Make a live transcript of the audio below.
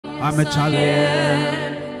I'm a child.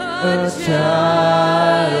 A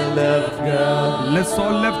child of God. Let's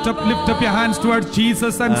all lift up your hands towards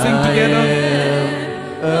Jesus and sing together.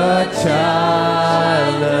 A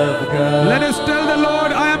child of God. Let us tell the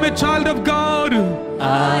Lord, I am a child of God.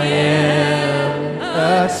 I am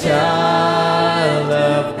a child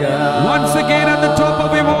of God. Once again at the top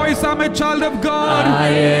of your voice, I'm a child of God. I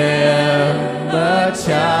am a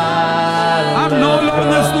child. I'm no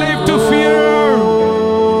longer a slave to fear.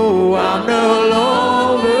 I'm no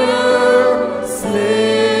longer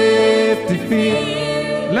slave to fear.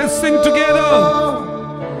 Let's sing together.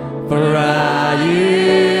 For I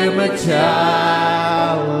am a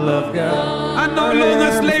child of God. I'm no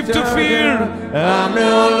longer slave to fear. I'm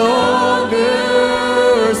no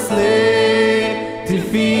longer slave to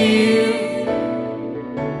fear.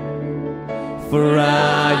 For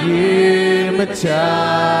I am a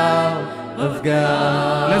child of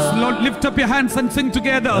God. Let's lift up your hands and sing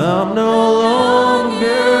together. I'm no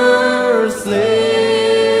longer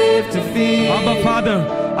slave to fear. Abba Father,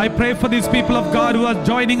 I pray for these people of God who are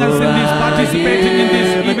joining us in this, participating in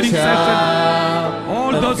this evening session.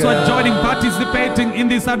 All those who are joining, participating in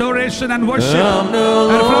this adoration and worship, and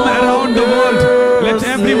from around the world, let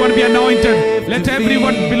everyone be anointed. Let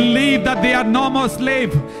everyone believe that they are no more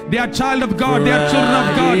slave. They are child of God. They are children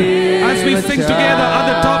of God. As we sing together at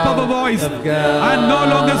the top of our voice, I'm no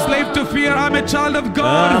longer slave to fear. I'm a child of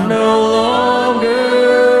God. I'm no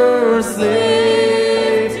longer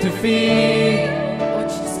slave to fear.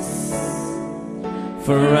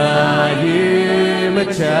 For I am a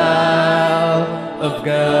child of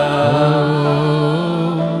God.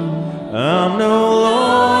 I'm no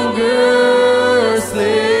longer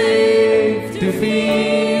slave to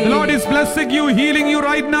fear. The Lord is blessing you, healing you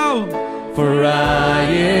right now. For I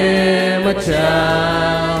am a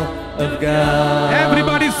child of God.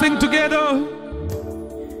 Everybody sing together.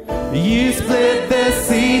 You split the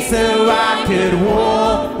sea so I could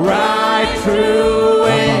walk right through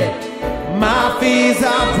it. My feet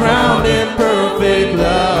are drowned in perfect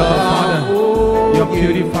love. Father, you're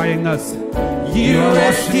purifying us. You are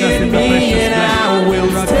washing us in the precious blood. You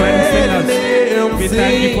are cleansing us. We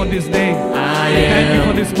thank you for this day. We thank you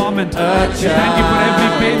for this moment. We thank you for every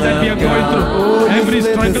pain that we are going through, every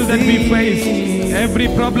struggle that we face, every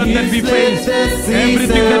problem that we face,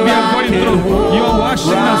 everything that we are going through. You are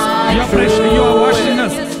washing us. You are precious. You are washing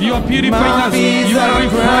us. You are purifying us. You are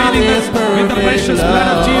refining us with the precious blood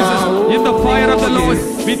of Jesus. In the fire of the Lord,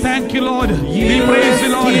 we thank you, Lord. We praise you,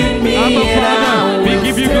 Lord. Abba, Father, we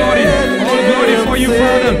give you glory. All glory for you,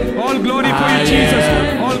 Father. All glory for you, Jesus.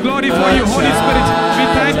 All glory for you, Holy Spirit. We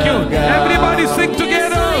thank you. Everybody sing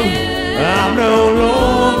together. I'm no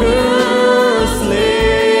longer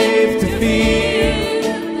slave to fear.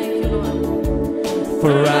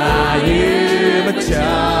 For I am a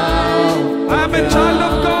child. I'm a child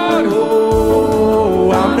of God.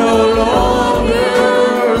 Oh, I'm no longer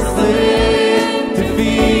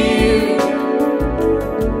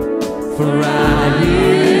for I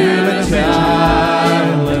am a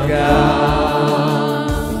child of God.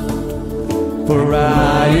 For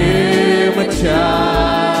I am a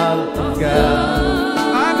child of God.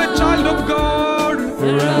 I'm a child of God.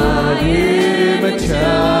 For I am a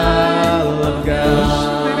child of God.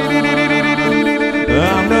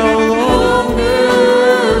 I'm no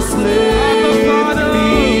longer slave to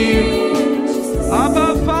fear.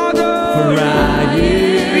 Abba, Father, for I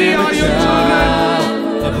am we are your children.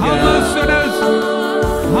 Have mercy on us.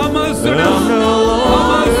 Have mercy on us.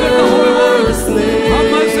 Have mercy on the whole world. Have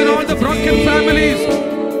mercy on all the broken families.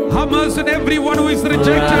 Have mercy on everyone who is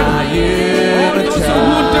rejected. All those who are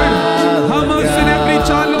wounded. Have mercy on every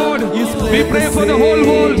child, Lord. We pray for the whole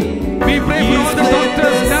world. We pray for all the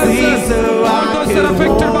doctors, nurses, all those that are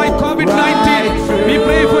affected by COVID-19. We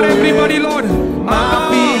pray for everybody, Lord. My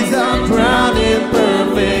feet are drowned in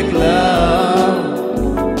perfect love.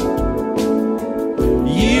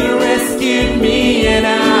 You rescued me and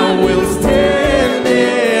I will stand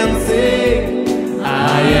and sing.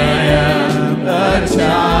 I am a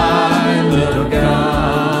child of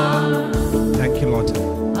God. Thank you, Lord.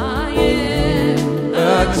 I am a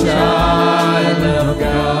child of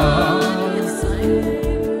God.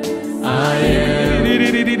 I am a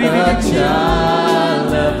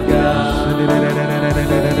child of God.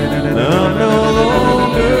 I'm no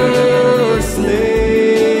longer a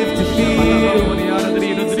slave to fear.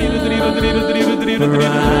 For I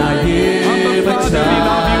am a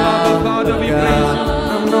child of God.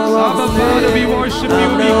 Abba, Father, we worship you.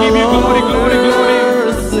 We give you glory, glory, glory.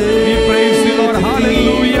 We praise you, Lord.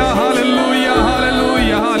 Hallelujah, hallelujah,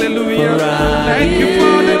 hallelujah, hallelujah. Thank you,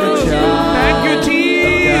 Father. Thank you,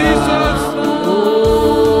 Jesus.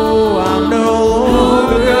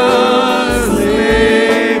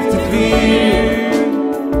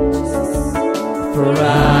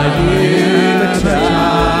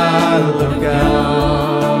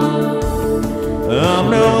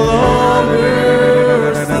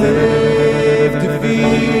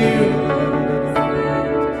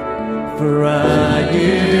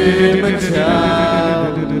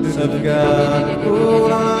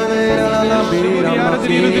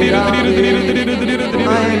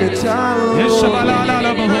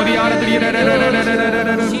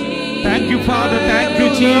 Thank you, Father. Thank you,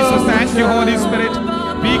 Jesus. Thank you, Holy Spirit.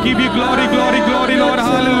 We give you glory, glory, glory, Lord.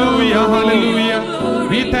 Hallelujah, hallelujah.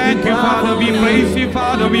 We thank you, Father. We praise you,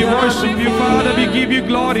 Father. We worship you, Father. We give you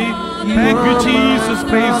glory. Thank you, Jesus.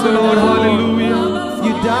 Praise the Lord. Hallelujah.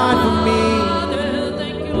 You died for me.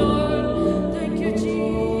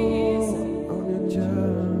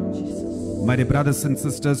 My dear brothers and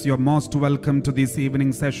sisters, you are most welcome to this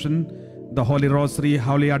evening session, the Holy Rosary,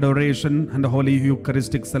 Holy Adoration, and the Holy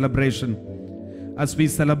Eucharistic Celebration. As we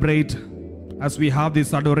celebrate, as we have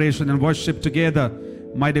this adoration and worship together,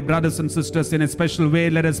 my dear brothers and sisters, in a special way,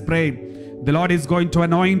 let us pray. The Lord is going to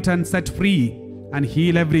anoint and set free and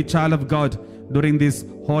heal every child of God during this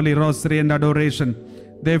Holy Rosary and Adoration.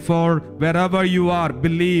 Therefore, wherever you are,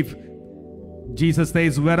 believe. Jesus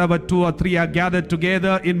says, wherever 2 or 3 are gathered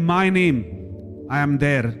together in my name, I am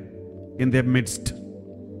there in their midst.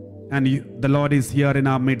 And the Lord is here in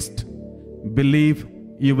our midst. Believe,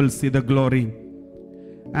 you will see the glory.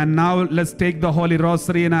 And now let's take the Holy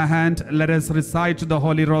Rosary in our hand. Let us recite the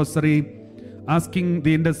Holy Rosary, asking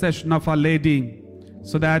the intercession of Our Lady,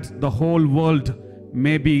 so that the whole world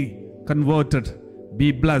may be converted,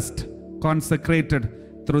 be blessed,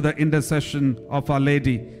 consecrated through the intercession of Our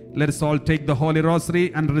Lady. Let us all take the Holy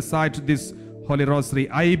Rosary and recite this Holy Rosary.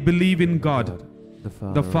 I believe in God,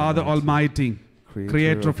 the Father Almighty,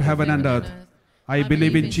 Creator of heaven and earth. I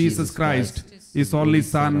believe in Jesus Christ, His only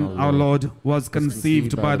Son, our Lord, was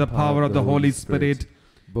conceived by the power of the Holy Spirit,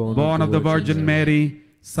 born of the Virgin Mary,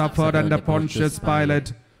 suffered under Pontius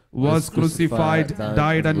Pilate, was crucified,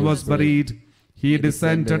 died and was buried. He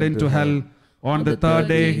descended into hell. On the third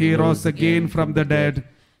day He rose again from the dead.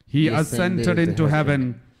 He ascended into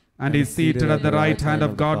heaven and is seated at the right hand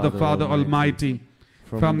of God the Father Almighty.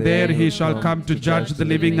 From there He shall come to judge the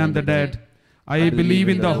living and the dead. I believe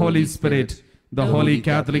in the Holy Spirit, the Holy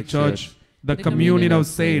Catholic Church, the communion of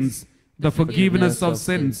saints, the forgiveness of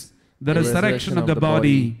sins, the resurrection of the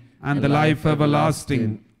body, and the life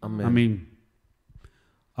everlasting. Amen.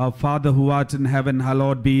 Our Father who art in heaven,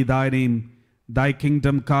 hallowed be thy name. Thy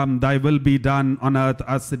kingdom come, thy will be done on earth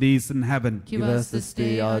as it is in heaven. Give us this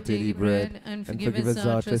day our daily bread, and forgive us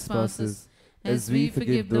our trespasses, as we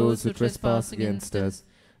forgive those who trespass against us.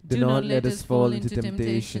 Do not let us fall into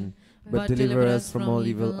temptation, but deliver us from all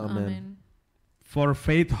evil. Amen. For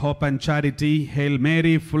faith, hope, and charity, Hail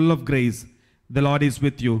Mary, full of grace, the Lord is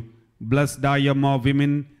with you. Blessed are you among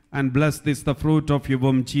women, and blessed is the fruit of your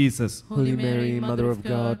womb, Jesus. Holy Mary, Mother of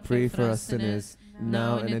God, pray for us sinners,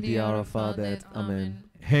 now and at the hour of our death. Amen.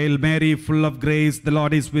 Hail Mary, full of grace, the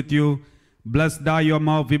Lord is with you. Blessed are you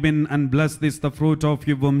among women, and blessed is the fruit of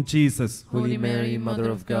your womb, Jesus. Holy Mary, Mother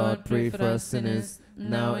of God, pray for us sinners,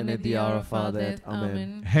 now and at the hour of our death.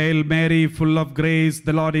 Amen. Hail Mary, full of grace,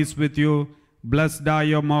 the Lord is with you. Blessed are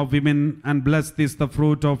you among women, and blessed is the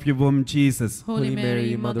fruit of your womb, Jesus. Holy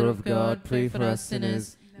Mary, Mother of God, pray for us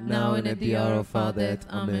sinners, now and at the hour of our death.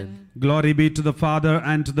 Amen. Glory be to the Father,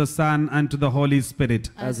 and to the Son, and to the Holy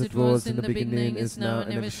Spirit. As it was in the beginning, is now,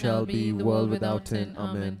 and ever shall be, world without end.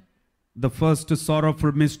 Amen. The first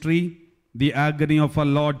sorrowful mystery, the agony of our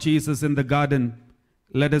Lord Jesus in the garden.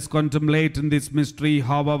 Let us contemplate in this mystery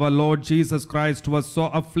how our Lord Jesus Christ was so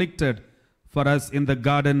afflicted for us in the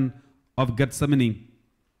garden of Gethsemane,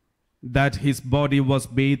 that his body was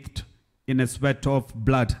bathed in a sweat of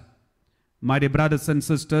blood. My dear brothers and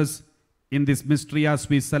sisters, in this mystery, as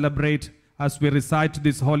we celebrate, as we recite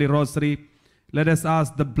this Holy Rosary, let us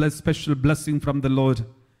ask the special blessing from the Lord.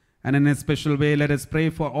 And in a special way, let us pray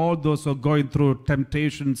for all those who are going through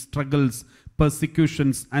temptations, struggles,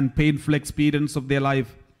 persecutions, and painful experience of their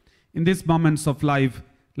life. In these moments of life,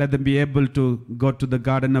 let them be able to go to the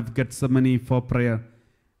Garden of Gethsemane for prayer.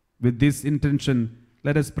 With this intention,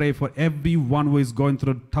 let us pray for everyone who is going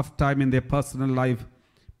through a tough time in their personal life,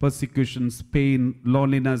 persecutions, pain,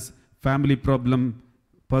 loneliness, family problem,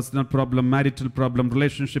 personal problem, marital problem,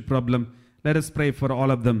 relationship problem. Let us pray for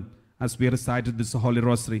all of them as we recited this Holy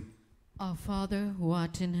Rosary. Our Father, who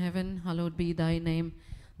art in heaven, hallowed be thy name.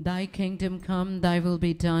 Thy kingdom come, thy will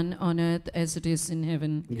be done on earth as it is in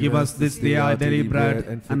heaven. Give us this day our daily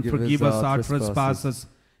bread, and forgive us our trespasses,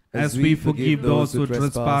 as we forgive those who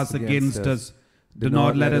trespass against us. Do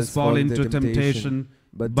not let us fall into temptation,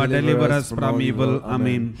 but deliver us from evil.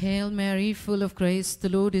 Amen. Hail Mary, full of grace, the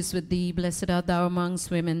Lord is with thee. Blessed art thou amongst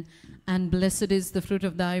women, and blessed is the fruit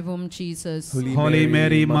of thy womb, Jesus. Holy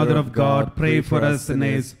Mary, Mother of God, pray for us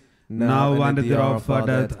sinners, now and at the hour of our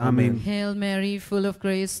death. Amen. Hail Mary, full of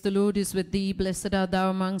grace, the Lord is with thee. Blessed art thou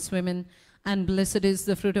amongst women, and blessed is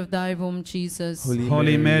the fruit of thy womb, Jesus.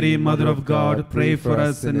 Holy Mary, Mother of God, pray for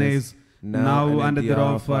us sinners, now and at the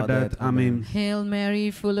hour of our death. Amen. Hail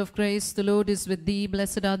Mary, full of grace, the Lord is with thee.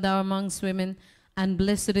 Blessed art thou amongst women, and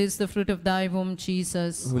blessed is the fruit of thy womb,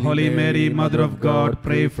 Jesus. Holy Mary, Mother of God,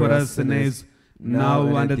 pray for us sinners,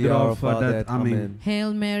 now and at the hour of our death. Amen.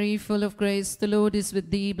 Hail Mary, full of grace, the Lord is with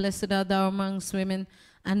thee. Blessed art thou amongst women,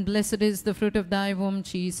 and blessed is the fruit of thy womb,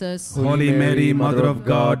 Jesus. Holy Mary, Mother of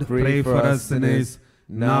God, pray for us sinners,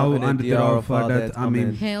 now and at the hour of our death.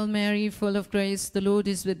 Amen. Hail Mary, full of grace, the Lord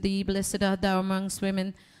is with thee. Blessed art thou amongst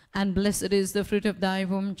women, and blessed is the fruit of thy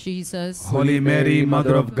womb, Jesus. Holy Mary,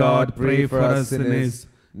 Mother of God, pray for us sinners,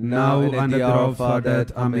 now and at the hour of our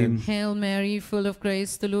death. Amen. Hail Mary, full of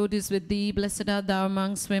grace, the Lord is with thee. Blessed art thou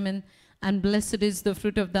amongst women, and blessed is the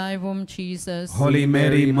fruit of thy womb, Jesus. Holy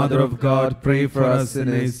Mary, Mother of God, pray for us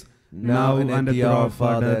sinners, now and at the hour of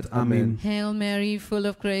our death. Amen. Hail Mary, full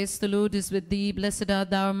of grace, the Lord is with thee. Blessed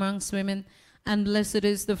art thou amongst women, and blessed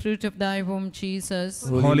is the fruit of thy womb, Jesus.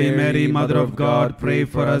 Holy Mary, Mother of God, pray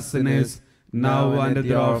for us sinners, now and at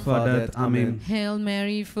the hour of our death. Amen. Hail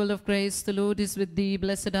Mary, full of grace, the Lord is with thee.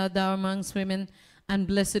 Blessed art thou amongst women, and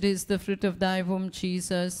blessed is the fruit of thy womb,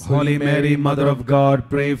 Jesus. Holy Mary, Mother of God,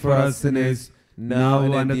 pray for us sinners, now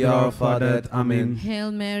and at the hour of our death. Amen.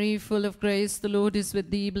 Hail Mary, full of grace, the Lord is with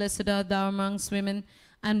thee. Blessed art thou amongst women,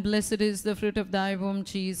 and blessed is the fruit of thy womb,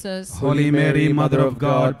 Jesus. Holy Mary, Mother of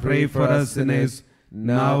God, pray for us sinners,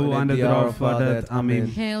 now and at the hour of our death. Amen.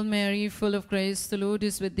 Hail Mary, full of grace, the Lord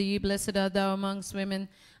is with thee. Blessed art thou amongst women,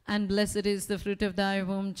 and blessed is the fruit of thy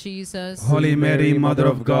womb, Jesus. Holy Mary, Mother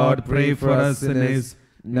of God, pray for us sinners,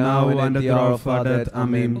 now and at the hour of our death.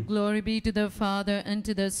 Amen. Glory be to the Father, and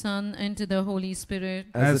to the Son, and to the Holy Spirit.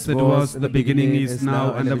 As it was in the beginning, is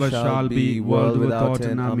now, and ever shall be, world without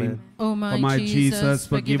end. Amen. O my Jesus,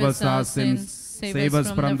 forgive us our sins, save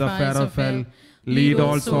us from the fire of hell, lead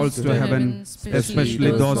all souls to heaven,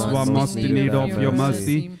 especially those who are most in need of your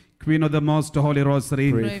mercy. Queen of the Most Holy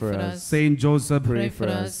Rosary, Pray for us. Saint Joseph, Pray for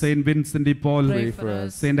us. Saint Vincent de Paul, Pray for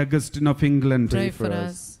us. Saint Augustine of England, Pray for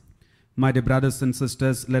us. My dear brothers and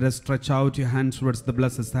sisters, let us stretch out your hands towards the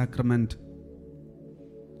Blessed Sacrament.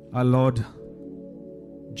 Our Lord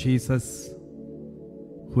Jesus,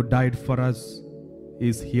 who died for us,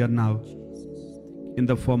 is here now in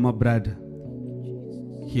the form of bread.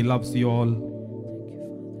 He loves you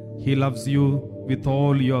all. He loves you with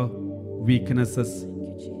all your weaknesses.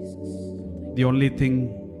 The only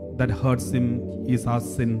thing that hurts him is our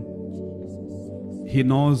sin. He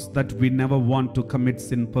knows that we never want to commit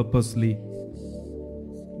sin purposely.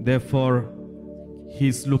 Therefore, he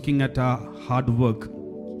is looking at our hard work,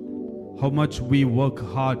 how much we work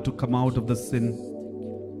hard to come out of the sin.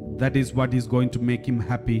 That is what is going to make him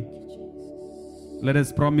happy. Let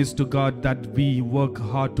us promise to God that we work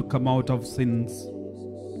hard to come out of sins.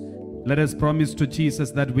 Let us promise to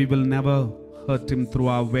Jesus that we will never hurt him through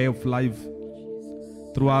our way of life,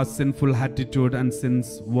 through our sinful attitude and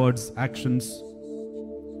sins, words, actions.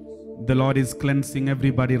 The Lord is cleansing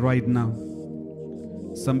everybody right now.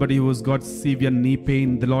 Somebody who has got severe knee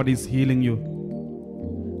pain, the Lord is healing you.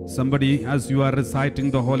 Somebody, as you are reciting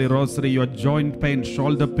the Holy Rosary, your joint pain,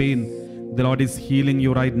 shoulder pain, the Lord is healing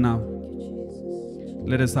you right now.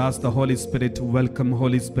 Let us ask the Holy Spirit. Welcome,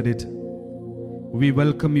 Holy Spirit. We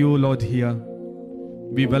welcome you, Lord, here.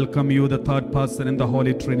 We welcome you, the third person in the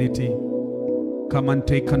Holy Trinity. Come and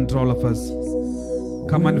take control of us.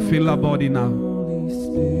 Come and fill our body now.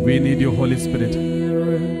 We need you, Holy Spirit.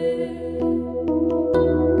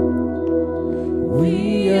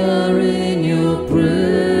 We are in your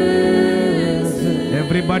presence.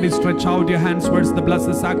 Everybody stretch out your hands towards the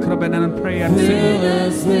Blessed Sacrament and pray and Fill sing.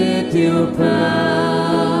 us with your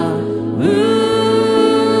power.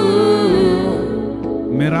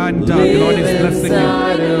 Miranda, the Lord is blessing you.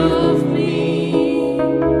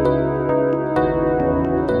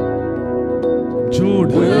 Jude,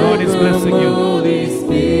 the Lord is blessing you. Holy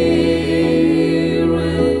Spirit,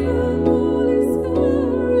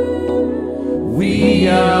 we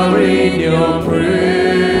are in your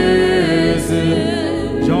presence.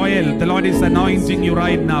 Joel, the Lord is anointing you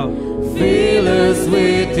right now. Fill us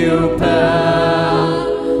with your power.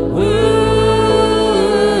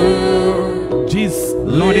 Jesus,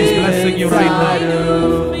 the Lord is blessing you right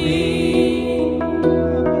now.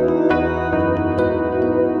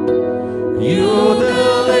 You're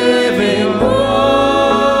the living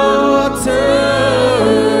water,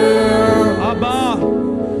 Abba,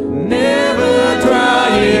 never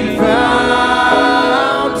drying fountain,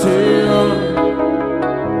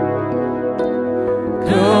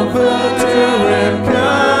 comforter and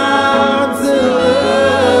counselor,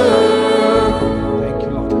 thank you,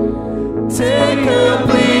 Lord.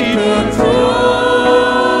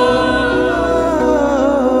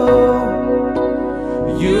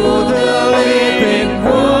 You're the living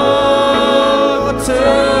waters,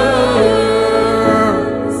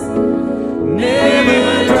 never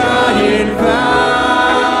drying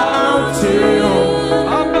fountain,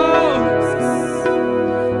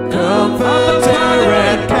 comforter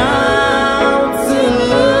and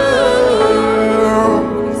counselor,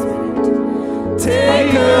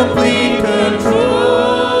 take complete control.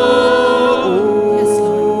 Yes,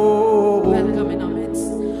 Lord. Welcome in our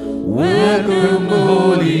midst. Welcome,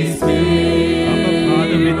 Holy Spirit. Abba,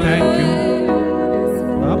 Father, we thank you.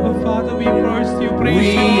 Abba, Father, we praise you, praise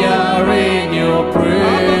We you. are in your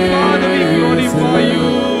presence. Abba, Father, we glorify you.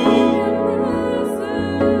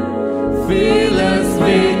 Fill us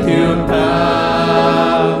with your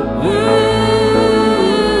power.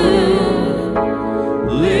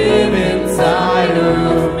 Live inside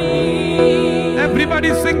of me. Everybody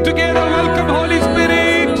sing together. Welcome, Holy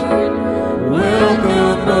Spirit.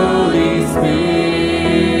 Welcome, Holy Spirit.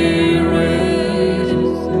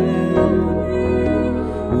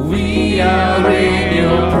 We are in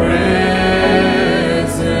your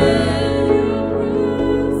presence.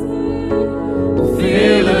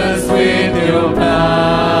 Fill us with your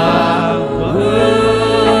power.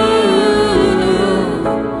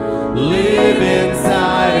 Live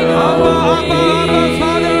inside of me. Abba,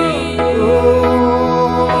 Father.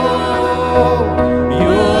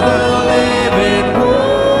 You're the living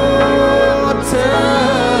waters,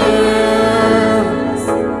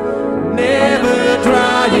 never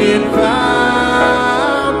drying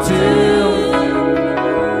fountain,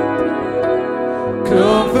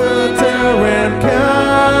 comforter and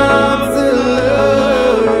counselor,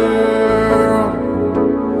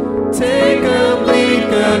 take complete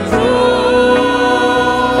control.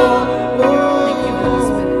 Thank you, Holy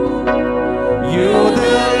Spirit. You're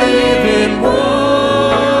the living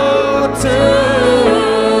waters,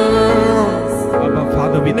 Abba,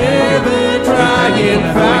 Father, we thank you. never drying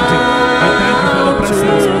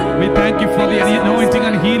We thank you for the anointing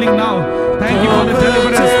and healing now. Thank you for the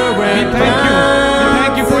deliverance. We thank you. We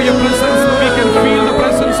thank you for your presence. We can feel the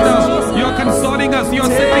presence now. You are consoling us. You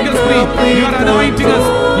are setting us free. You are anointing us.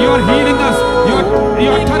 You are healing us. You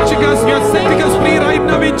are touching us. You are setting us free right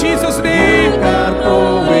now in Jesus' name. God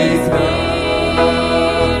always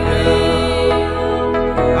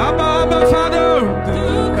Abba, Abba, Father.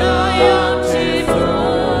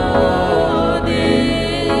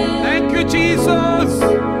 Thank you, Jesus.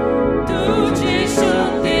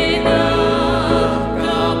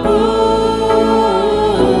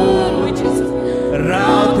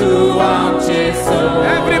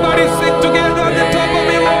 Everybody sing together at the top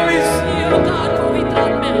of your voice.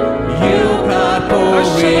 You God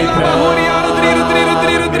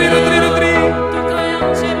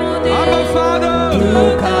Abba, Father.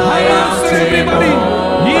 Answer everybody.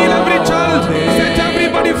 Heal every child. Set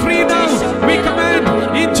everybody free now. We command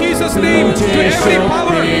in Jesus' name to every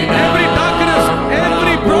power, every darkness,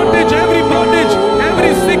 every bondage,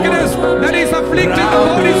 every sickness that is afflicting the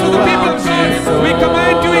bodies of the people of God. We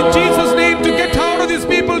command you in Jesus' name to get out of these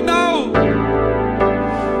people now.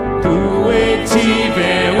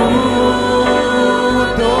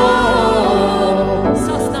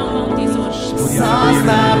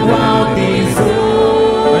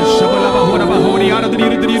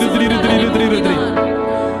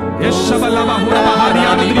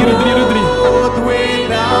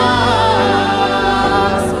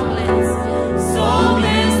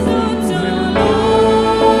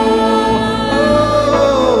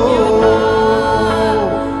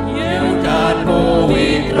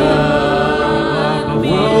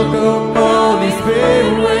 Welcome, Holy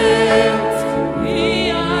Spirit.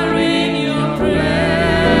 We are in your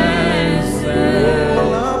presence.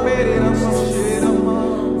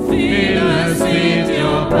 Fill us with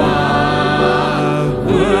your power.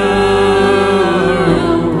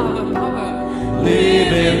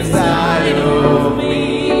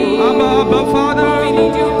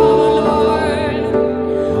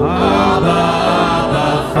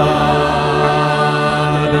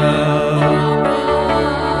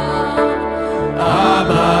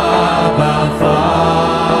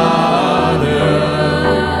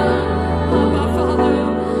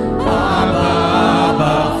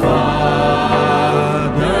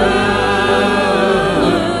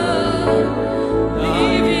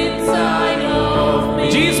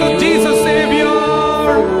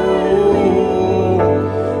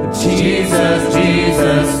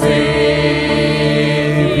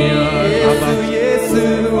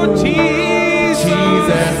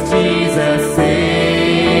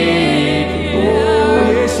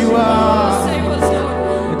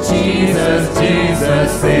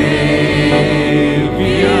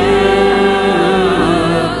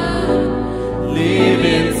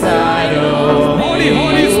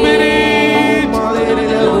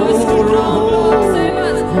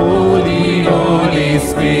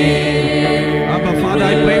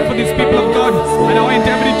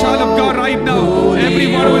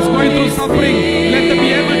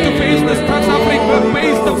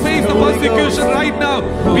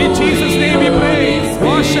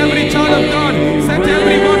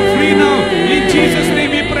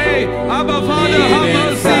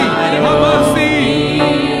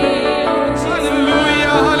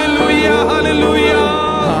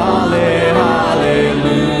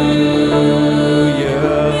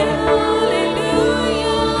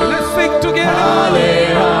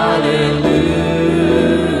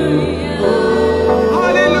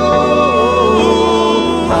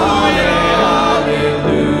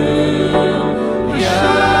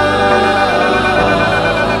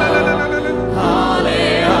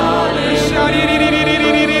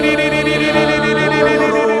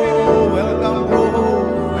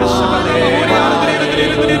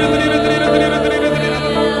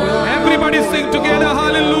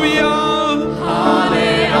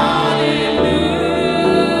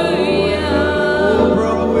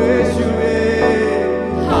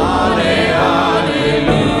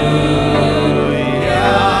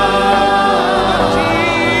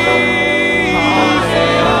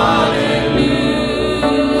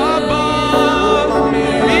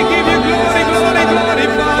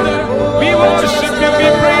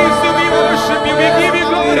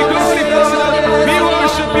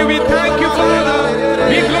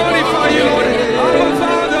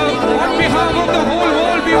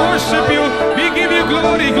 worship you. We give you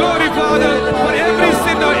glory, glory, Father, for every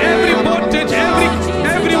sinner, every bondage,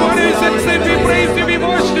 everyone who is in sin. We praise you, we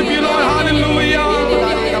worship you, Lord. Hallelujah.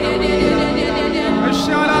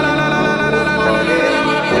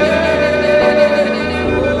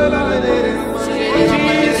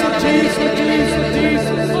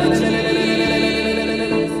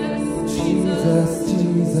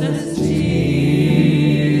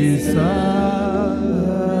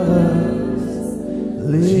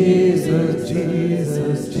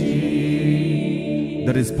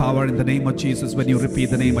 There is power in the name of Jesus when you repeat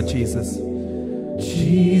the name of Jesus.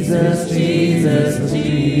 Jesus, Jesus,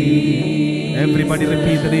 Jesus. Everybody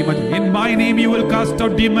repeat the name of Jesus. In my name you will cast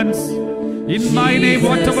out demons. In my name,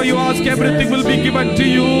 whatever you ask, everything will be given to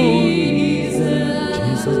you.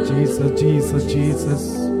 Jesus, Jesus, Jesus,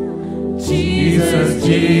 Jesus. Jesus,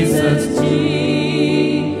 Jesus,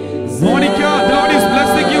 Jesus. Monica, the Lord is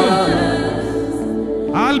blessing you.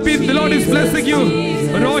 Albin, the Lord is blessing you.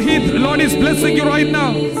 Rohit, the Lord is blessing you right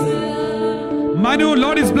now. Manu,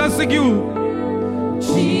 Lord is blessing you.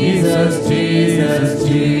 Jesus, Jesus,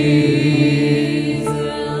 Jesus.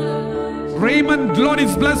 Raymond, the Lord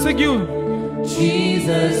is blessing you.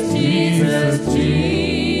 Jesus, Jesus,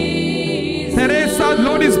 Jesus. Teresa, the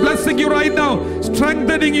Lord is blessing you right now,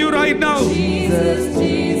 strengthening you right now. Jesus,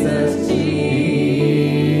 Jesus, Jesus.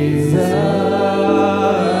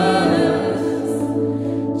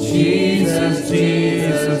 Jesus,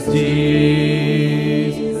 Jesus, Jesus.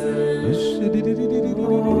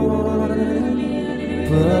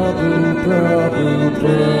 Prabhu, Prabhu,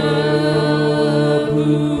 Prabhu.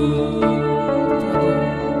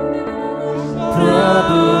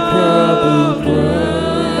 Prabhu, Prabhu, Prabhu.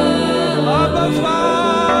 Abba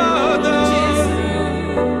Father.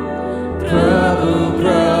 Prabhu,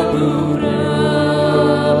 Prabhu, Prabhu.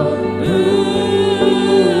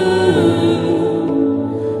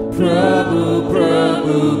 Prabhu,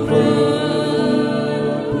 Prabhu, Prabhu.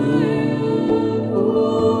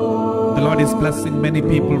 The Lord is blessing many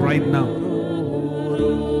people right now.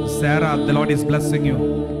 Sarah, the Lord is blessing you.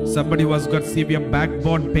 Somebody who has got severe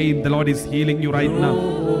backbone pain, the Lord is healing you right now.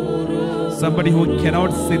 Somebody who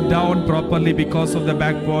cannot sit down properly because of the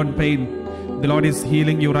backbone pain, the Lord is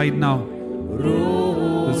healing you right now.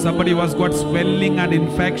 Somebody who has got swelling and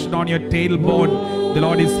infection on your tailbone, the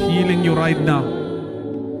Lord is healing you right now.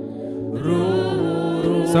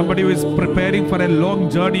 Somebody who is preparing for a long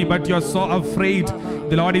journey but you are so afraid,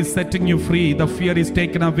 the Lord is setting you free. The fear is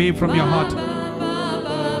taken away from your heart.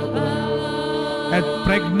 A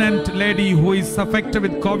pregnant lady who is affected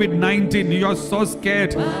with COVID-19, you are so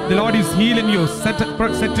scared. The Lord is healing you,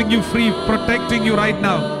 setting you free, protecting you right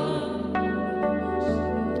now.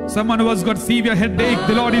 Someone who has got severe headache,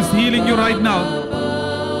 the Lord is healing you right now.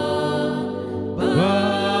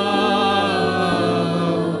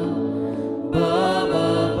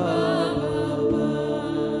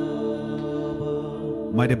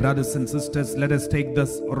 My dear brothers and sisters, let us take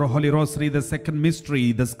this Holy Rosary, the second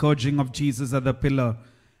mystery, the scourging of Jesus at the pillar.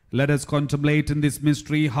 Let us contemplate in this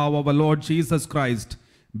mystery how our Lord Jesus Christ,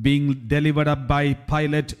 being delivered up by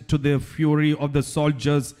Pilate to the fury of the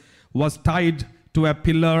soldiers, was tied to a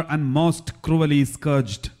pillar and most cruelly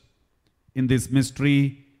scourged. In this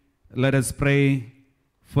mystery, let us pray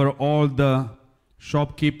for all the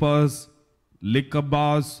shopkeepers, liquor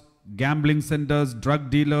bars, gambling centers,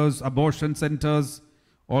 drug dealers, abortion centers,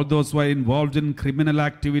 all those who are involved in criminal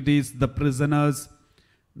activities, the prisoners,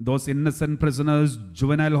 those innocent prisoners,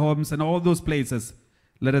 juvenile homes, and all those places.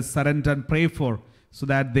 Let us surrender and pray for, so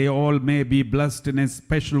that they all may be blessed in a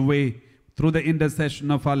special way through the intercession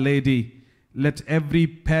of Our Lady. Let every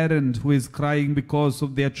parent who is crying because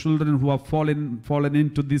of their children who have fallen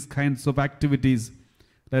into these kinds of activities,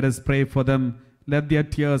 let us pray for them. Let their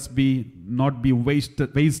tears not be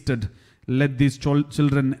wasted. Let these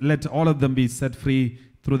children, let all of them be set free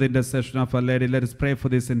through the intercession of Our Lady. Let us pray for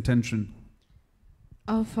this intention.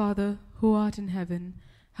 Our Father, who art in heaven,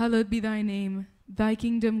 hallowed be thy name. Thy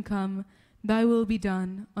kingdom come, thy will be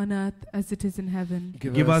done, on earth as it is in heaven.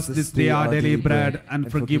 Give us this day our daily bread,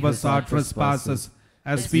 and forgive us our trespasses,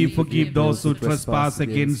 as we forgive those who trespass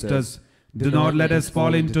against us. Do not let us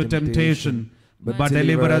fall into temptation, but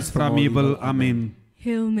deliver us from evil. Amen.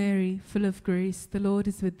 Hail Mary, full of grace, the Lord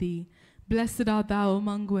is with thee. Blessed art thou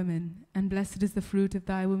among women, and blessed is the fruit of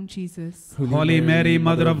thy womb, Jesus. Holy Mary,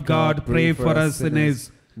 Mother of God, pray for us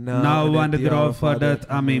sinners, now and at the hour of our death.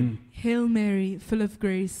 Amen. Hail Mary, full of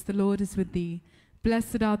grace, the Lord is with thee.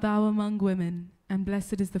 Blessed art thou among women, and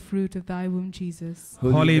blessed is the fruit of thy womb, Jesus.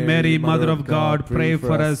 Holy Mary, Mother of God, pray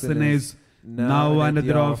for us sinners, now and at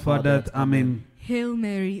the hour of our death. Amen. Hail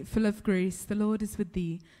Mary, full of grace, the Lord is with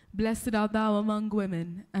thee. Blessed art thou among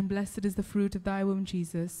women, and blessed is the fruit of thy womb,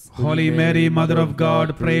 Jesus. Holy Mary, Mother of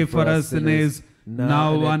God, pray for us sinners,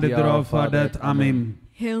 now and at the hour of our death. Amen.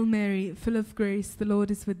 Hail Mary, full of grace, the Lord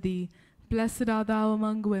is with thee. Blessed art thou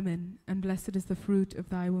among women, and blessed is the fruit of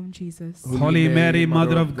thy womb, Jesus. Holy Mary,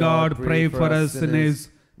 Mother of God, pray for us sinners,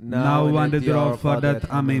 now and at the hour of our death.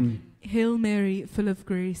 Amen. Hail Mary, full of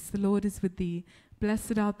grace, the Lord is with thee.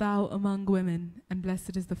 Blessed art thou among women, and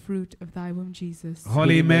blessed is the fruit of thy womb, Jesus.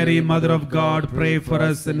 Holy Mary, Mother of God, pray for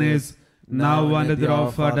us sinners, now and at the hour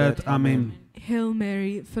of our death. Amen. Hail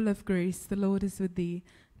Mary, full of grace, the Lord is with thee.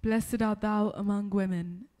 Blessed art thou among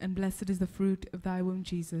women, and blessed is the fruit of thy womb,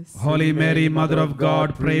 Jesus. Holy Mary, Mother of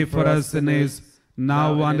God, pray for us sinners,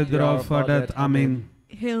 now and at the hour of our death. Amen.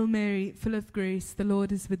 Hail Mary, full of grace, the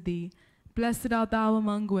Lord is with thee. Blessed art thou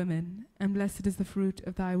among women, and blessed is the fruit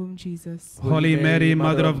of thy womb, Jesus. Holy Mary,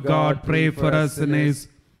 Mother of God, pray for us sinners,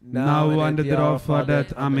 now and at the hour of our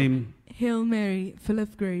death. Amen. Hail Mary, full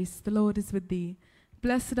of grace, the Lord is with thee.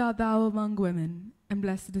 Blessed art thou among women, and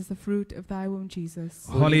blessed is the fruit of thy womb, Jesus.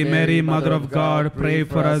 Holy Mary, Mother of God, pray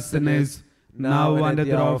for us sinners, now and at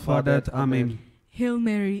the hour of our death. Amen. Hail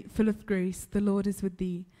Mary, full of grace, the Lord is with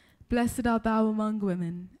thee. Blessed art thou among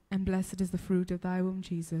women, and blessed is the fruit of thy womb,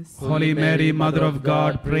 Jesus. Holy Mary, Mother of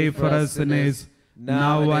God, pray for us sinners,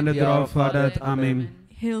 now and at the hour of our death. Amen.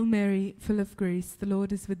 Hail Mary, full of grace, the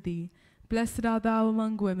Lord is with thee. Blessed art thou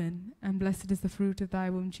among women, and blessed is the fruit of thy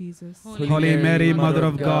womb, Jesus. Holy Mary, Mother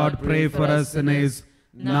of God, pray for us sinners,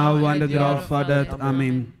 now and at the hour of our death.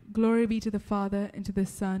 Amen. Glory be to the Father, and to the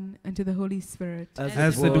Son, and to the Holy Spirit.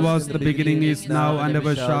 As it was in the beginning, is now, and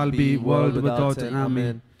ever shall be, world without end.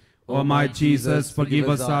 Amen. O my Jesus, forgive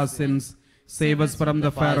us our sins, save us from the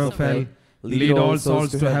fire of hell, lead all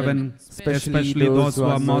souls to heaven, especially those who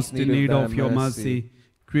are most in need of your mercy.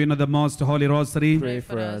 Queen of the Most Holy Rosary, Pray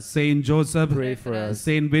for us. Saint Joseph, Pray for us.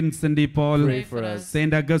 Saint Vincent de Paul, Pray for us.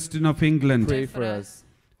 Saint Augustine of England, Pray for us.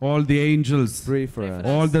 all the angels, Pray for us.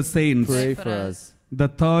 all the saints. Pray for us. The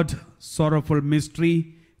third sorrowful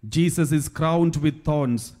mystery, Jesus is crowned with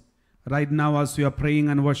thorns. Right now, as you are praying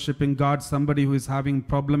and worshipping God, somebody who is having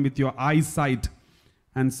problem with your eyesight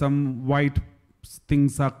and some white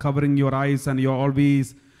things are covering your eyes and you're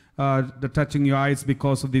always touching your eyes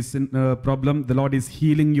because of this problem, the Lord is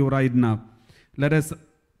healing you right now. Let us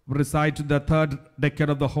recite the third decade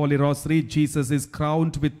of the Holy Rosary. Jesus is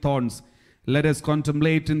crowned with thorns. Let us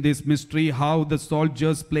contemplate in this mystery how the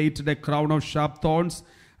soldiers placed a crown of sharp thorns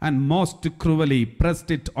and most cruelly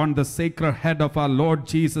pressed it on the sacred head of our Lord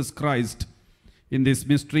Jesus Christ. In this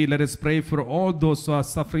mystery, let us pray for all those who are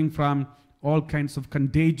suffering from all kinds of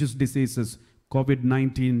contagious diseases,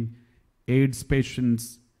 COVID-19, AIDS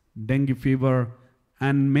patients, dengue fever,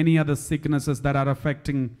 and many other sicknesses that are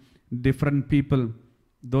affecting different people.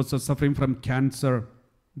 Those who are suffering from cancer,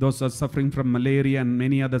 those who are suffering from malaria and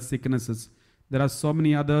many other sicknesses. There are so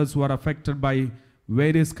many others who are affected by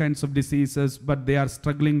various kinds of diseases, but they are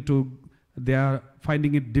they are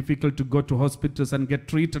finding it difficult to go to hospitals and get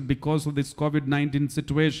treated because of this COVID-19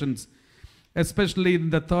 situations. Especially in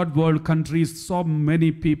the third world countries, so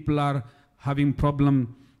many people are having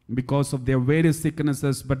problem because of their various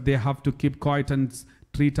sicknesses, but they have to keep quiet and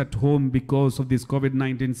treat at home because of this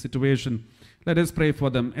COVID-19 situation. Let us pray for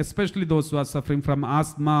them, especially those who are suffering from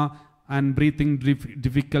asthma and breathing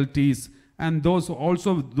difficulties, and those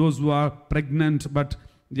who are pregnant, but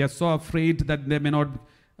they are so afraid that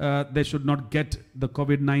they should not get the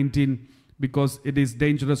COVID-19 because it is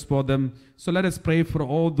dangerous for them. So let us pray for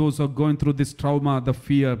all those who are going through this trauma, the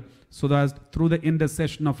fear, so that through the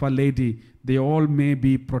intercession of Our Lady, they all may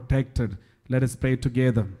be protected. Let us pray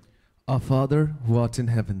together. Our Father, who art in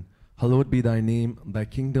heaven, hallowed be thy name, thy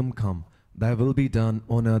kingdom come. Thy will be done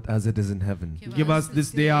on earth as it is in heaven. Give us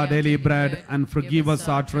this day our daily bread, and forgive us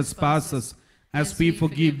our trespasses, as we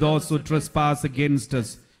forgive those who trespass against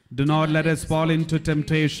us. Do not let us fall into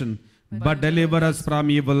temptation, but deliver us from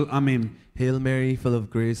evil. Amen. Hail Mary, full of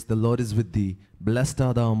grace, the Lord is with thee. Blessed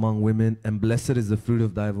art thou among women, and blessed is the fruit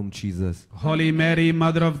of thy womb, Jesus. Holy Mary,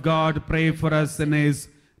 Mother of God, pray for us sinners,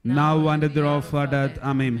 now and at the hour of our death.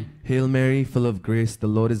 Amen. Hail Mary, full of grace, the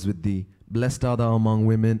Lord is with thee. Blessed art thou among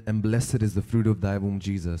women, and blessed is the fruit of thy womb,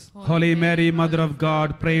 Jesus. Holy Mary, Mother of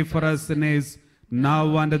God, pray for us sinners,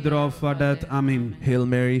 now and at the hour of our death. Amen. Hail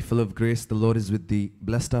Mary, full of grace, the Lord is with thee.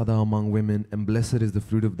 Blessed art thou among women, and blessed is the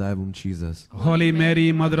fruit of thy womb, Jesus. Holy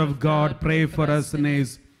Mary, Mother of God, pray for us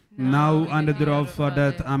sinners, now and at the hour of our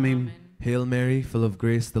death. Amen. Hail Mary, full of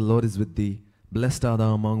grace, the Lord is with thee. Blessed art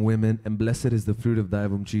thou among women, and blessed is the fruit of thy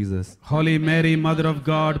womb, Jesus. Holy Mary, Mother of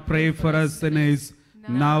God, pray for us sinners,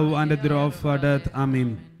 now and at the hour of our death.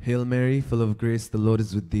 Amen. Hail Mary, full of grace, the Lord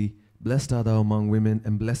is with thee. Blessed art thou among women,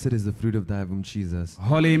 and blessed is the fruit of thy womb, Jesus.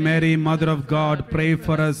 Holy Mary, Mother of God, pray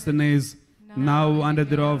for us sinners, now and at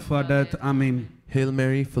the hour of our death. Amen. Hail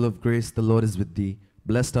Mary, full of grace, the Lord is with thee.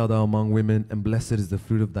 Blessed art thou among women, and blessed is the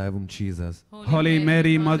fruit of thy womb, Jesus. Holy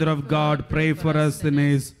Mary, Mother of God, pray for us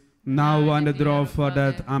sinners, now and at the hour of our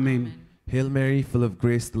death. Amen. Hail Mary, full of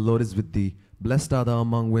grace, the Lord is with thee. Blessed art thou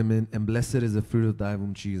among women, and blessed is the fruit of thy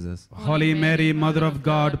womb, Jesus. Holy Mary, Mother of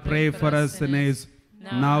God, pray for us sinners,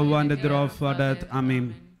 now and at the hour of our death.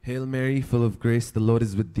 Amen. Hail Mary, full of grace, the Lord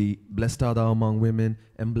is with thee. Blessed art thou among women,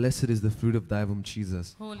 and blessed is the fruit of thy womb,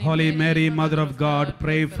 Jesus. Holy Mary, Mother of God,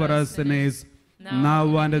 pray for us sinners,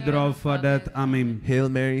 now and at the hour of our death. Amen. Hail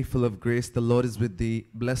Mary, full of grace, the Lord is with thee.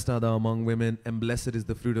 Blessed art thou among women, and blessed is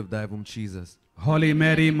the fruit of thy womb, Jesus. Holy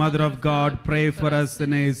Mary, Mother of God, pray for us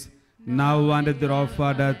sinners, now and at the hour of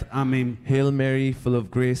our death. Amen. Hail Mary, full of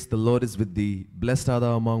grace, the Lord is with thee. Blessed art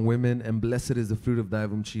thou among women, and blessed is the fruit of thy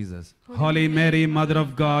womb, Jesus. Holy Mary, Mother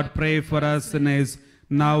of God, pray for us sinners,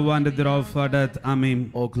 now and at the hour of our death. Amen.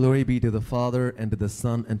 All glory be to the Father, and to the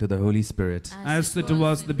Son, and to the Holy Spirit. As it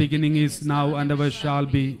was the beginning, is now, and ever shall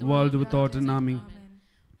be, world without an Amen.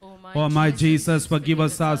 O my Jesus, forgive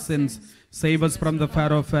us our sins, save us from the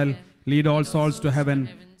fire of hell, lead all souls to heaven,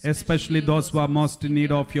 especially those who are most in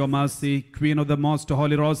need of your mercy. Queen of the Most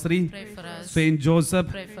Holy Rosary, Pray for us. Saint Joseph,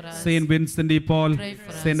 Pray for us. Saint Vincent de Paul, Pray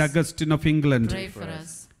for Saint us. Augustine of England. Pray for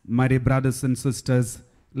us. My dear brothers and sisters,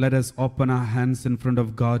 let us open our hands in front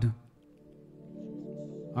of God.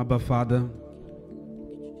 Abba Father,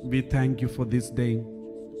 we thank you for this day.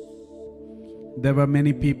 There were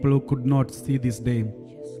many people who could not see this day.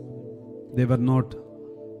 They were not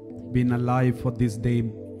been alive for this day.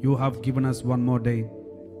 You have given us one more day.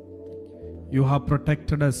 You have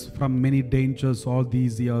protected us from many dangers all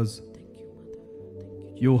these years.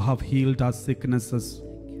 You have healed our sicknesses.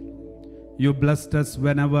 You blessed us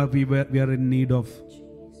whenever we were in need of.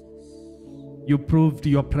 You proved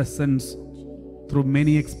your presence through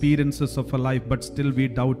many experiences of our life, but still we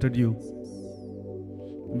doubted you.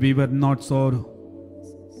 We were not so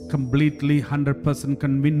completely 100%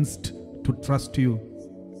 convinced to trust you,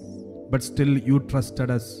 but still you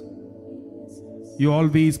trusted us. You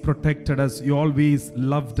always protected us. You always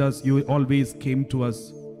loved us. You always came to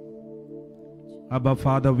us. Abba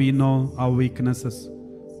Father, we know our weaknesses.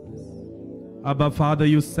 Abba Father,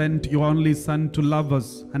 you sent your only Son to love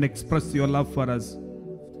us and express your love for us.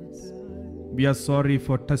 We are sorry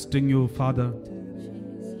for testing you, Father.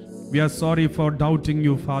 We are sorry for doubting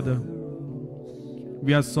you, Father.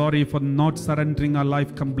 We are sorry for not surrendering our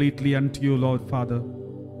life completely unto you, Lord Father.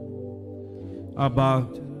 Abba,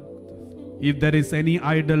 if there is any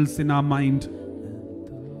idols in our mind,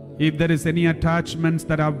 if there is any attachments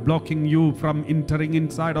that are blocking you from entering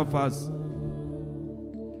inside of us,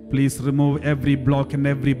 please remove every block and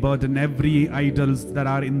every burden, every idols that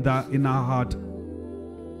are in our heart.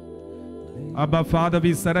 Abba Father,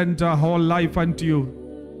 we surrender our whole life unto you.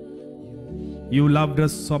 You loved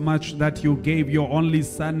us so much that you gave your only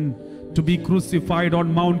Son to be crucified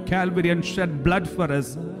on Mount Calvary and shed blood for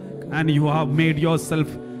us. And you have made yourself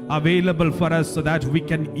available for us so that we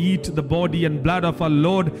can eat the body and blood of our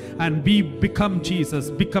Lord and become Jesus,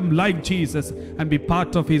 become like Jesus and be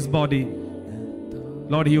part of his body.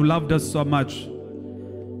 Lord, you loved us so much.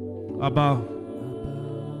 Abba,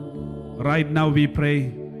 right now we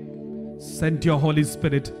pray, send your Holy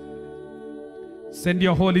Spirit. Send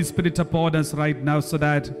your Holy Spirit upon us right now so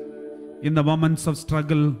that in the moments of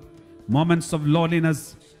struggle, moments of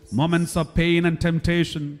loneliness, moments of pain and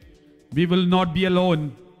temptation, we will not be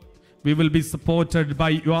alone. We will be supported by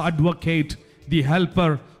your advocate, the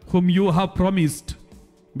helper whom you have promised.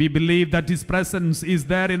 We believe that his presence is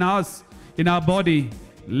there in us, in our body.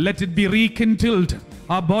 Let it be rekindled.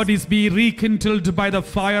 Our bodies be rekindled by the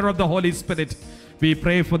fire of the Holy Spirit. We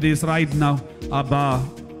pray for this right now. Abba.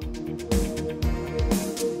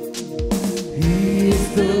 He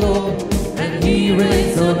is the Lord, and he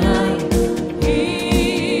reigns on high.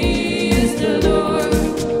 He is the Lord,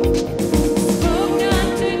 spoke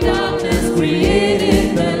unto darkness,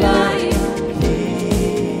 created the light. He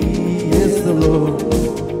is the Lord,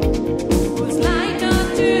 was like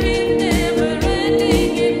unto him, never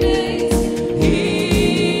ending in days.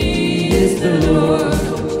 He is the Lord,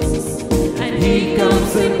 and he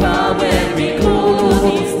comes in power when we call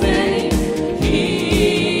on his name.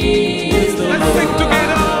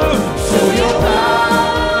 Show your power.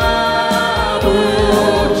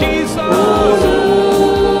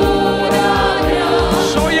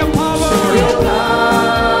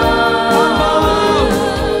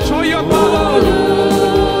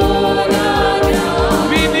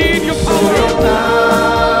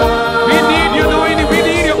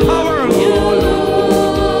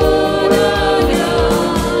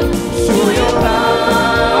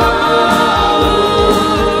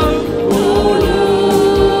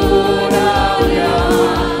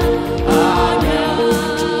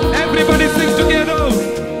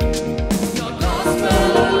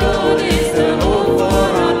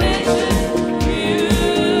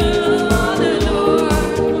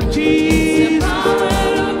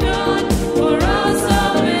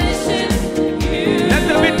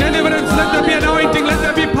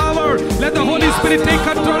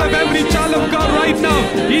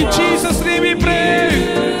 we pray.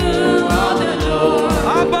 You are the Lord.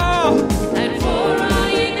 Abba. And for our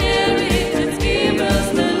inheritance give us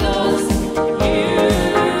the lost. You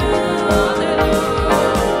are the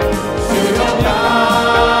Lord. Show your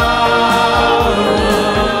power,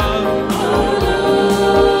 oh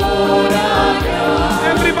Lord our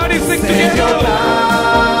God. Everybody sing Send your together. power,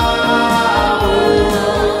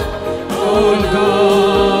 oh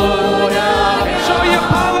Lord our God. Show your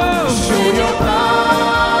power. Show your power,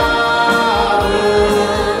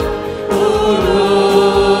 oh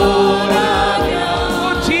Lord our God.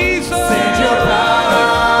 Oh Jesus. Send your power,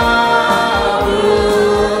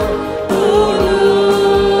 oh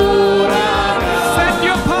Lord our God. Send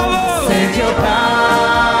your power. Send your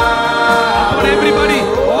power, For everybody,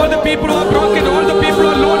 all the people who are broken, all the people who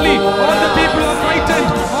are lonely, all the people who are frightened,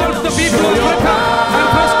 all the people who are broken and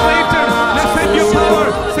frustrated. Let's send your power,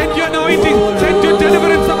 send your anointing, send your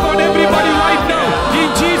deliverance upon everybody right now. In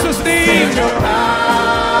Jesus' name. send your power,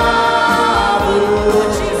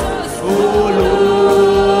 oh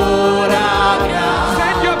Lord our God.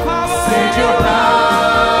 Send your power. Send your power,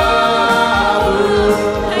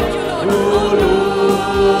 oh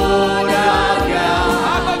Lord our God.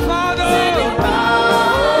 Abba Father. Send your power.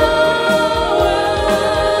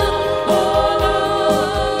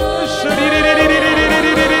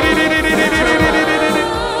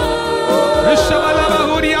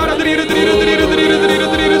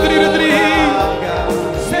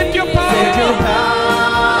 Send your power,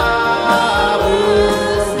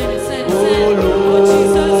 oh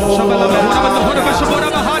Lord.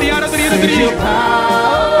 Send your power,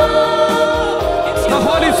 The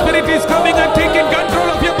Holy Spirit is coming and taking control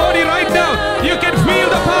of your body right now. You can feel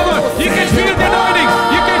the power. You can feel the anointing.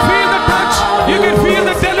 You can feel the touch. You can feel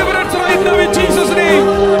the deliverance right now in Jesus' name.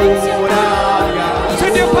 Lord our God.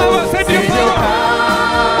 Send your power. Send your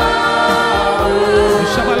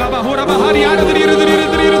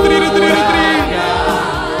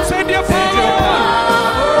Send your power. Send your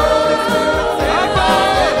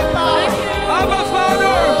power. Abba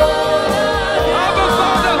Father. Abba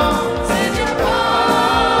Father. Send your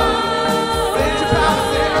power, send your power,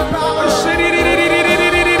 send your power.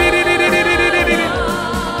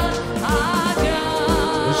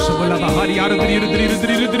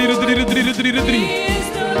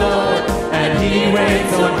 Lord, and He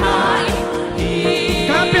reigns on high. He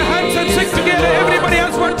Clap your hands and sing together. Everybody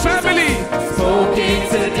has one family. spoke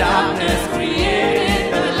into darkness,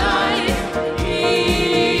 created the light. He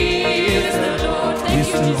is the Lord, thank you,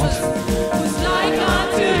 Jesus, who's like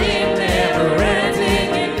unto Him, never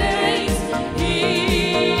ending in days. He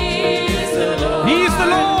is the Lord, He is the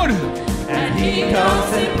Lord. and He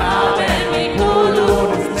comes in power, and we call on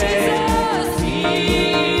His name. He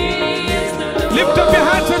is the Lord. Lift up your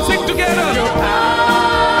hands and sing together. Your power,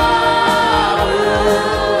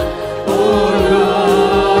 oh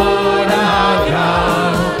Lord our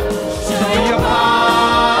God. Show your power,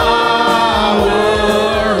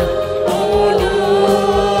 oh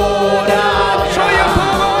Lord our God. Show your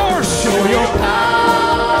power. Show your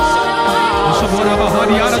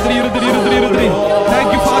Thank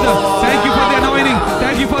you, Father. Thank you for the anointing.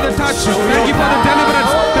 Thank you for the touch. Thank you for the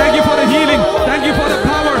deliverance. Thank you for the healing. Thank you for the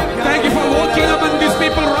power. Thank you for walking among these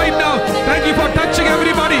people right now. Thank you for touching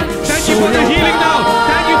everybody. Thank you for the healing now.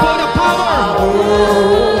 Thank you for the power. oh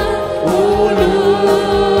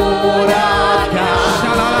Lord our God.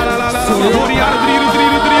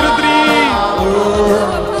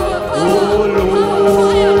 Oh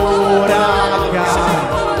Lord our God.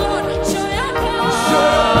 Show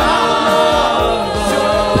your power, show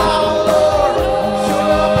your power, Lord. Show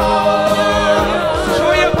your power,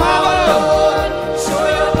 Show your power. show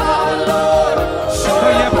your power, Lord. Show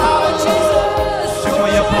your power, Jesus. Show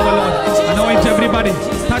your power, Lord. Anoint everybody.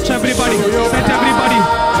 Touch everybody. Set everybody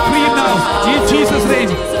free now. In Jesus'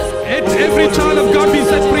 name. Let every child of God be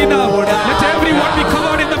set free now. Let everyone be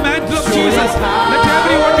covered in the mantle of Jesus. Let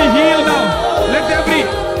everyone be healed now. Let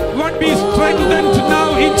everyone be strengthened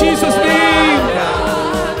now in Jesus' name.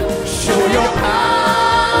 Show your power,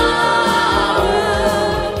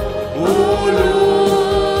 oh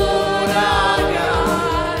Lord our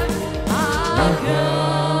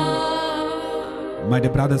God. My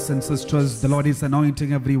dear brothers and sisters, the Lord is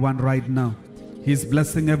anointing everyone right now. He is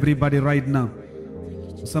blessing everybody right now.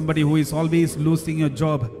 Somebody who is always losing your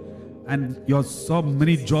job, and you're so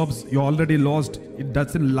many jobs you already lost, it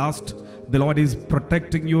doesn't last. The Lord is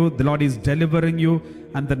protecting you, the Lord is delivering you,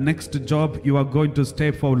 and the next job you are going to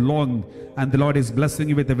stay for long, and the Lord is blessing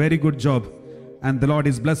you with a very good job, and the Lord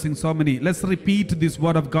is blessing so many. Let's repeat this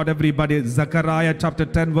word of God, everybody. Zechariah chapter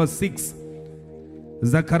 10 verse 6.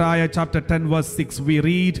 Zechariah chapter 10 verse 6, we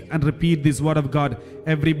read and repeat this word of God.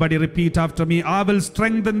 Everybody repeat after me. I will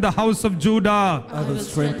strengthen the house of Judah. I will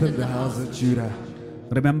strengthen the house of Judah.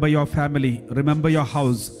 Remember your family, remember your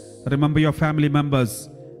house, remember your family members,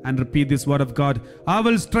 and repeat this word of God. I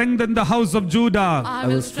will strengthen the house of Judah. I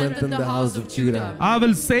will strengthen the house of Judah. I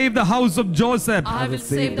will save the house of Joseph. I will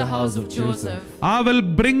save the house of Joseph. I will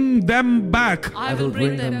bring them back. I will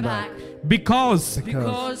bring them back.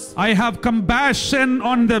 Because I have compassion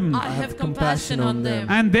on them. I have compassion on them.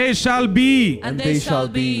 And they shall be And they shall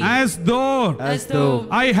be as though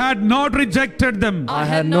I had not rejected them. I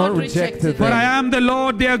had not rejected For I them. am the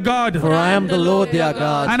Lord their God. For I am the Lord their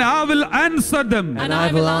God. And I will answer them. And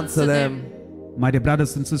I will answer them. My dear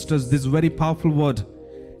brothers and sisters, this very powerful word.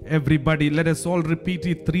 Everybody, let us all repeat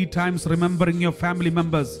it 3 times, remembering your family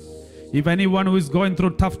members. If anyone who is going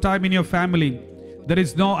through tough time in your family, there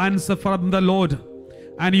is no answer from the Lord,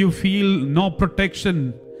 and you feel no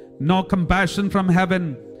protection, no compassion from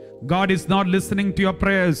heaven, God is not listening to your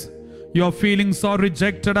prayers, you are feeling so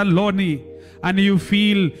rejected and lonely, and you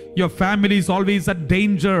feel your family is always at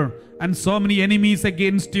danger and so many enemies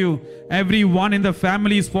against you, everyone in the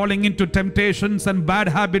family is falling into temptations and bad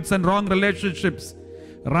habits and wrong relationships.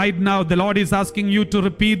 Right now, the Lord is asking you to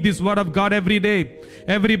repeat this word of God every day.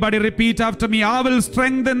 Everybody repeat after me. I will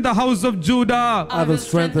strengthen the house of Judah. I will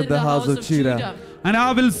strengthen the house of Judah. And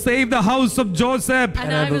I will save the house of Joseph.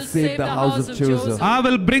 And I will save the house of Joseph. I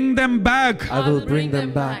will bring them back. I will bring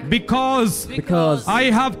them back. Because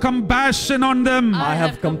I have compassion on them. I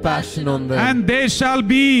have compassion on them. And they shall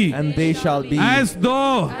be as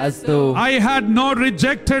though I had not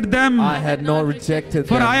rejected them. I had not rejected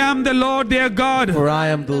For them. I am the Lord their God. For I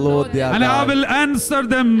am the Lord their And I God. will answer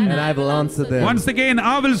them. And I will answer them. Once again,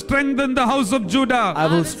 I will strengthen the house of Judah. I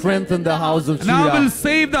will strengthen the house of And I will Judah.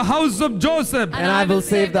 save the house of Joseph. And I will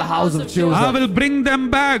save the house of I Joseph. will bring them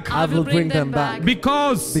back. I will bring them back.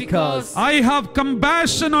 Because I have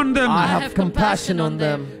compassion on them. I have compassion on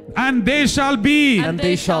them. And they shall be And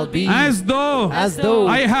they shall be as though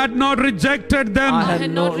I had not rejected them. I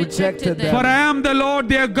had not rejected them. For I am the Lord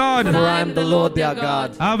their God. For I am the Lord their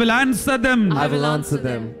God. I will answer them. I will answer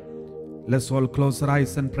them. Let's all close our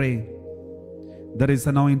eyes and pray. There is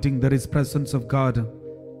anointing, there is presence of God.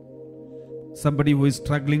 Somebody who is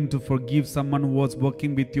struggling to forgive someone who was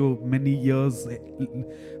working with you many years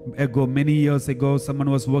ago, someone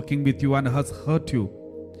was working with you and has hurt you,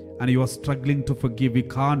 and you are struggling to forgive. You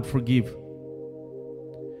can't forgive.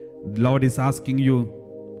 The Lord is asking you,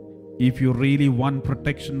 if you really want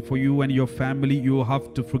protection for you and your family, you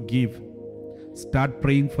have to forgive. Start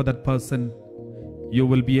praying for that person. You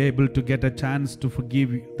will be able to get a chance to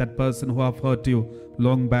forgive that person who have hurt you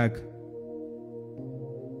long back.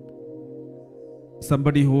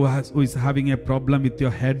 Somebody who is having a problem with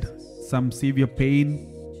your head, some severe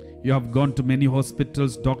pain. You have gone to many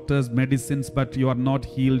hospitals, doctors, medicines, but you are not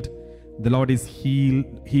healed. The Lord is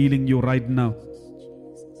healing you right now.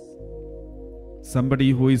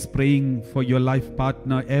 Somebody who is praying for your life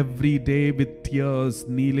partner every day with tears,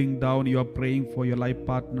 kneeling down, you are praying for your life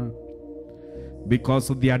partner.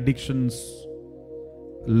 Because of the addictions,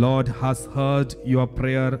 Lord has heard your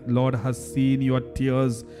prayer. Lord has seen your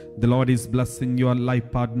tears. The Lord is blessing your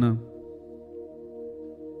life partner.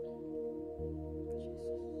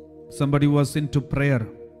 Somebody was into prayer,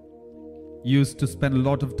 used to spend a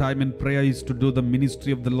lot of time in prayer, used to do the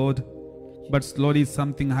ministry of the Lord, but slowly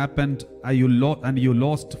something happened and you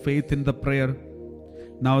lost faith in the prayer.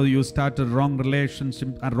 Now you started wrong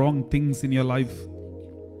relationship and wrong things in your life.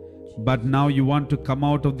 But now you want to come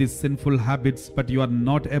out of these sinful habits, but you are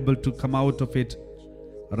not able to come out of it.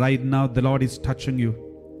 Right now the Lord is touching you.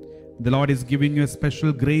 The Lord is giving you a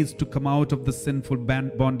special grace to come out of the sinful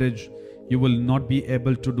bondage. You will not be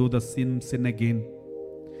able to do the sin again.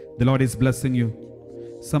 The Lord is blessing you.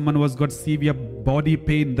 Someone who has got severe body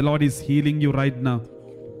pain, the Lord is healing you right now.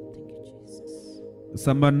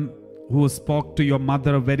 Someone who spoke to your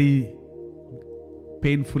mother very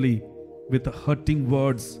painfully with hurting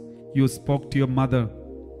words, you spoke to your mother.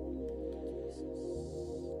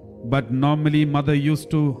 But normally mother used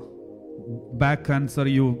to back answer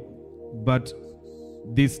you, but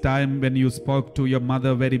this time when you spoke to your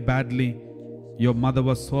mother very badly, your mother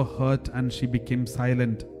was so hurt and she became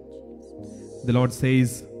silent. The Lord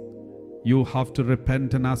says, you have to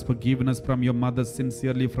repent and ask forgiveness from your mother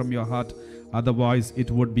sincerely from your heart. Otherwise it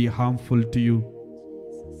would be harmful to you.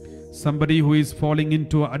 Somebody who is falling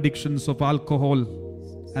into addictions of alcohol,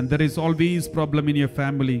 and there is always problem in your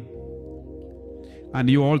family, and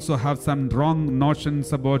you also have some wrong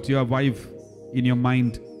notions about your wife in your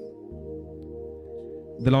mind.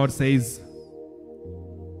 The Lord says,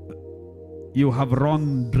 you have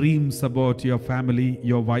wrong dreams about your family,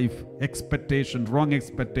 your wife, wrong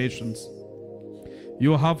expectations.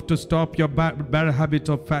 You have to stop your bad habit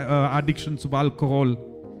of addictions of alcohol.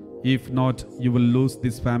 If not, you will lose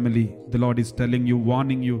this family. The Lord is telling you,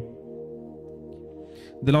 warning you.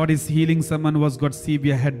 The Lord is healing someone who has got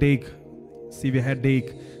severe headache.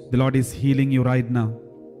 The Lord is healing you right now.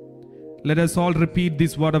 Let us all repeat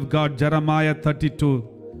this word of God, Jeremiah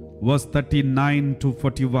 32, verse 39 to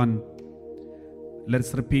 41.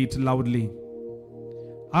 Let's repeat loudly.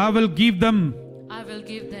 I will give them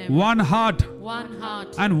one heart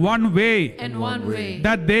and one way,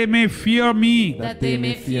 that they may fear me,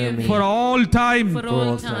 for all time,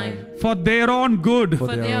 for their own good,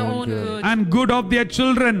 and good of their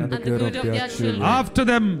children, after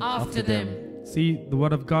them. See, the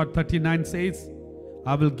word of God 39 says,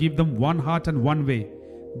 I will give them one heart and one way,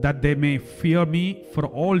 that they may fear me for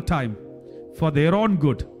all time, for their own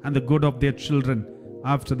good and the good of their children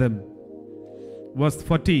after them. Verse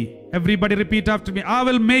 40. Everybody repeat after me. I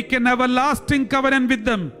will make an everlasting covenant with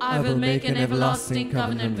them. I will make an everlasting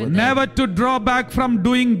covenant with them. Never to draw back from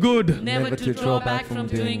doing good. Never to draw back from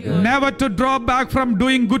doing good. Never to draw back from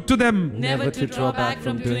doing good to them. Never to draw back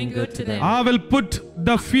from doing good to them. I will put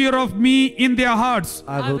the fear of me in their hearts.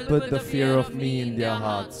 I will put the fear of me in their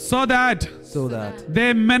hearts. So that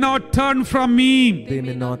they may not turn from me. They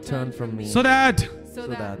may not turn from me. So that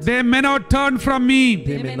they may not turn from me.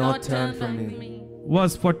 They may not turn from me.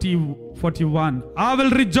 Verse 41. I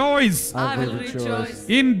will rejoice.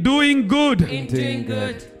 In doing good.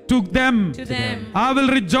 To them. I will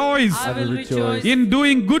rejoice. In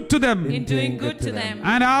doing good to them.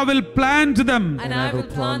 And I will plant them.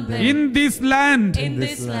 In this land.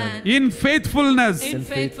 In faithfulness.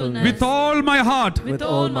 With all my heart.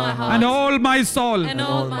 And all my soul.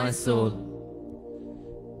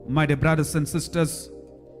 My dear brothers and sisters,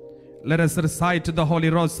 let us recite the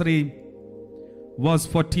Holy Rosary. Verse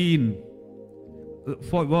 14,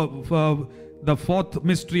 for the fourth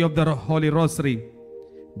mystery of the Holy Rosary,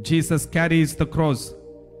 Jesus carries the cross.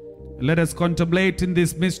 Let us contemplate in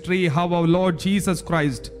this mystery how our Lord Jesus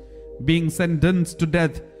Christ, being sentenced to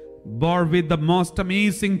death, bore with the most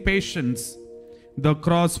amazing patience the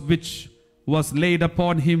cross which was laid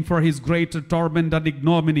upon him for his greater torment and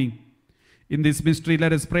ignominy. In this mystery,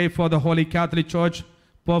 let us pray for the Holy Catholic Church,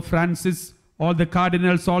 Pope Francis, all the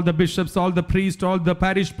cardinals, all the bishops, all the priests, all the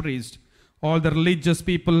parish priests, all the religious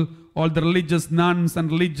people, all the religious nuns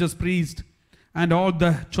and religious priests, and all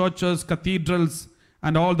the churches, cathedrals,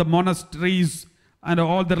 and all the monasteries, and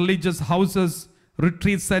all the religious houses,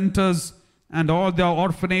 retreat centers, and all the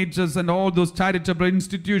orphanages, and all those charitable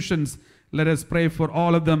institutions. Let us pray for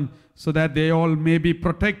all of them so that they all may be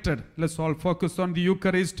protected. Let's all focus on the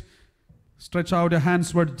Eucharist. Stretch out your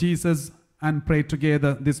hands toward Jesus and pray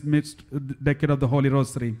together this decade of the Holy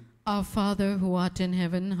Rosary. Our Father, who art in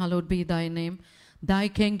heaven, hallowed be thy name. Thy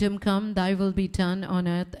kingdom come, thy will be done on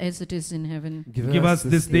earth as it is in heaven. Give us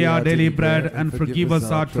this day our daily bread, and forgive us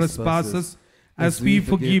our trespasses, as we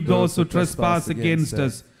forgive those who trespass against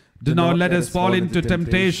us. Do not let us fall into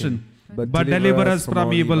temptation, but deliver us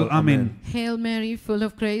from evil. Amen. Hail Mary, full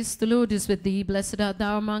of grace, the Lord is with thee. Blessed art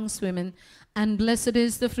thou amongst women, and blessed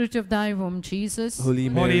is the fruit of thy womb, Jesus. Holy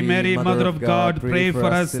Mary, Mother of God, pray for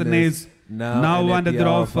us sinners, now and at the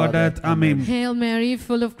hour of our death. Amen. Hail Mary,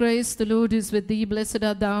 full of grace, the Lord is with thee. Blessed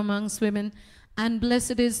art thou amongst women, and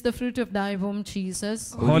blessed is the fruit of thy womb,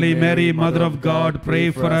 Jesus. Holy Mary, Mother of God,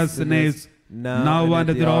 pray for us sinners, now and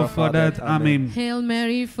at the hour of our death. Amen. Hail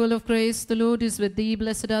Mary, full of grace, the Lord is with thee.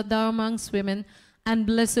 Blessed art thou amongst women, and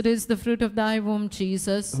blessed is the fruit of thy womb,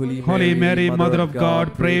 Jesus. Holy Mary, Mother of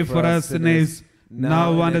God, pray for us sinners,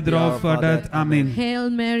 now and at the hour of our death. Amen. Hail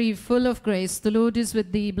Mary, full of grace, the Lord is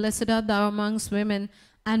with thee. Blessed art thou amongst women,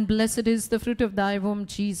 and blessed is the fruit of thy womb,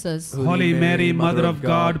 Jesus. Holy Mary, Mother of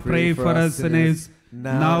God, pray for us sinners,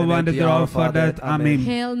 now and at the hour of our death. Amen.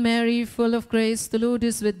 Hail Mary, full of grace, the Lord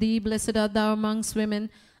is with thee. Blessed art thou amongst women,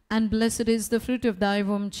 and blessed is the fruit of thy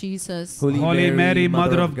womb, Jesus. Holy Mary,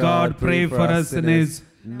 Mother of God, pray for us sinners,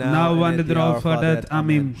 now and at the hour of our death.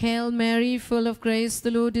 Amen. Hail Mary, full of grace,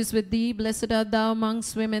 the Lord is with thee. Blessed art thou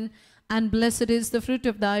amongst women, and blessed is the fruit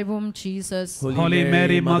of thy womb, Jesus. Holy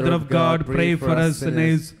Mary, Mother of God, pray for us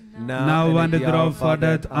sinners, now and at the hour of our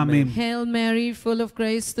death. Amen. Hail Mary, full of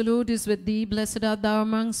grace, the Lord is with thee. Blessed art thou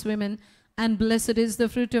amongst women, and blessed is the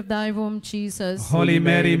fruit of thy womb, Jesus. Holy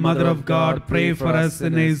Mary, Mother of God, pray for us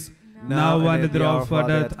sinners, now and at the hour of our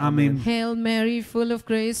death. Amen. Hail Mary, full of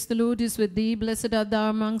grace, the Lord is with thee. Blessed art thou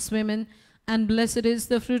amongst women, and blessed is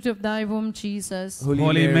the fruit of thy womb, Jesus.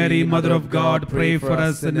 Holy Mary, Mother of God, pray for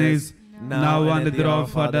us sinners, now and at the hour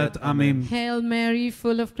of our death. Amen. Hail Mary,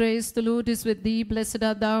 full of grace, the Lord is with thee. Blessed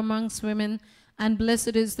art thou amongst women, and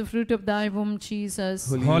blessed is the fruit of thy womb,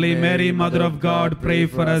 Jesus. Holy Mary, Mother of God, pray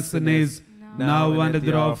for us sinners, now and at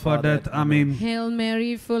the hour of our death. Amen. Hail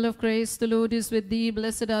Mary, full of grace, the Lord is with thee.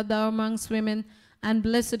 Blessed art thou amongst women, and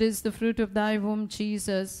blessed is the fruit of thy womb,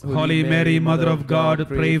 Jesus. Holy Mary, Mother of God,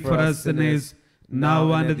 pray for us sinners,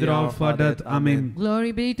 now and at the hour of our death. Amen.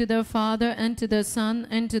 Glory be to the Father, and to the Son,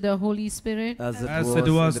 and to the Holy Spirit. As it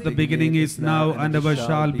was the beginning, is now, and ever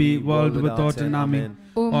shall be, world without end. Amen.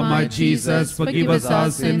 O my Jesus, forgive us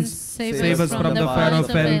our sins, save us from the fire of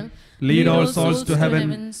hell, lead all souls to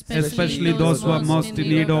heaven, especially those who are most in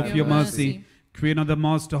need of your mercy. Queen of the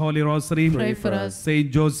Most Holy Rosary, pray for us. Saint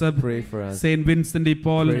Joseph, pray for us. Saint Vincent de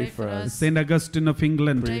Paul, Pray for us. Saint Augustine of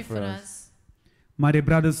England, Pray for us. My dear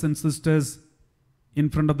brothers and sisters, in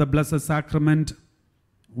front of the Blessed Sacrament,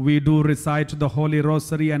 we do recite the Holy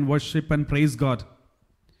Rosary and worship and praise God.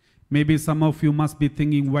 Maybe some of you must be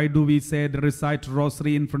thinking, why do we say recite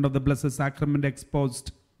Rosary in front of the Blessed Sacrament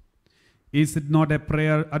exposed? Is it not a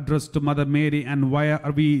prayer addressed to Mother Mary, and why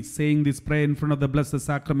are we saying this prayer in front of the Blessed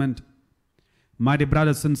Sacrament? My dear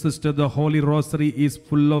brothers and sisters, the Holy Rosary is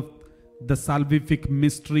full of the salvific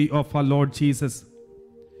mystery of our Lord Jesus.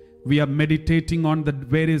 We are meditating on the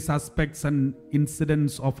various aspects and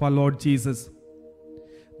incidents of our Lord Jesus.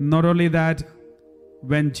 Not only that,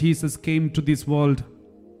 when Jesus came to this world,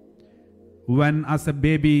 when as a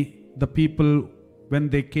baby, the people, when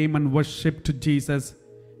they came and worshipped Jesus,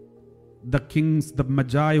 the kings, the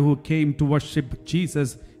magi who came to worship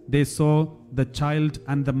Jesus, they saw the child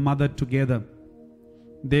and the mother together.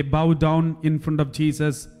 They bowed down in front of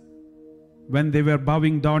Jesus. When they were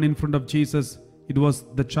bowing down in front of Jesus, it was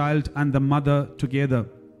the child and the mother together.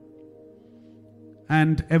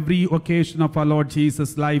 And every occasion of our Lord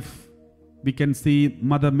Jesus' life, we can see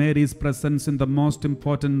Mother Mary's presence in the most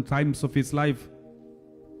important times of his life.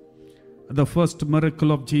 The first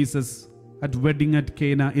miracle of Jesus at wedding at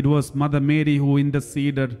Cana, it was Mother Mary who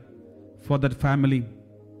interceded for that family.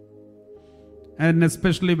 And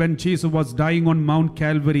especially when Jesus was dying on Mount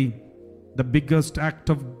Calvary, the biggest act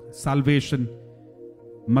of salvation,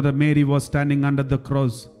 Mother Mary was standing under the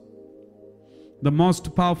cross. The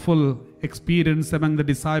most powerful experience among the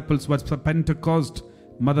disciples was Pentecost.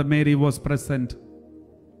 Mother Mary was present.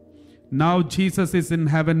 Now Jesus is in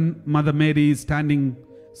heaven. Mother Mary is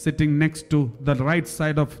sitting next to the right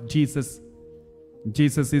side of Jesus.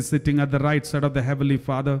 Jesus is sitting at the right side of the Heavenly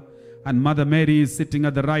Father, and Mother Mary is sitting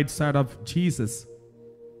at the right side of Jesus,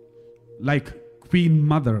 like Queen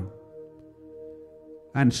Mother.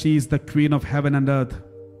 And she is the Queen of heaven and earth.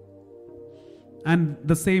 And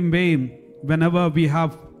the same way, whenever we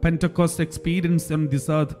have Pentecost experience on this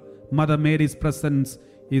earth, Mother Mary's presence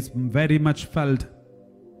is very much felt.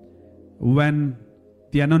 When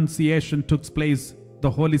the Annunciation took place, the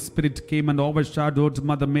Holy Spirit came and overshadowed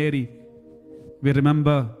Mother Mary. We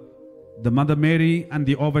remember the Mother Mary and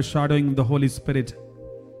the overshadowing of the Holy Spirit.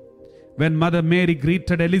 When Mother Mary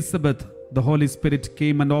greeted Elizabeth, the Holy Spirit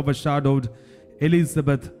came and overshadowed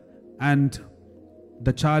Elizabeth, and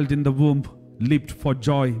the child in the womb leaped for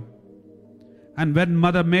joy. And when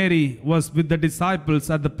Mother Mary was with the disciples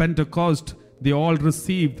at the Pentecost, they all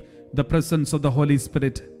received the presence of the Holy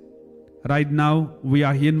Spirit. Right now, we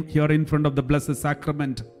are here in front of the Blessed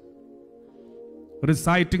Sacrament,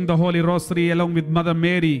 reciting the Holy Rosary along with Mother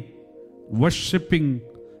Mary, worshipping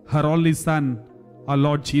her only Son, our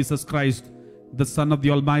Lord Jesus Christ, the Son of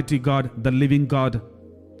the Almighty God, the living God.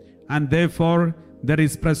 And therefore, there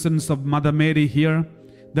is presence of Mother Mary here.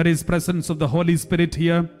 There is presence of the Holy Spirit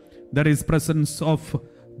here. There is presence of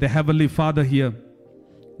the Heavenly Father here.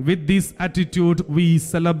 With this attitude, we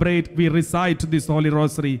celebrate, we recite this Holy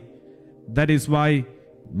Rosary. That is why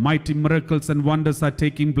mighty miracles and wonders are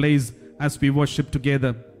taking place as we worship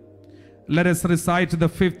together. Let us recite the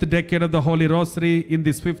 5th decade of the Holy Rosary. In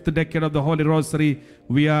this 5th decade of the Holy Rosary,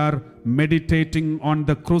 we are meditating on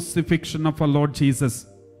the crucifixion of our Lord Jesus.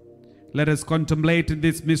 Let us contemplate in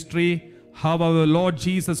this mystery how our Lord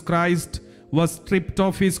Jesus Christ was stripped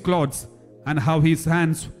of his clothes, and how his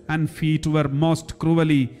hands and feet were most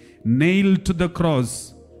cruelly nailed to the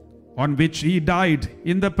cross, on which he died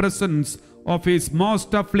in the presence of his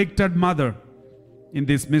most afflicted mother. In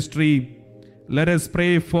this mystery, let us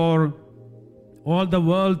pray for all the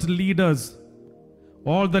world leaders,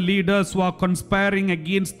 all the leaders who are conspiring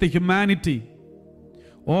against the humanity,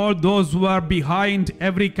 all those who are behind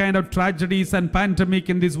every kind of tragedies and pandemic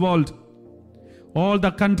in this world, all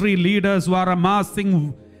the country leaders who are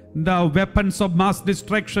amassing the weapons of mass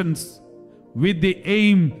destructions with the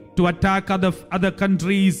aim to attack other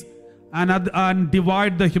countries and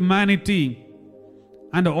divide the humanity.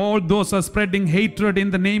 And all those are spreading hatred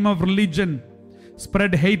in the name of religion,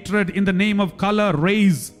 spread hatred in the name of color,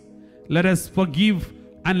 race. Let us forgive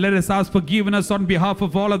and let us ask forgiveness on behalf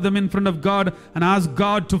of all of them in front of God, and ask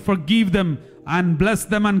God to forgive them and bless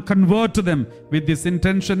them and convert to them. With this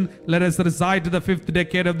intention, let us recite the 5th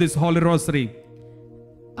decade of this Holy Rosary.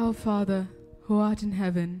 Our Father, who art in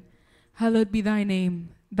heaven, hallowed be thy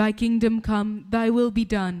name. Thy kingdom come, thy will be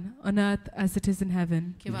done, on earth as it is in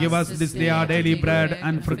heaven. Give us this day our daily bread,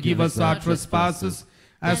 and forgive us our trespasses,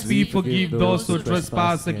 as we forgive those who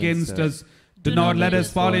trespass against us. Do not let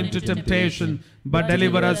us fall into temptation, but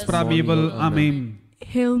deliver us from evil. Amen.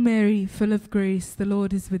 Hail Mary, full of grace, the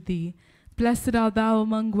Lord is with thee. Blessed art thou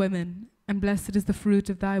among women, and blessed is the fruit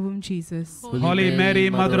of thy womb, Jesus. Holy Mary,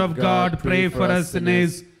 Mother of God, pray for us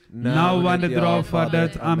sinners, now and at the hour of our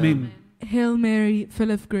death. Amen. Hail Mary,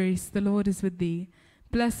 full of grace, the Lord is with thee.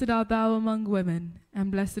 Blessed art thou among women,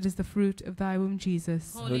 and blessed is the fruit of thy womb,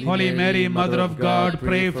 Jesus. Holy Mary, Mother of God,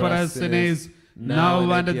 pray for us sinners,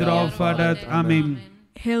 now and at the hour of our death. Amen.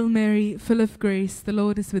 Hail Mary, full of grace, the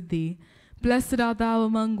Lord is with thee. Blessed art thou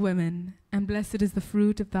among women, and blessed is the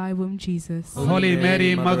fruit of thy womb, Jesus. Holy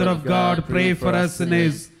Mary, Mother of God, pray for us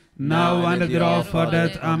sinners, now and at the hour of our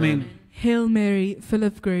death. Amen. Hail Mary, full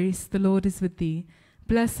of grace, the Lord is with thee.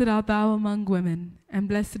 Blessed art thou among women, and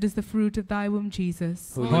blessed is the fruit of thy womb,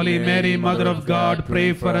 Jesus. Holy Mary, Mother of God,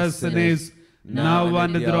 pray for us sinners, now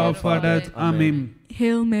and at the hour of our death. Amen.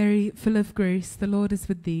 Hail Mary, full of grace, the Lord is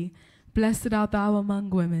with thee. Blessed art thou among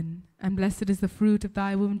women, and blessed is the fruit of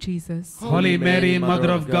thy womb, Jesus. Holy Mary, Mother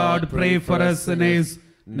of God, pray for us sinners,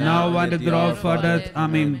 now and at the hour of our death.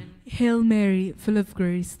 Amen. Hail Mary, full of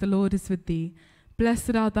grace, the Lord is with thee.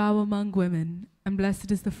 Blessed art thou among women, and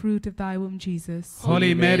blessed is the fruit of thy womb, Jesus.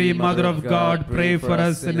 Holy Mary, Mother of God, pray for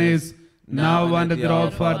us sinners, now and at the hour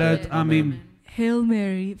of our death. Amen. Hail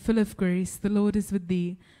Mary, full of grace, the Lord is with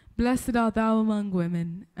thee. Blessed art thou among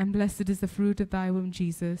women, and blessed is the fruit of thy womb,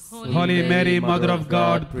 Jesus. Holy Mary, Mother of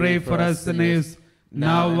God, pray for us sinners,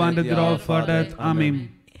 now and at the hour of our death.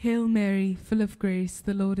 Amen. Hail Mary, full of grace,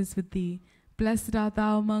 the Lord is with thee. Blessed art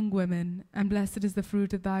thou among women, and blessed is the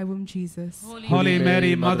fruit of thy womb, Jesus. Holy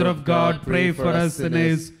Mary, Mother of God, pray for us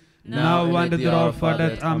sinners, now and at the hour of our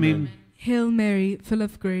death. Amen. Hail Mary, full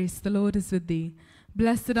of grace, the Lord is with thee.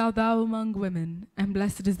 Blessed art thou among women, and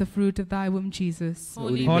blessed is the fruit of thy womb, Jesus.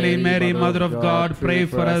 Holy Mary, Mother of God, pray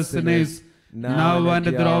for us sinners, now and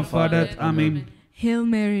at the hour of our death. Amen. Hail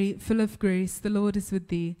Mary, full of grace, the Lord is with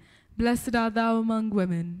thee. Blessed art thou among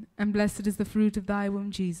women, and blessed is the fruit of thy womb,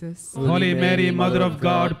 Jesus. Holy Mary, Mother of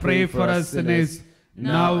God, pray for us sinners,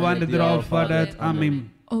 now and at the hour of our death.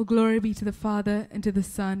 Amen. All glory be to the Father, and to the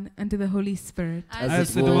Son, and to the Holy Spirit.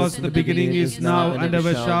 As it was in the beginning, is now, and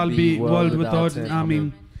ever shall be, world without end.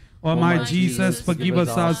 Amen. O my Jesus, forgive us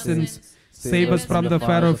our sins, save us from the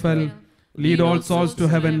fire of hell, lead all souls to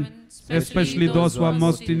heaven, especially those who are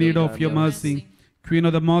most in need of your mercy. Queen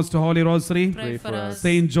of the Most Holy Rosary, Pray for us.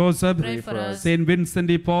 Saint Joseph, Pray for us. Saint Vincent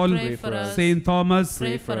de Paul, Pray for us. Saint Thomas,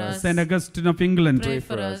 Pray for us. Saint Augustine of England. Pray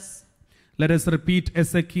for us. Let us repeat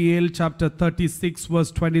Ezekiel chapter 36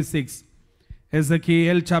 verse 26.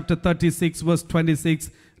 Ezekiel chapter 36 verse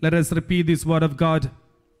 26. Let us repeat this word of God.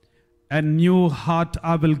 A new heart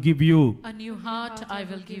I will give you, A new heart I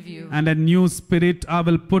will give you, and a new spirit I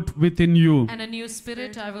will put within you, and a new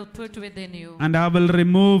spirit I will put within you, and I will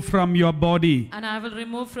remove from your body and I will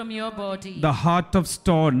remove from your body the heart of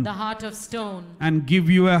stone, the heart of stone, and give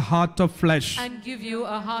you a heart of flesh. and give you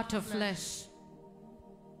a heart of flesh.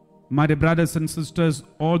 My dear brothers and sisters,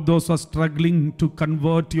 all those who are struggling to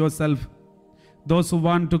convert yourself, those who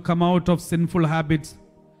want to come out of sinful habits,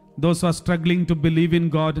 those who are struggling to believe in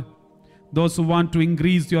God, those who want to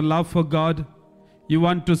increase your love for God, you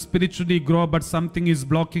want to spiritually grow but something is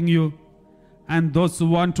blocking you, and those who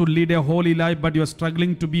want to lead a holy life but you are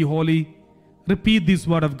struggling to be holy, repeat this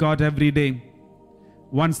word of God every day.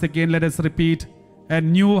 Once again, let us repeat. A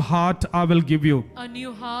new heart I will give you, A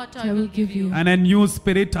new heart I will give you, and a new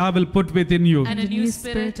spirit I will put within you, and a new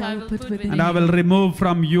spirit I will put within and I will remove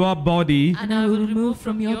from your body and I will remove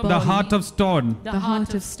from your the body heart of stone, the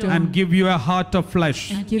heart of stone, and give you a heart of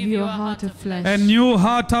flesh. and give you a heart of flesh. A new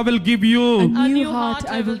heart I will give you, A new heart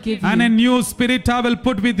I will give you, and a new spirit I will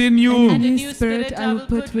put within and a you, new spirit I will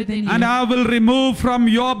put within you, and I will remove from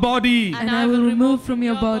your body and I will remove from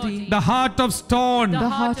your body the heart of stone, the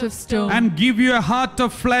heart of stone, and give you a heart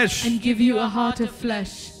of flesh. and give you a heart of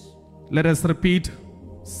flesh. Let us repeat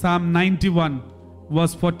Psalm 91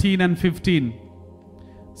 verse 14 and 15.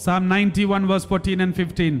 Psalm 91 verse 14 and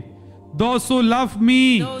 15. Those who love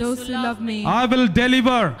me, Those who love me, I will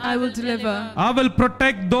deliver. I will deliver. I will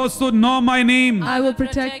protect those who know my name. I will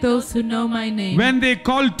protect those who know my name. When they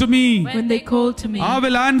call to me, When they call to me, I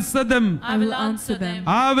will answer them. I will answer them.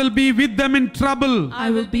 I will be with them in trouble. I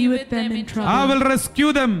will be with them in trouble. I will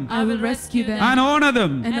rescue them I will rescue them and honor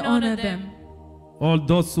them. and honor them. All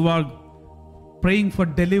those who are praying for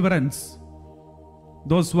deliverance,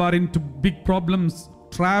 those who are into big problems,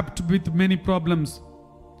 trapped with many problems.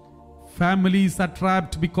 Families are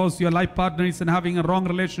trapped because your life partner is having a wrong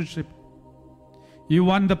relationship. You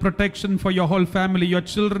want the protection for your whole family. Your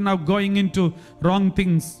children are going into wrong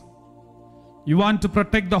things. You want to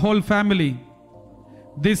protect the whole family.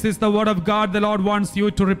 This is the word of God the Lord wants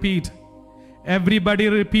you to repeat. Everybody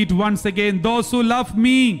repeat once again. Those who love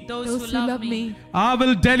me, Those who love me, I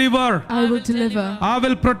will deliver. I will deliver. I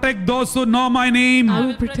will protect those who know my name. I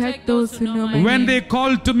will protect those who know my When name. they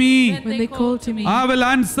call to me, When they call to me, I will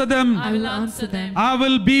answer them. I will answer them. I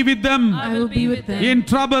will be with them I will be with them in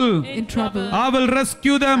trouble. in trouble. I will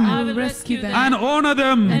rescue I them will rescue them and honor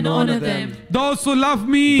them. and honor them. Those who love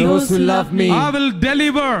me, Those who love me, I will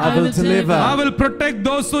deliver. I will deliver. I will protect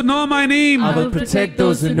those who know my name. I will protect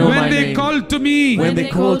those who know When my they name. call to me, When they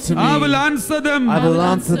call to me, I will answer them. I will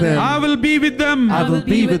answer them. I will be with them I will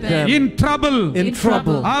be with them in trouble. in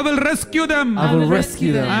trouble. I will rescue them I will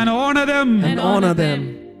rescue them and honor them. and honor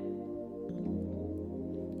them.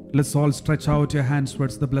 Let's all stretch out your hands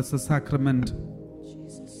towards the Blessed Sacrament.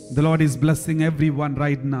 The Lord is blessing everyone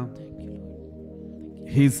right now.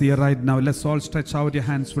 He's here right now. Let's all stretch out your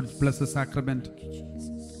hands towards the Blessed Sacrament.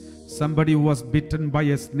 Somebody who was bitten by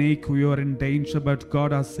a snake, you are in danger, but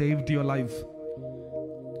God has saved your life.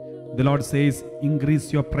 The Lord says,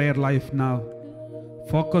 increase your prayer life now.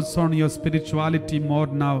 Focus on your spirituality more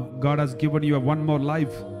now. God has given you one more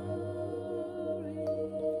life.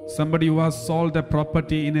 Somebody who has sold a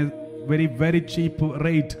property in a very, very cheap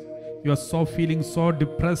rate. You are so feeling so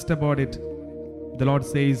depressed about it. The Lord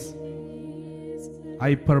says,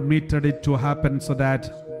 I permitted it to happen so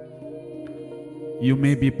that you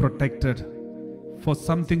may be protected. For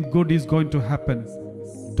something good is going to happen.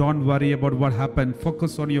 Don't worry about what happened.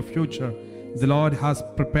 Focus on your future. The Lord has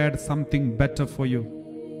prepared something better for you.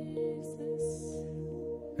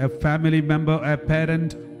 A family member, a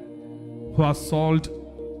parent who has sold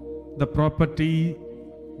the property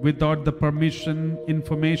without the permission,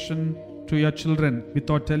 information to your children,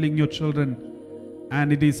 without telling your children,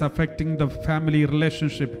 and it is affecting the family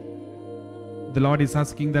relationship. The Lord is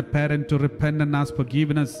asking that parent to repent and ask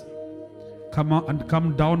forgiveness. Come on and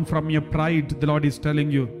come down from your pride, the Lord is telling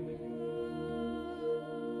you.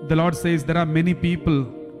 The Lord says there are many people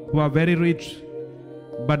who are very rich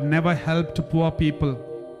but never helped poor people,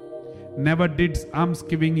 never did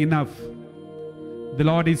almsgiving enough. The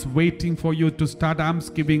Lord is waiting for you to start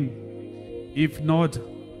almsgiving. If not,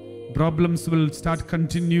 problems will start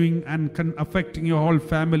continuing and affecting your whole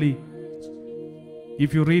family.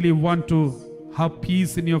 If you really want to have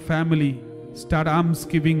peace in your family, start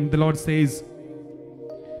almsgiving. The Lord says,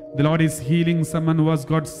 the Lord is healing someone who has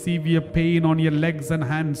got severe pain on your legs and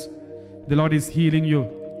hands. The Lord is healing you.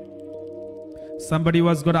 Somebody who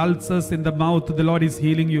has got ulcers in the mouth, the Lord is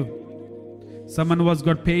healing you. Someone who has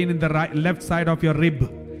got pain in the left side of your rib,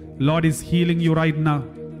 Lord is healing you right now.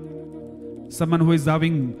 Someone who is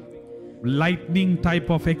having lightning type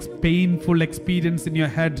of painful experience in your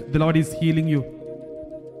head, the Lord is healing you.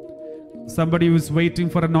 Somebody who is waiting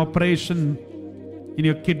for an operation in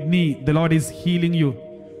your kidney, the Lord is healing you.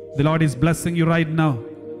 The Lord is blessing you right now.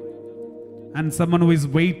 And someone who is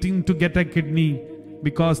waiting to get a kidney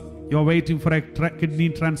because you're waiting for a kidney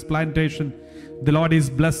transplantation, the Lord is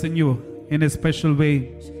blessing you in a special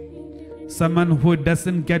way. Someone who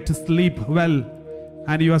doesn't get to sleep well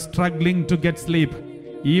and you are struggling to get sleep,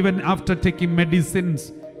 even after taking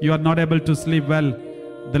medicines, you are not able to sleep well.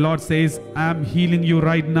 The Lord says, I am healing you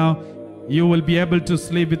right now. You will be able to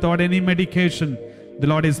sleep without any medication. The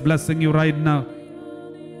Lord is blessing you right now.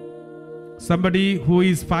 Somebody who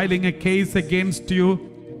is filing a case against you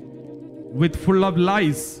with full of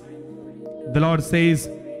lies, the Lord says,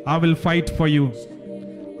 I will fight for you.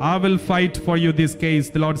 I will fight for you this case,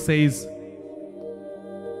 the Lord says.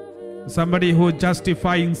 Somebody who is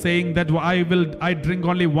justifying, saying that I drink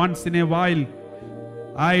only once in a while.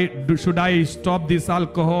 Should I stop this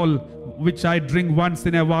alcohol which I drink once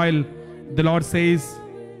in a while? The Lord says,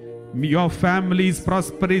 your family's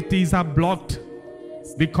prosperities are blocked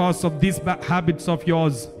because of these habits of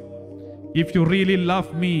yours. If you really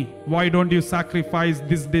love me, why don't you sacrifice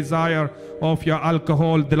this desire of your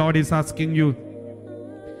alcohol? The Lord is asking you.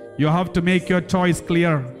 You have to make your choice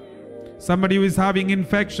clear. Somebody who is having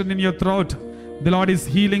infection in your throat, The Lord is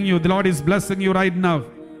healing you. The Lord is blessing you right now.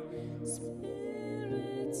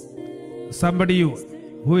 Somebody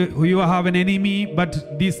who you have an enemy,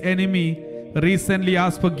 but this enemy recently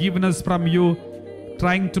asked forgiveness from you,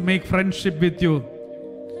 trying to make friendship with you.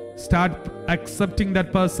 Start accepting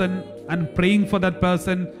that person and praying for that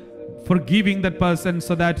person, forgiving that person,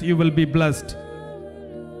 so that you will be blessed.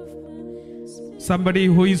 Somebody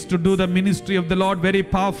who is to do the ministry of the Lord very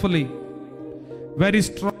powerfully, very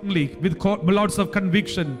strongly, with lots of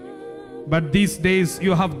conviction, but these days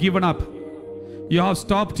you have given up. You have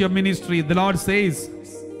stopped your ministry. The Lord says,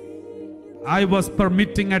 I was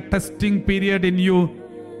permitting a testing period in you.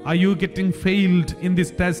 Are you getting failed in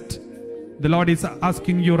this test? The Lord is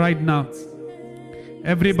asking you right now.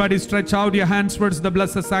 Everybody stretch out your hands towards the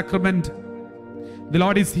Blessed Sacrament. The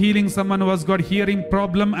Lord is healing someone who has got hearing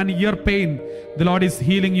problem and ear pain. The Lord is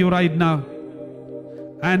healing you right now.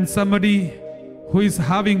 And somebody who is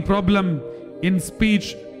having problem in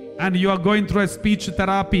speech and you are going through a speech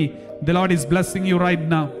therapy, the Lord is blessing you right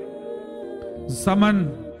now.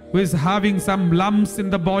 Someone who is having some lumps in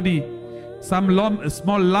the body, some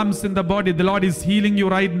small lumps in the body, the Lord is healing you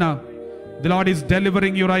right now. The Lord is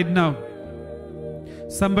delivering you right now.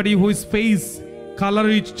 Somebody whose face color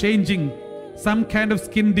is changing, some kind of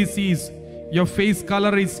skin disease, your face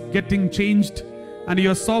color is getting changed and you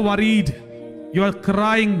are so worried, you are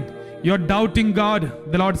crying, you are doubting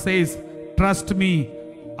God. The Lord says, trust me,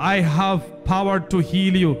 I have power to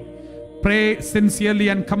heal you. Pray sincerely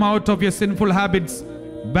and come out of your sinful habits,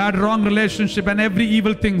 bad wrong relationship and every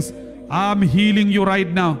evil things. I'm healing you right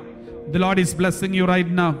now. The Lord is blessing you right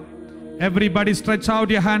now. Everybody stretch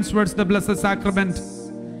out your hands towards the Blessed Sacrament.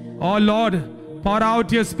 Oh Lord, pour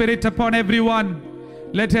out your Spirit upon everyone.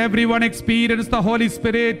 Let everyone experience the Holy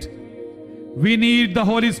Spirit. We need the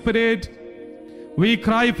Holy Spirit. We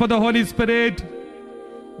cry for the Holy Spirit.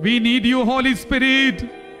 We need you, Holy Spirit.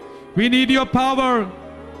 We need your power.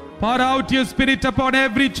 Pour out your Spirit upon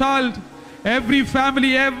every child, every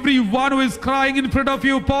family, everyone who is crying in front of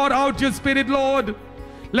you. Pour out your Spirit, Lord.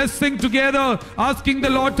 Let's sing together, asking the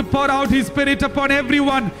Lord to pour out His Spirit upon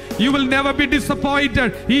everyone. You will never be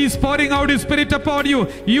disappointed. He is pouring out His Spirit upon you.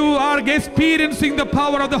 You are experiencing the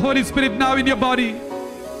power of the Holy Spirit now in your body.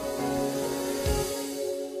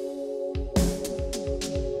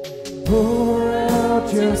 Pour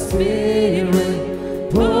out your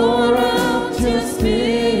Spirit, pour out your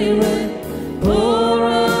Spirit, pour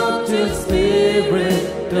out your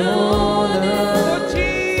Spirit on us.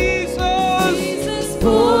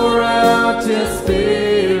 Pour out your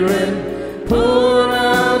Spirit, pour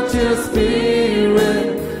out your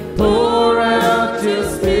Spirit, pour out your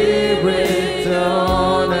Spirit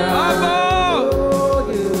on us.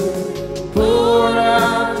 Pour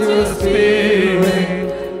out your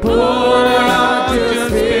Spirit, pour out your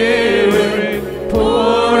Spirit,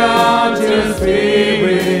 pour out your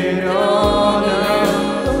Spirit on us.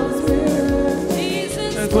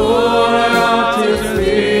 Pour out your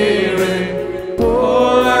Spirit,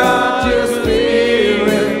 pour out your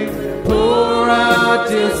Spirit, pour out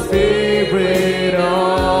your Spirit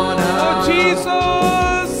on us.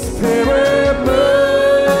 Jesus! Spirit,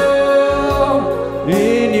 move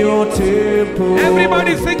in your temple.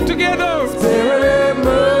 Everybody sing together. Spirit,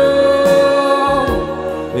 move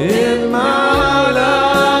in my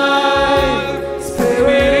life.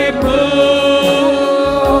 Spirit, move.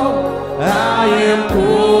 I am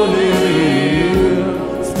calling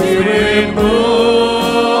you. Spirit,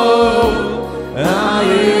 move. I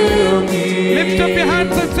am here. Lift up your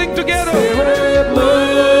hands and sing together. Spirit, move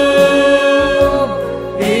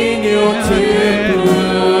in your temple.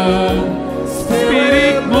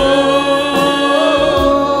 Spirit, move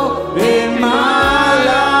in my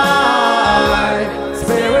life.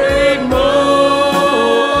 Spirit, move.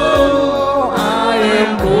 I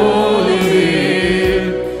am calling.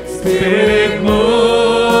 Spirit, move.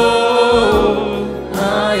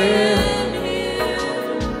 I am here.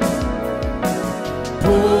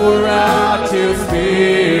 Pour out your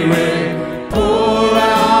Spirit, pour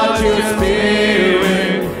out your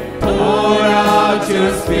Spirit, pour out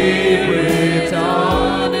your Spirit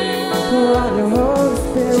on us. Pour out your Holy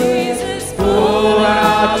Spirit, pour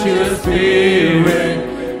out your Spirit,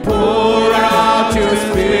 pour out your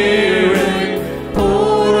Spirit,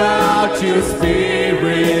 pour out your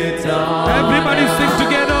Spirit on us. Everybody sing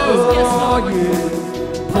together.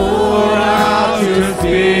 Pour out your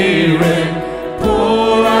Spirit,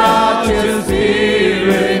 pour out your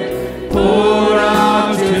Spirit, pour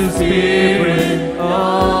out your Spirit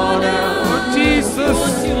on us. Jesus!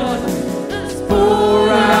 Pour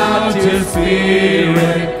out your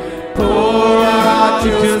Spirit, pour out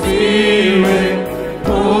your Spirit,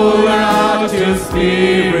 pour out your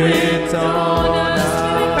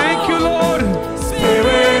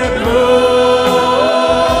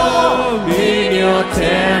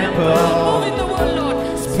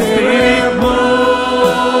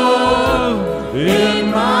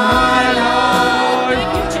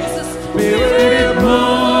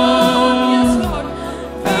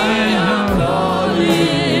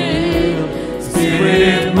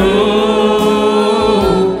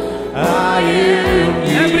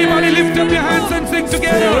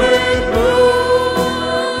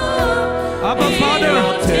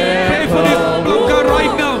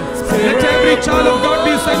child of God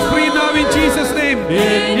be set free now in Jesus' name.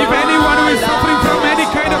 If anyone who is suffering from any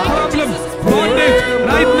kind of problem, bondage,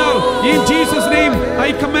 right now, in Jesus' name,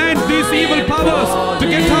 I command these evil powers to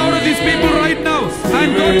get out of these people right now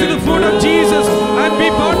and go to the foot of Jesus and be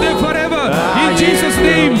bound there forever. In Jesus'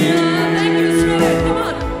 name. Thank you, Spirit. Come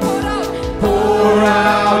on, Pour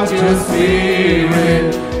out your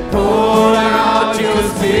Spirit. Pour out your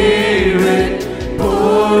Spirit.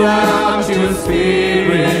 Pour out your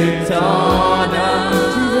Spirit on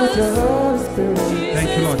us. Thank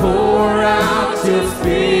you, Lord. Pour out your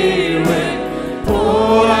Spirit.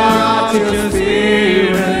 Pour out your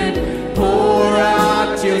Spirit. Pour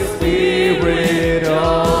out your Spirit on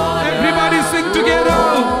us. Everybody sing together.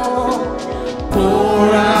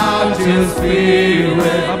 Pour out your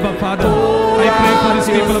Spirit. Abba, Father, I pray for these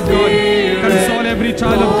people of God. Console every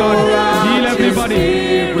child of God. Heal everybody.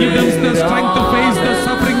 Give them the strength to face the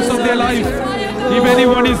sufferings of their life. If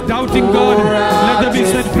anyone is doubting God, let them be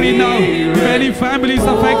set free now. If any family is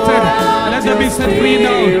affected, let them be set free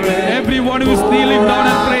now. Everyone who is kneeling down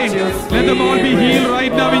and praying, let them all be healed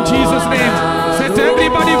right now in Jesus' name. Set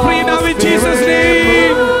everybody free now in Jesus'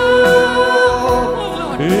 name.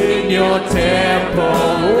 In your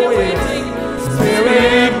temple,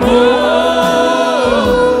 Spirit, move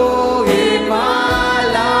in my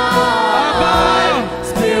life.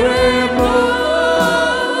 Spirit, move.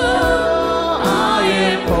 I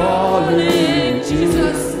am calling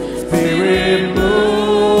Jesus. Spirit, move.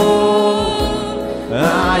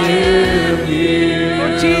 I am here.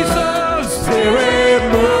 Lord Jesus, Spirit,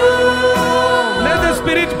 move. let the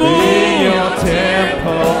Spirit move. In your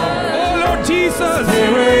temple. Oh Lord Jesus,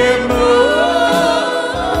 Spirit, move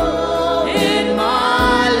in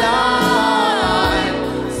my life.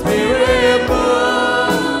 Spirit,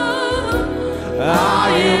 move. I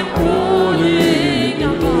am calling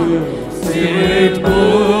you. Spirit,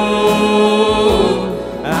 move.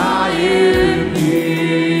 I am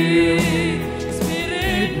here.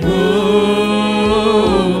 Spirit,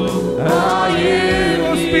 move. I am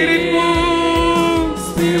oh Spirit move.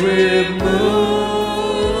 Spirit, move.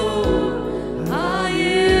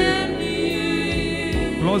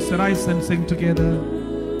 Close your eyes and sing together.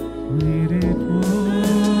 Spirit move.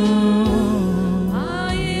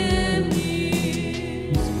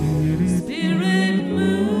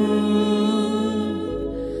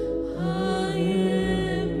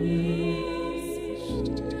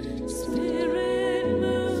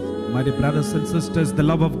 Spirit My dear brothers and sisters, the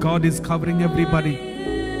love of God is covering everybody.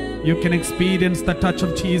 You can experience the touch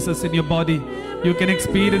of Jesus in your body. You can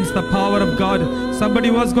experience the power of God. Somebody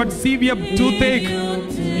who has got severe toothache,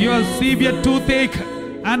 you have severe toothache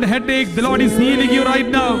and headache, the Lord is healing you right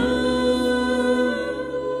now.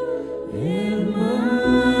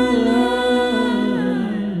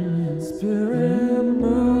 Spirit,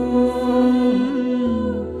 move.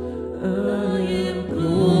 I am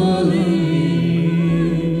calling.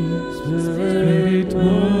 Spirit,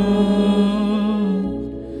 move.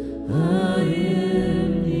 I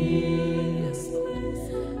am here.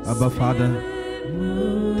 Abba Father,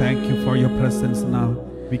 thank you for your presence now.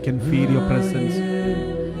 We can feel your presence.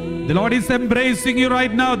 The Lord is embracing you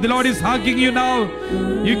right now. The Lord is hugging you now.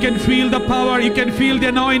 You can feel the power. You can feel the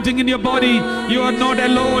anointing in your body. You are not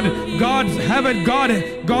alone. God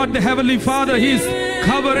the Heavenly Father, He is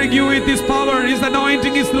covering you with His power, His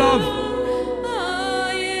anointing, His love.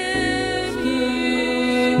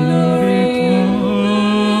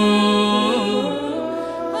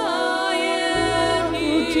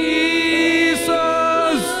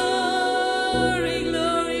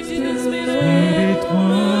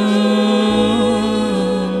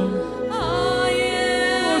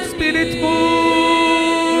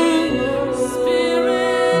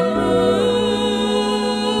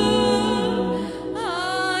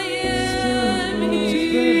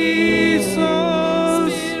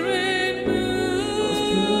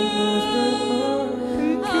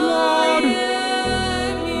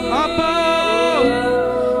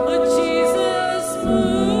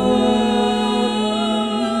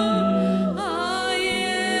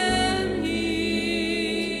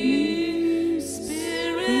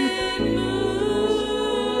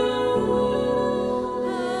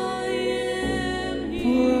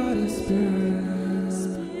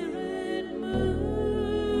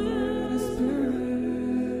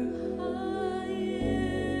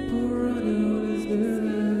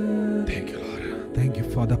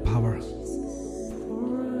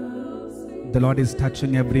 The Lord is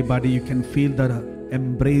touching everybody. You can feel the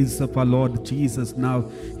embrace of our Lord Jesus now.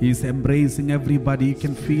 He is embracing everybody. You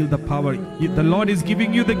can feel the power. The Lord is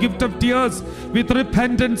giving you the gift of tears with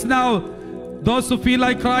repentance now. Those who feel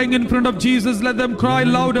like crying in front of Jesus, let them cry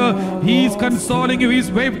louder. He is consoling you. He is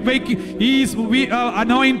He is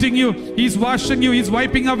anointing you. He is washing you. He is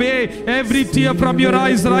wiping away every tear from your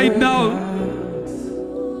eyes right now.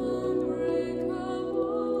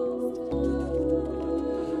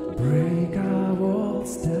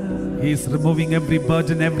 He is removing every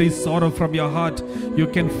burden, every sorrow from your heart. You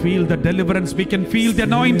can feel the deliverance. We can feel the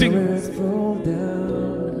anointing.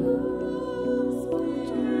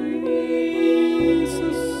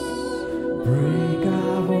 Break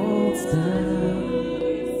our walls down.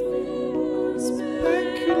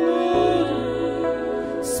 Thank you,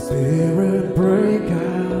 Lord. Spirit, break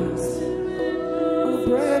out.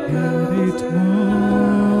 Break out.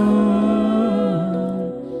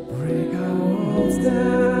 Break our walls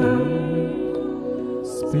down.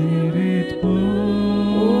 Spirit, Oh,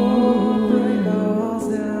 break our walls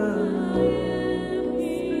down.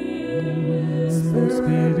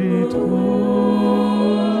 Spirit,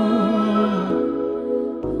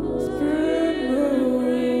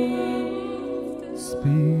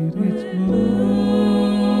 Spirit,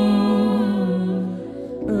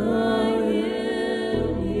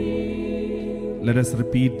 Let us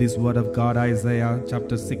repeat this word of God, Isaiah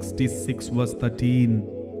chapter 66 verse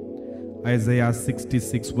 13. Isaiah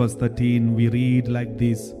 66 verse 13, we read like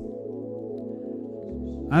this.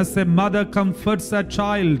 As a mother comforts a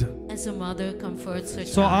child, as a mother comforts her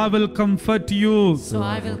so child, I will comfort you. so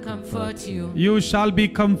I will comfort you. You shall be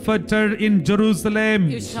comforted in Jerusalem.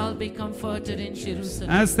 You shall be comforted in Jerusalem.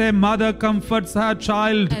 As a mother comforts her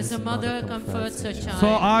child, As a mother comforts her child, so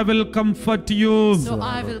I will comfort you. so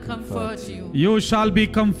I will comfort you. You shall be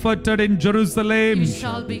comforted in Jerusalem. You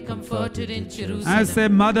shall be comforted in Jerusalem. As a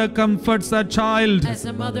mother comforts her child, As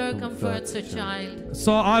a mother comforts her child,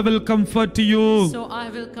 so I will comfort you. so I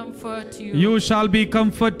will comfort you. You shall be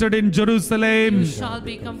comforted in Jerusalem. You shall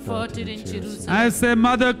be comforted in Jerusalem. As a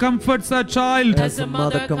mother comforts her child, As a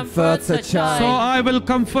mother comforts her child, so I will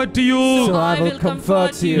comfort you. so I will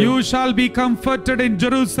comfort you. You shall be comforted in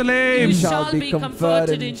Jerusalem. You shall be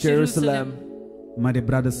comforted in Jerusalem. My dear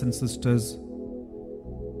brothers and sisters,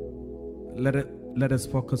 let us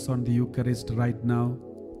focus on the Eucharist right now.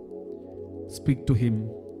 Speak to Him.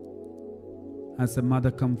 As a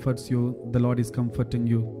mother comforts you, the Lord is comforting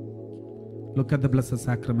you. Look at the Blessed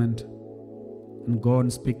Sacrament and go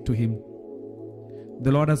and speak to Him.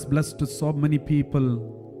 The Lord has blessed so many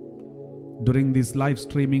people during this live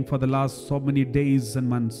streaming for the last so many days and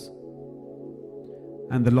months.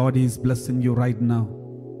 And the Lord is blessing you right now.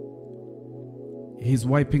 He is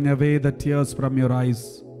wiping away the tears from your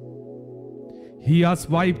eyes. He has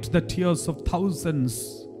wiped the tears of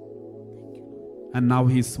thousands. And now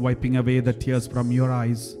He is wiping away the tears from your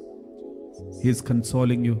eyes. He is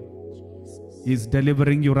consoling you. He is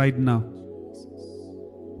delivering you right now.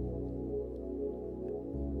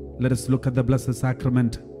 Let us look at the Blessed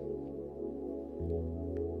Sacrament.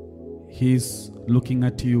 He is looking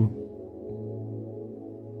at you.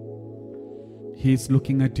 He is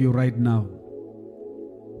looking at you right now.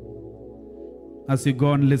 As you go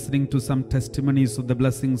on listening to some testimonies of the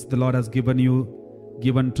blessings the Lord has given you,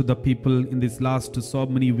 given to the people in these last so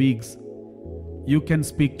many weeks, you can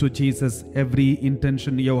speak to Jesus every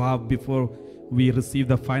intention you have before we receive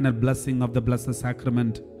the final blessing of the Blessed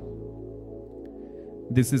Sacrament.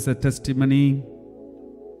 This is a testimony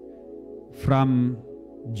from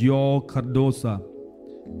Joe Cardosa.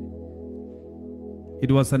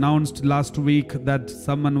 It was announced last week that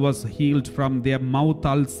someone was healed from their mouth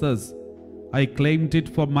ulcers. I claimed it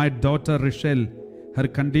for my daughter Rochelle. Her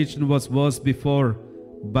condition was worse before,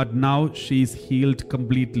 but now she is healed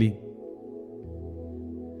completely.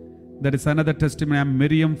 There is another testimony. I am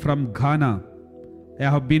Miriam from Ghana. I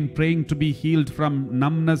have been praying to be healed from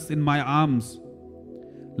numbness in my arms.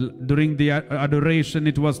 During the adoration,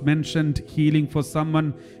 it was mentioned healing for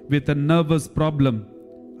someone with a nervous problem.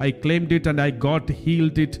 I claimed it and I got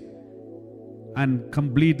healed it, and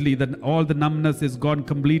completely, then all the numbness is gone,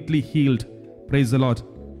 completely healed. Praise the Lord.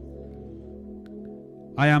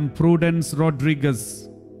 I am Prudence Rodriguez.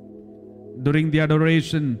 During the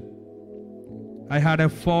adoration, I had a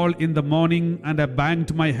fall in the morning and I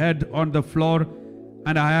banged my head on the floor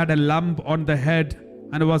and I had a lump on the head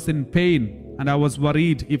and I was in pain and I was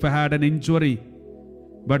worried if I had an injury.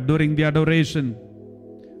 But during the adoration,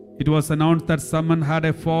 it was announced that someone had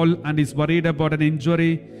a fall and is worried about an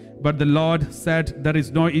injury, but the Lord said there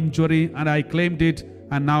is no injury, and I claimed it,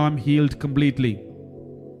 and now I'm healed completely.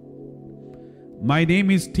 My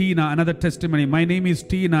name is Tina. Another testimony. My name is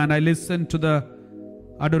Tina, and I listened to the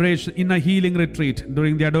adoration in a healing retreat.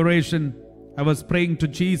 During the adoration, I was praying to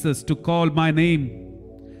Jesus to call my name,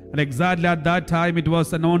 and exactly at that time it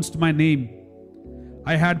was announced my name.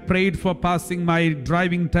 I had prayed for passing my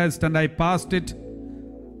driving test and I passed it.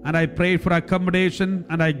 And I prayed for accommodation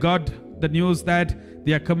and I got the news that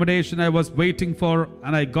the accommodation I was waiting for,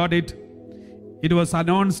 and I got it. It was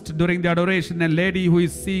announced during the adoration, a lady who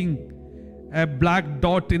is seeing a black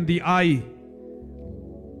dot in the eye.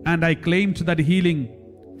 And I claimed that healing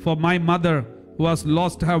for my mother who has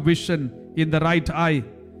lost her vision in the right eye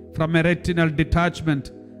from a retinal detachment,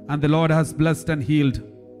 and the Lord has blessed and healed.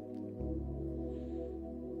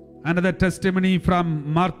 Another testimony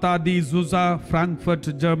from Martha Di Zuza,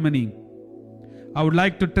 Frankfurt, Germany. I would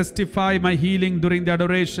like to testify my healing during the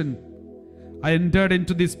adoration. I entered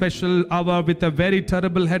into this special hour with a very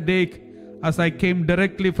terrible headache as I came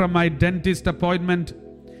directly from my dentist appointment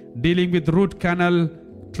dealing with root canal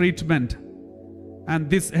treatment. And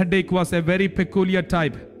this headache was a very peculiar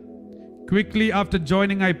type. Quickly after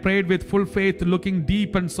joining, I prayed with full faith, looking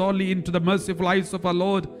deep and solely into the merciful eyes of our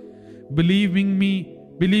Lord. Believe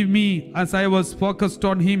me, as I was focused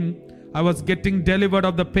on Him, I was getting delivered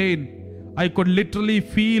of the pain. I could literally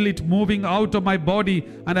feel it moving out of my body,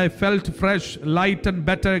 and I felt fresh, light and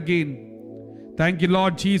better again. Thank you,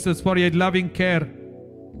 Lord Jesus, for your loving care.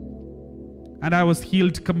 And I was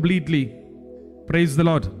healed completely. Praise the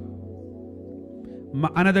Lord.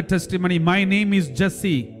 Another testimony. My name is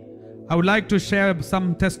Jesse. I would like to share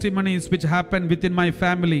some testimonies which happened within my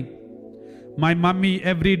family. My mummy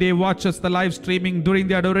every day watches the live streaming during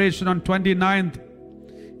the adoration on 29th.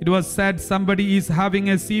 It was said somebody is having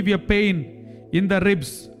a severe pain in the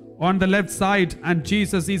ribs on the left side and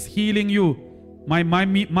Jesus is healing you. My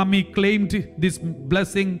mummy claimed this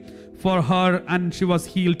blessing for her and she was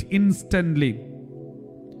healed instantly.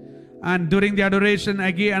 And during the adoration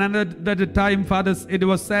again another time, fathers, it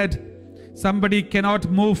was said somebody cannot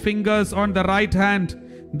move fingers on the right hand.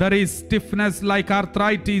 There is stiffness like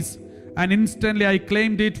arthritis. And instantly I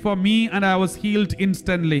claimed it for me and I was healed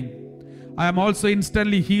instantly. I am also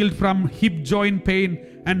instantly healed from hip joint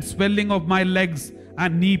pain and swelling of my legs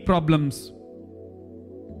and knee problems.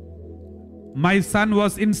 My son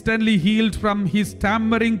was instantly healed from his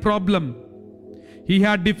stammering problem. He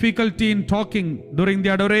had difficulty in talking during the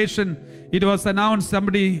adoration. It was announced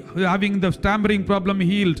somebody having the stammering problem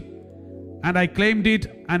healed. And I claimed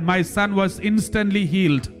it and my son was instantly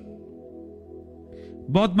healed.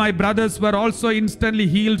 Both my brothers were also instantly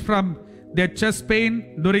healed from their chest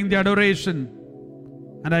pain during the adoration.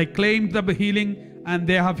 And I claimed the healing and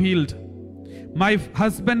they have healed. My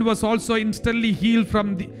husband was also instantly healed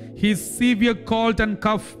from his severe cold and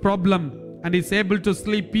cough problem and is able to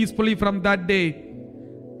sleep peacefully from that day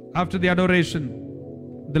after the adoration.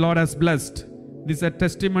 The Lord has blessed. This is a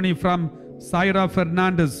testimony from Saira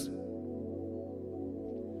Fernandez.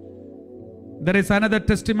 There is another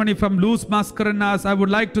testimony from Luz Mascarenas. I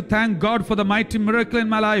would like to thank God for the mighty miracle in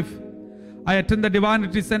my life. I attend the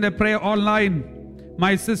Divinity Center prayer online.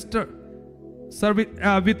 My sister,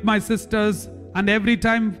 with my sisters, and every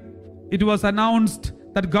time it was announced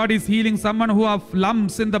that God is healing someone who have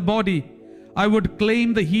lumps in the body, I would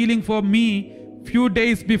claim the healing for me. Few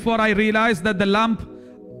days before I realized that the lump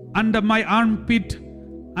under my armpit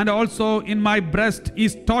and also in my breast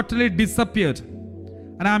is totally disappeared.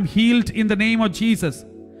 And I am healed in the name of Jesus.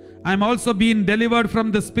 I am also being delivered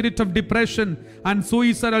from the spirit of depression and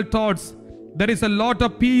suicidal thoughts. There is a lot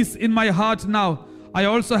of peace in my heart now. I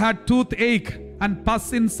also had toothache and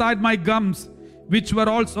pus inside my gums, which were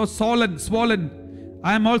also swollen.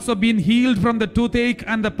 I am also being healed from the toothache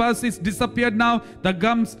and the pus is disappeared now. The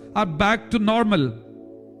gums are back to normal.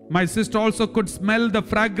 My sister also could smell the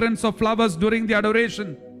fragrance of flowers during the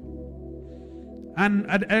adoration. And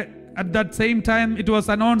at that same time, it was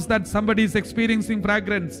announced that somebody is experiencing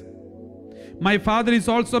fragrance. My father is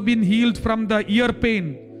also been healed from the ear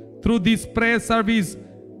pain through this prayer service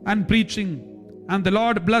and preaching. And the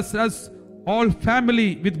Lord bless us all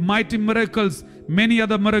family with mighty miracles, many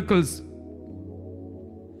other miracles.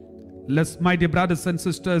 Let's, my dear brothers and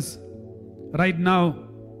sisters, right now,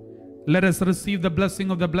 let us receive the blessing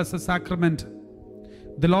of the Blessed Sacrament.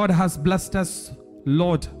 The Lord has blessed us,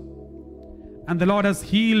 Lord. And the Lord has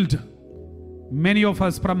healed many of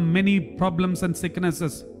us from many problems and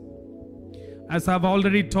sicknesses. As I've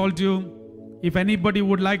already told you, if anybody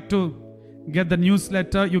would like to get the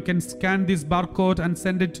newsletter, you can scan this barcode and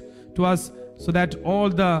send it to us so that all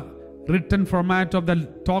the written format of the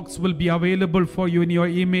talks will be available for you in your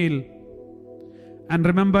email. And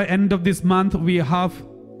remember, end of this month, we have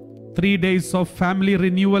 3 days of family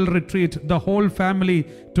renewal retreat. The whole family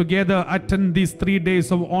together attend these 3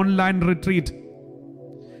 days of online retreat.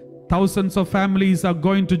 Thousands of families are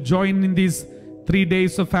going to join in these 3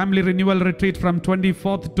 days of family renewal retreat from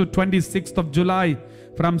 24th to 26th of July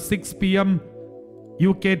from 6 p.m.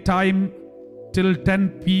 UK time till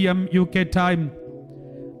 10 p.m. UK time.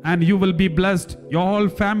 And you will be blessed. Your whole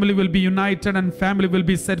family will be united and family will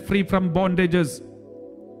be set free from bondages.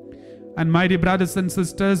 And my dear brothers and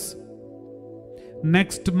sisters,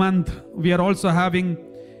 next month we are also having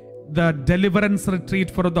the deliverance retreat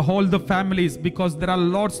for the families, because there are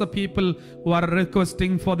lots of people who are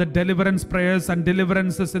requesting for the deliverance prayers and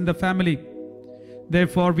deliverances in the family.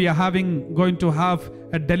 Therefore, we are going to have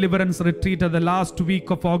a deliverance retreat at the last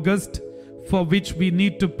week of August, for which we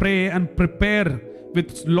need to pray and prepare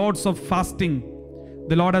with lots of fasting.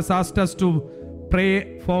 The Lord has asked us to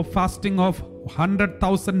pray for fasting of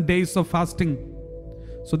 100,000 days of fasting.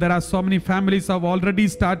 So there are so many families have already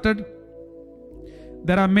started.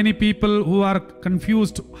 There are many people who are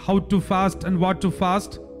confused how to fast and what to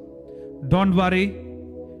fast. Don't worry.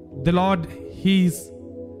 The Lord, He is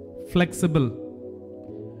flexible.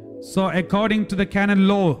 So according to the canon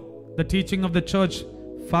law, the teaching of the church,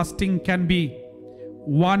 fasting can be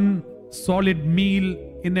one solid meal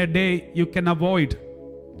in a day you can avoid.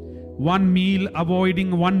 One meal,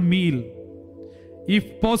 avoiding one meal.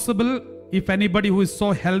 If possible, if anybody who is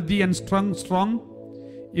so healthy and strong,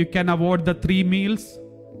 you can avoid the 3 meals,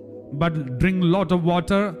 but drink a lot of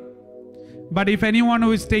water. But if anyone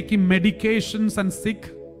who is taking medications and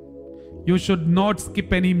sick, you should not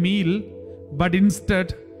skip any meal, but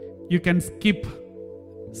instead you can skip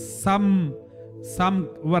some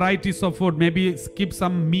varieties of food. Maybe skip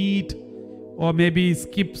some meat, or maybe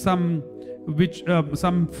skip some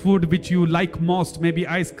food which you like most. Maybe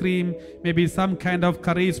ice cream, maybe some kind of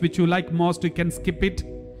curries which you like most. You can skip it.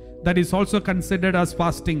 That is also considered as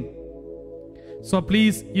fasting. So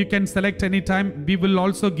please, you can select any time. We will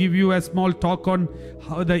also give you a small talk on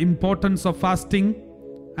how the importance of fasting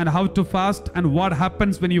and how to fast and what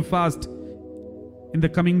happens when you fast in the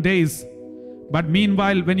coming days. But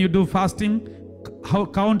meanwhile, when you do fasting,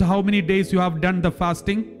 count how many days you have done the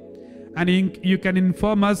fasting, and you can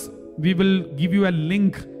inform us. We will give you a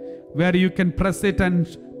link where you can press it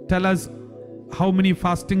and tell us how many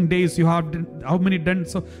fasting days you have done, how many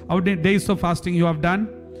days of fasting you have done,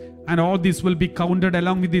 and all this will be counted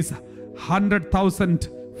along with these 100,000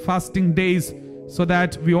 fasting days, so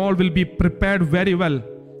that we all will be prepared very well,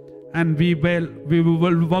 and we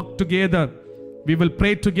will work together. We will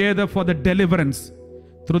pray together for the deliverance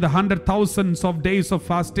through the 100,000s of days of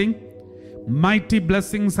fasting. Mighty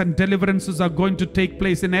blessings and deliverances are going to take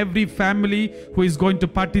place in every family who is going to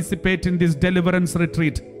participate in this deliverance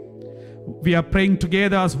retreat. We are praying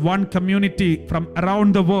together as one community from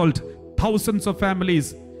around the world, thousands of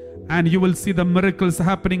families, and you will see the miracles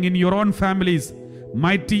happening in your own families.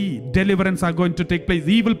 Mighty deliverance are going to take place.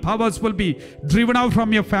 Evil powers will be driven out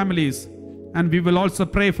from your families. And we will also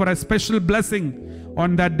pray for a special blessing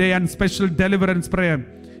on that day and special deliverance prayer.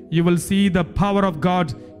 You will see the power of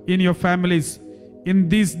God in your families in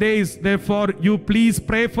these days. Therefore, you please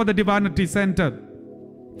pray for the Divinity Center.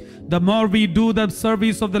 The more we do the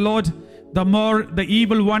service of the Lord, the more the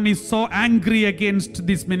evil one is so angry against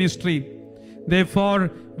this ministry.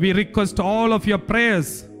 Therefore, we request all of your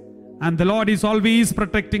prayers, and the Lord is always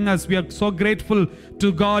protecting us. We are so grateful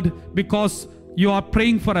to God because you are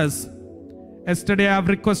praying for us. Yesterday I have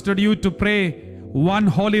requested you to pray one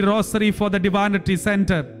Holy Rosary for the Divinity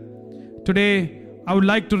Center. Today I would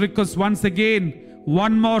like to request once again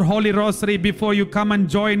one more Holy Rosary before you come and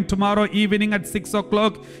join tomorrow evening at 6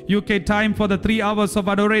 o'clock UK time for the 3 hours of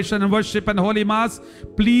adoration and worship and Holy Mass.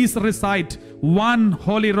 Please recite one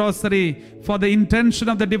Holy Rosary for the intention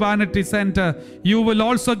of the Divinity Center. You will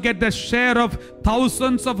also get the share of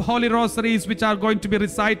thousands of Holy Rosaries which are going to be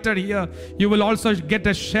recited here. You will also get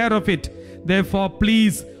a share of it. Therefore,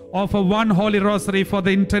 please offer one Holy Rosary for the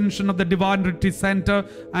intention of the Divinity Center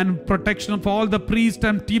and protection for all the priests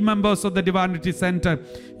and team members of the Divinity Center.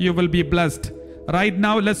 You will be blessed. Right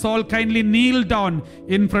now, let's all kindly kneel down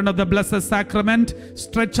in front of the Blessed Sacrament.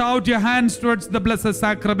 Stretch out your hands towards the Blessed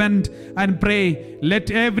Sacrament and pray. Let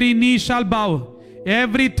every knee shall bow,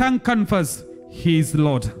 every tongue confess, He is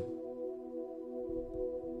Lord.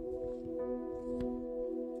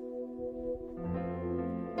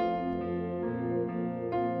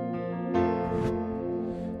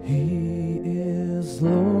 He is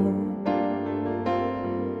Lord.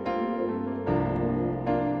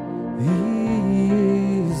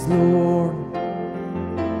 He is Lord.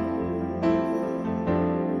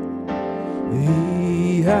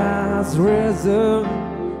 He has risen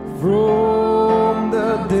from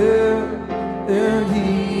the dead, and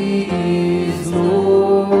He is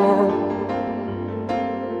Lord.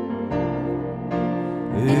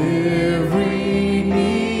 Every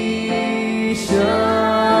knee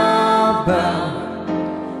shall bow,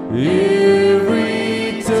 every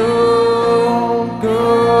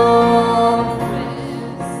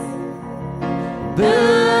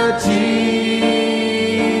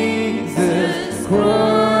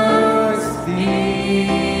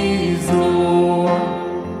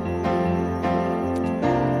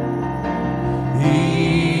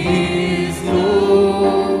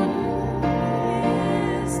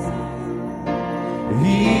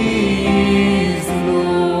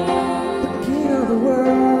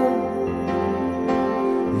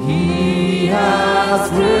has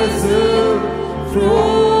risen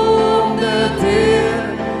from the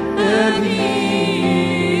dead, and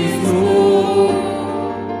He is Lord.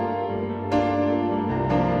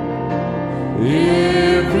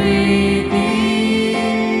 Every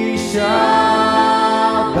knee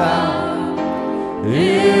shall bow,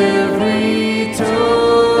 every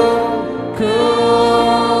tongue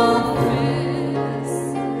confess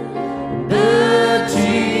that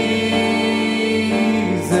Jesus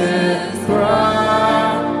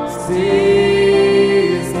Christ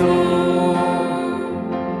is Lord.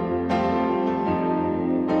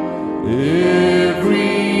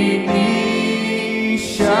 Every knee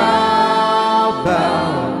shall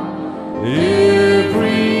bow,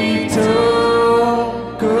 every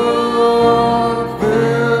tongue confess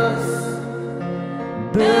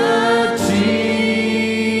that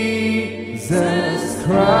Jesus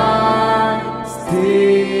Christ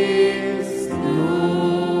is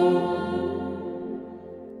Lord.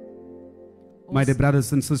 My dear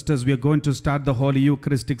brothers and sisters, we are going to start the Holy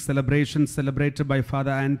Eucharistic celebration celebrated by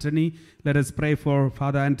Father Antony. Let us pray for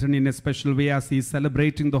Father Antony in a special way as he is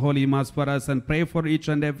celebrating the Holy Mass for us, and pray for each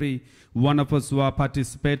and every one of us who are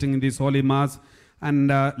participating in this Holy Mass. And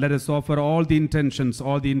let us offer all the intentions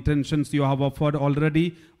you have offered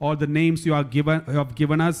already, all the names you have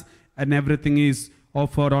given us, and everything is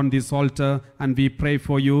offered on this altar, and we pray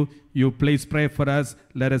for you. You please pray for us.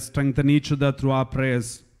 Let us strengthen each other through our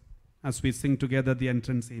prayers as we sing together the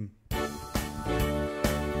entrance hymn.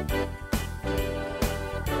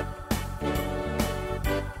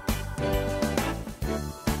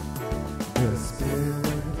 The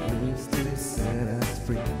Spirit lives to set us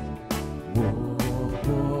free.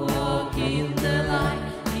 Walk in the light,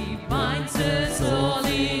 He binds us all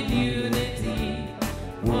in unity.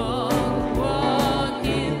 Walk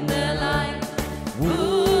in the light,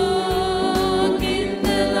 walk in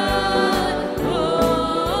the light,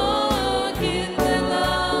 walk in the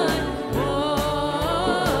light,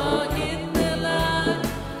 walk in the light,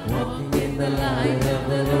 walking in the light of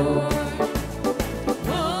the Lord.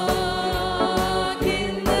 Walk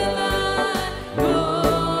in the light,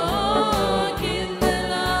 walk in the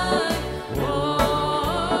light,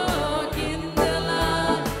 walk in the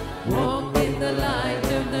light, walk in the light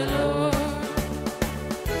of the Lord.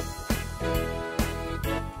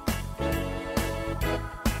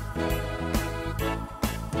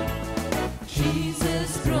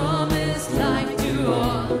 Jesus promised life to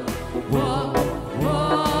all.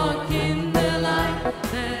 Walk in the light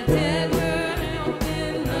that ever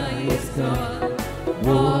in is God.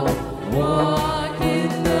 Walk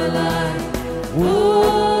in the light.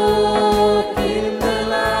 Walk in the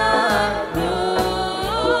light.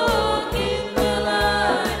 Walk in the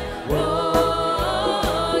light.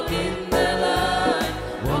 Walk in the light.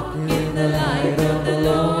 Walk in the light of the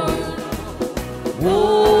Lord.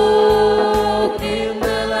 Walk in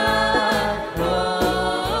the light,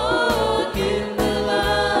 walk in the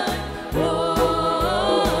light,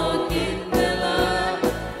 walk in the light,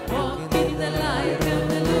 walk in the light of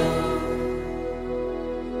the Lord.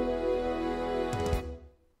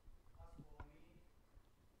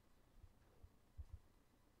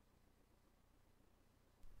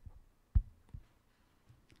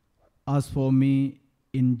 As for me,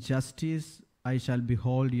 in justice I shall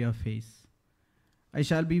behold your face. I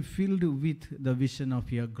shall be filled with the vision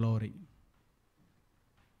of your glory.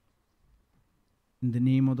 In the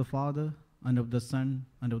name of the Father, and of the Son,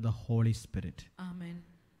 and of the Holy Spirit. Amen.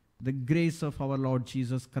 The grace of our Lord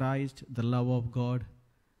Jesus Christ, the love of God,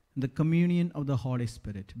 and the communion of the Holy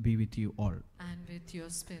Spirit be with you all. And with your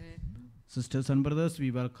spirit. Sisters and brothers,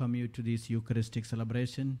 we welcome you to this Eucharistic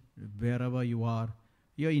celebration. Wherever you are,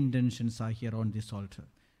 your intentions are here on this altar.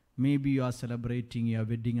 Maybe you are celebrating your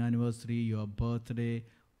wedding anniversary, your birthday,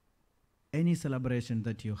 any celebration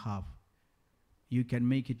that you have. You can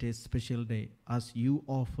make it a special day as you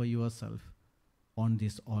offer yourself on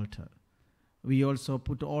this altar. We also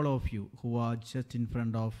put all of you who are just in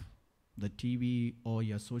front of the TV or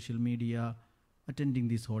your social media attending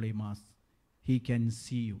this Holy Mass. He can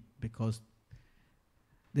see you, because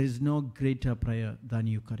there is no greater prayer than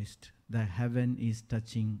Eucharist. The heaven is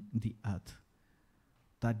touching the earth.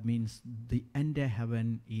 That means the entire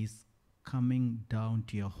heaven is coming down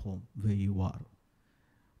to your home where you are.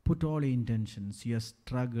 Put all your intentions, your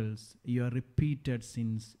struggles, your repeated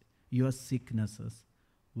sins, your sicknesses.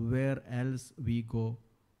 Where else we go,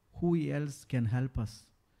 who else can help us?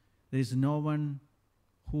 There is no one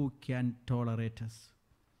who can tolerate us.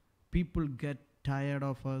 People get tired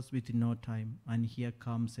of us within no time, and here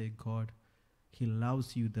comes a God. He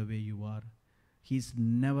loves you the way you are. He's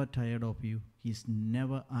never tired of you. He's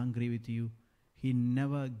never angry with you. He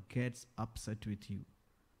never gets upset with you.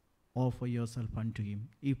 Offer yourself unto him.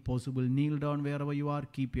 If possible, kneel down wherever you are.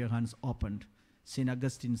 Keep your hands opened. St.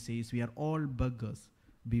 Augustine says we are all beggars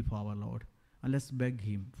before our Lord. And let's beg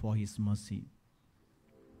him for his mercy.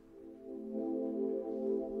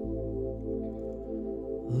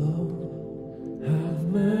 Lord, have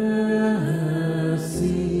mercy.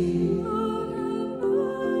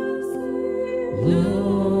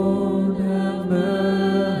 Lord, have mercy.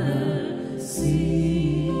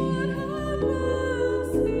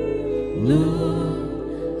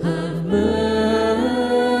 Lord, have mercy.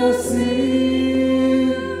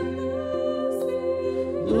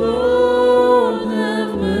 Lord,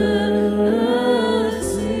 have mercy.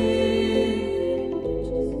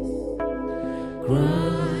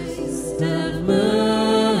 Christ, have mercy.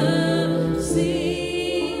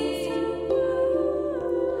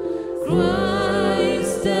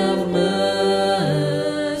 Christ, have mercy.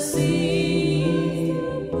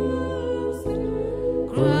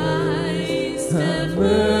 Christ, have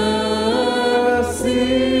mercy.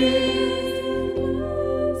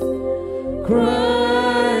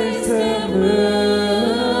 Christ, have mercy.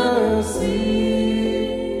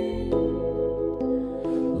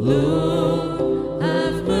 Lord,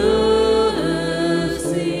 have mercy.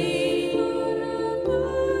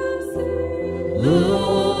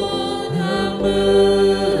 Lord, have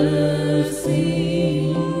mercy.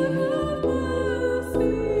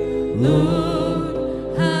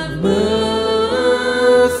 Lord, have mercy.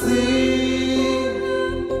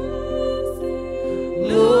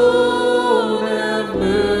 Lord, have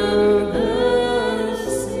mercy.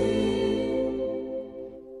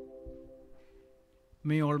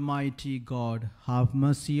 May Almighty God have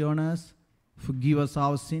mercy on us, forgive us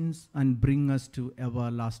our sins, and bring us to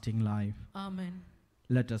everlasting life. Amen.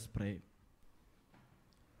 Let us pray.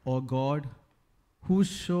 O God, who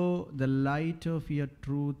show the light of your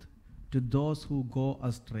truth to those who go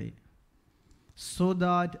astray, so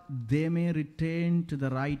that they may return to the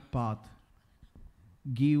right path,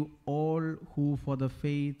 give all who for the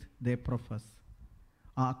faith they profess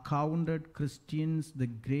are counted Christians the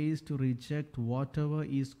grace to reject whatever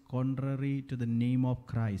is contrary to the name of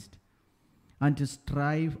Christ, and to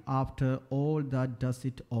strive after all that does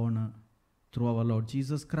it honor, through our Lord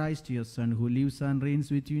Jesus Christ, your Son, who lives and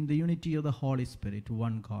reigns with you in the unity of the Holy Spirit,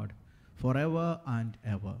 one God, forever and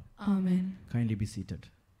ever. Amen. Kindly be seated.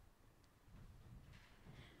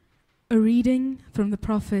 A reading from the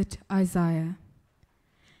prophet Isaiah.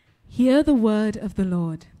 Hear the word of the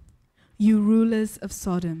Lord, you rulers of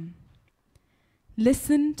Sodom.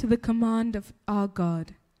 Listen to the command of our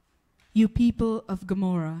God, you people of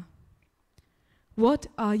Gomorrah. What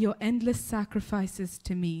are your endless sacrifices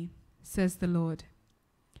to me, says the Lord.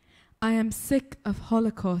 I am sick of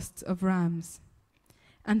holocausts of rams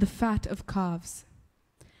and the fat of calves.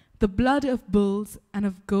 The blood of bulls and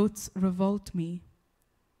of goats revolt me.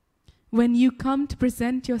 When you come to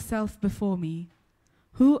present yourself before me,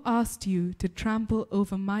 who asked you to trample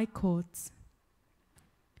over my courts?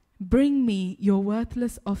 Bring me your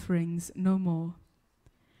worthless offerings no more.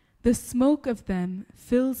 The smoke of them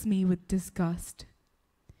fills me with disgust.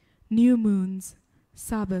 New moons,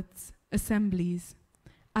 Sabbaths, assemblies,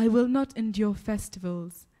 I will not endure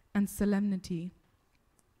festivals and solemnity.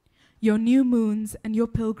 Your new moons and your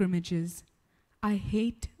pilgrimages, I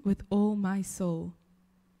hate with all my soul.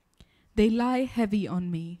 They lie heavy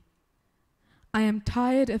on me. I am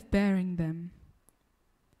tired of bearing them.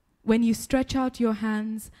 When you stretch out your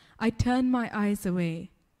hands, I turn my eyes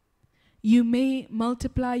away. You may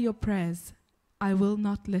multiply your prayers, I will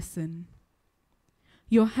not listen.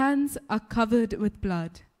 Your hands are covered with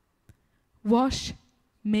blood. Wash,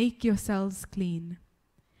 make yourselves clean.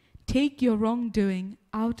 Take your wrongdoing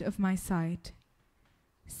out of my sight.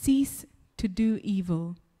 Cease to do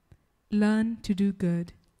evil. Learn to do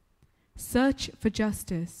good. Search for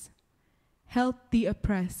justice. Help the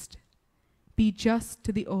oppressed. Be just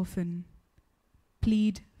to the orphan.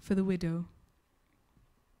 Plead for the widow.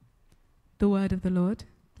 The word of the Lord.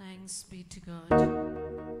 Thanks be to God.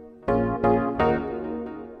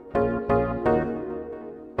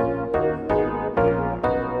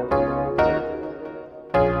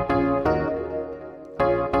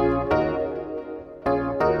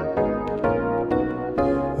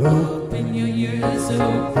 Open your ears,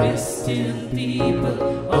 O Christian people.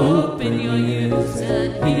 Open your ears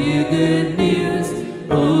and hear good news.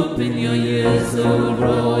 Open your ears, O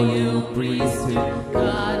royal priesthood.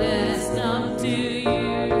 God has come to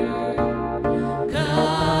you.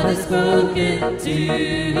 God has spoken to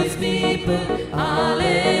his people.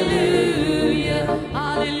 Hallelujah,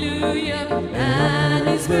 hallelujah. And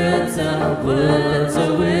his words are words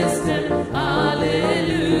of wisdom. Hallelujah.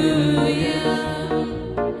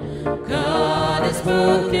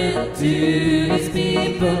 spoken to his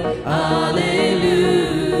people,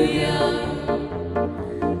 hallelujah.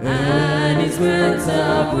 And his words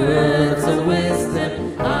are words of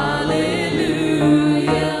wisdom, hallelujah.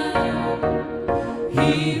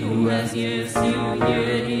 He who has ears to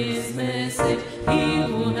hear his message, he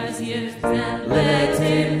who has ears that let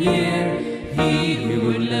him hear. He who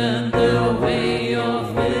would learn the way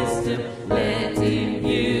of wisdom, let him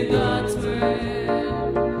hear God's word.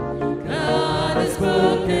 God has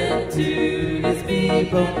spoken to his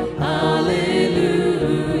people,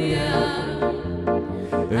 hallelujah.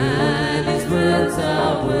 And his words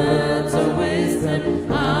are words of wisdom,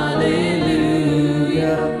 hallelujah.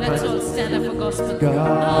 Let's all stand up for gospel.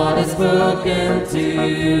 God has spoken to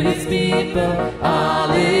his people,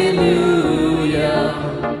 hallelujah.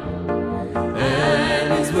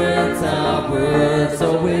 And his words are words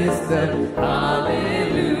of wisdom, hallelujah.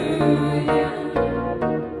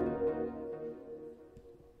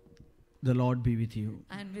 The Lord be with you.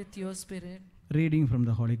 And with your spirit. Reading from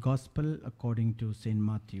the Holy Gospel according to St.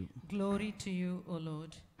 Matthew. Glory to you, O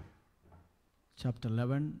Lord. Chapter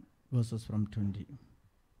 11, verses from 20.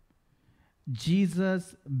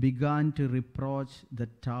 Jesus began to reproach the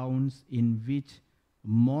towns in which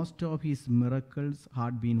most of his miracles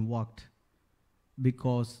had been worked,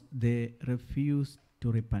 because they refused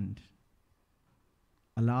to repent.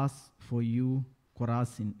 Alas for you,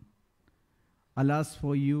 Chorazin! Alas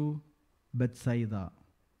for you, Bethsaida!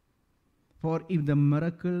 For if the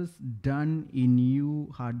miracles done in you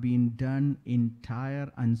had been done in Tyre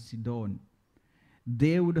and Sidon,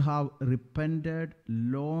 they would have repented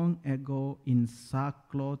long ago in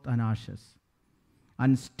sackcloth and ashes.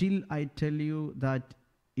 And still I tell you that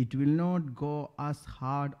it will not go as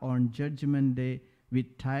hard on Judgment Day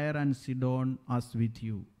with Tyre and Sidon as with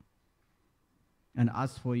you. And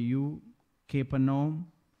as for you, Capernaum,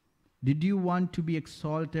 did you want to be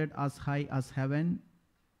exalted as high as heaven?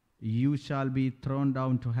 You shall be thrown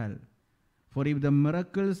down to hell. For if the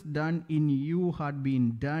miracles done in you had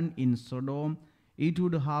been done in Sodom, it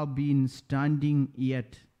would have been standing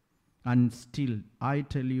yet. And still, I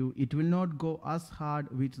tell you, it will not go as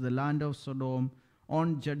hard with the land of Sodom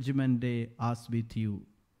on Judgment Day as with you.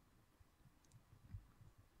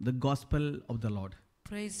 The Gospel of the Lord.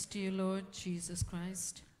 Praise to you, Lord Jesus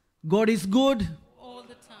Christ. God is good All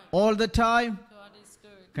the time. all the time. God is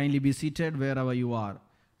good. Kindly be seated wherever you are.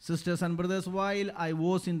 Sisters and brothers, while I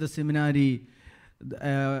was in the seminary,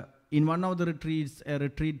 in one of the retreats, a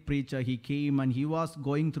retreat preacher, he came and he was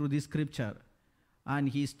going through this scripture. And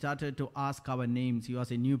he started to ask our names. He was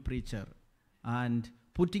a new preacher. And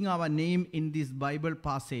putting our name in this Bible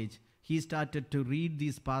passage, he started to read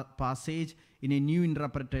this passage in a new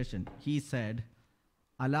interpretation. He said,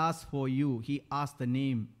 alas for you. He asked the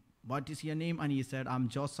name. What is your name? And he said, I'm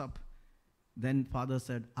Joseph. Then Father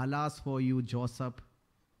said, alas for you, Joseph.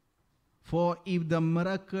 For if the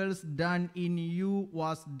miracles done in you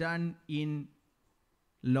was done in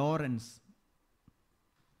Lawrence,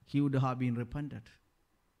 he would have been repented.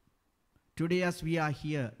 Today as we are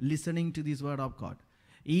here listening to this word of God,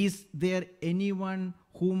 is there anyone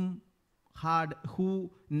who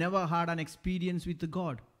never had an experience with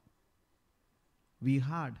God? We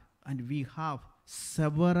had and we have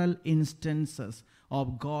several instances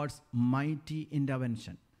of God's mighty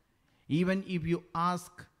intervention. Even if you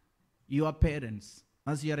ask your parents,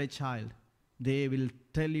 as you are a child, they will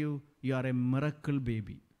tell you you are a miracle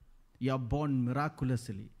baby. You are born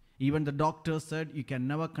miraculously. Even the doctor said you can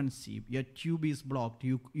never conceive. Your tube is blocked.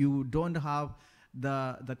 You don't have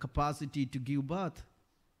the capacity to give birth.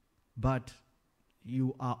 But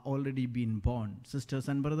you are already been born. Sisters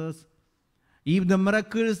and brothers, if the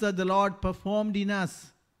miracles that the Lord performed in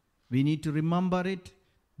us, we need to remember it.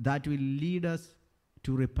 That will lead us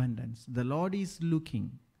to repentance. The Lord is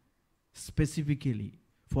looking specifically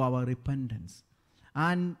for our repentance.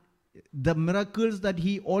 And the miracles that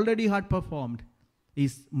he already had performed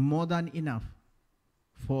is more than enough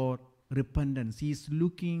for repentance. He is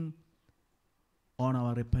looking on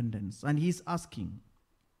our repentance. And he is asking,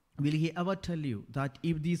 will he ever tell you that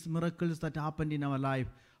if these miracles that happened in our life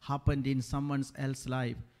happened in someone else's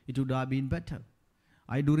life, it would have been better?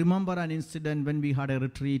 I do remember an incident when we had a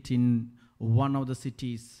retreat in one of the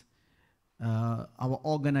cities. Our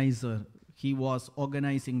organizer, he was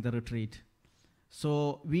organizing the retreat.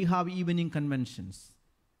 So we have evening conventions.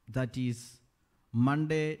 That is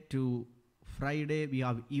Monday to Friday, we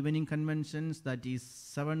have evening conventions. That is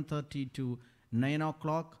 7:30 to 9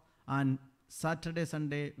 o'clock. And Saturday,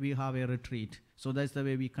 Sunday, we have a retreat. So that's the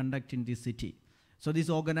way we conduct in this city. So this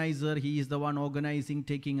organizer, he is the one organizing,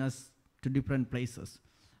 taking us to different places.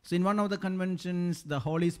 So in one of the conventions, the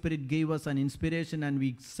Holy Spirit gave us an inspiration, and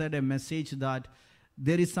we said a message that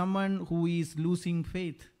there is someone who is losing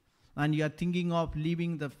faith, and you are thinking of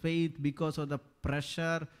leaving the faith because of the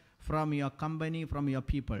pressure from your company, from your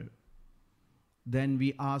people. Then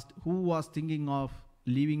we asked who was thinking of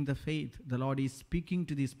leaving the faith. The Lord is speaking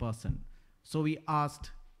to this person. So we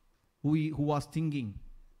asked who was thinking.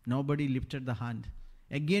 Nobody lifted the hand.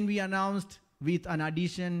 Again we announced with an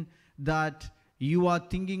addition that you are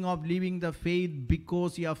thinking of leaving the faith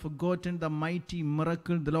because you have forgotten the mighty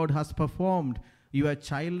miracle the Lord has performed. You are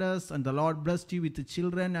childless and the Lord blessed you with the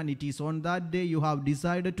children, and it is on that day you have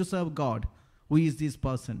decided to serve God. Who is this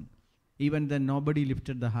person? Even then nobody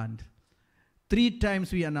lifted the hand. 3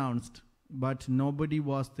 times we announced, but nobody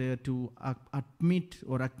was there to admit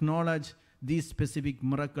or acknowledge this specific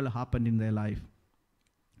miracle happened in their life.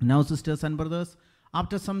 Now, sisters and brothers,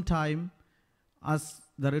 after some time, as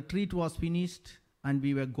the retreat was finished and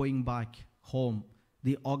we were going back home,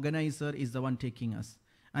 the organizer is the one taking us.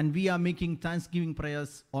 And we are making thanksgiving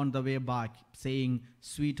prayers on the way back, saying,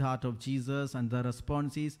 Sweetheart of Jesus, and the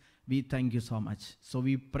response is, we thank you so much. So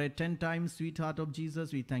we pray 10 times, Sweetheart of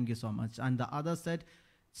Jesus, we thank you so much. And the other said,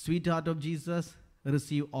 Sweetheart of Jesus,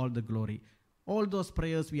 receive all the glory. All those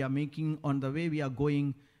prayers we are making on the way we are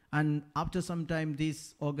going, and after some time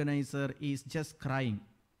this organizer is just crying.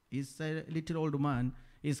 He's a little old man,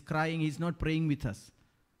 he's crying, he's not praying with us.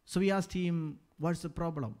 So we asked him, what's the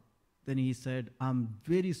problem? Then he said, I'm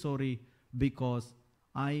very sorry because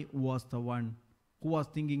I was the one who was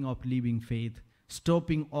thinking of leaving faith,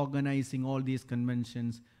 stopping organizing all these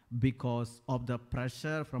conventions because of the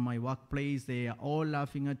pressure from my workplace. They are all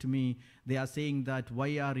laughing at me. They are saying that,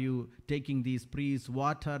 why are you taking these priests?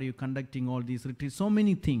 What are you conducting all these retreats? So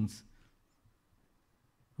many things.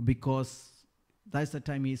 Because that's the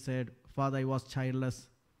time he said, Father, I was childless.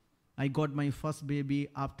 I got my first baby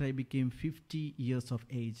after I became 50 years of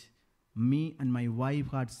age. Me and my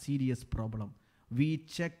wife had serious problem. We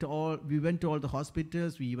went to all the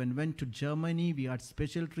hospitals, we even went to Germany, we had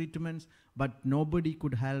special treatments, but nobody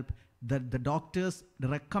could help. The doctors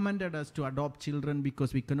recommended us to adopt children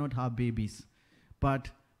because we cannot have babies. But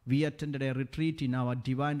we attended a retreat in our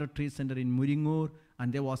Divine Retreat Center in Muringur,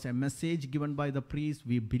 and there was a message given by the priest.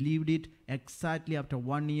 We believed it. Exactly after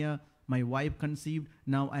 1 year, my wife conceived.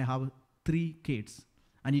 Now I have 3 kids.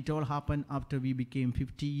 And it all happened after we became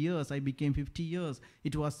 50 years. I became 50 years.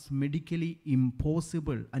 It was medically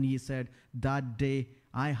impossible. And he said, that day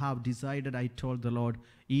I have decided, I told the Lord,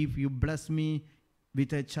 if you bless me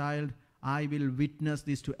with a child, I will witness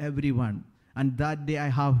this to everyone. And that day I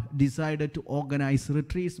have decided to organize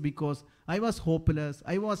retreats because I was hopeless.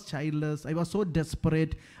 I was childless. I was so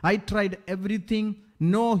desperate. I tried everything.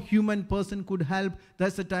 No human person could help.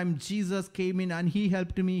 That's the time Jesus came in and he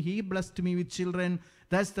helped me. He blessed me with children.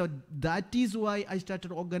 That is why I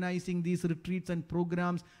started organizing these retreats and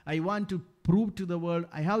programs. I want to prove to the world,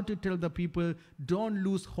 I have to tell the people, don't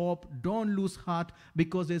lose hope, don't lose heart,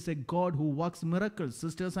 because there's a God who works miracles.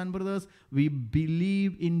 Sisters and brothers, we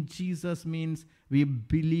believe in Jesus means we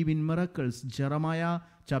believe in miracles. Jeremiah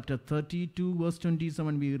chapter 32 verse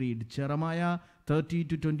 27 we read. Jeremiah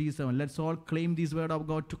 30-27. Let's all claim this word of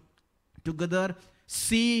God together.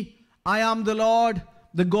 See, I am the Lord,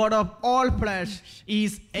 the God of all flesh.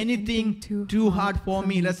 Is anything too hard for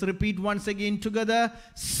me? Let's repeat once again together.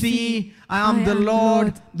 See, I am the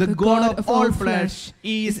Lord, the God of all flesh.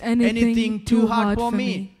 Is anything too hard for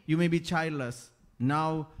me? You may be childless.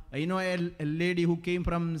 Now, you know a lady who came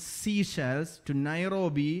from Seychelles to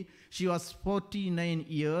Nairobi. She was 49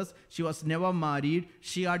 years. She was never married.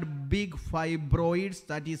 She had big fibroids,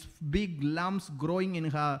 that is big lumps growing in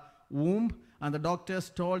her womb. And the doctors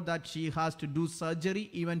told that she has to do surgery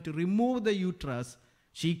even to remove the uterus.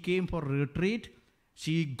 She came for retreat.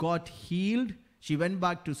 She got healed. She went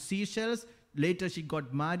back to Seychelles. Later she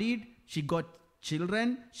got married. She got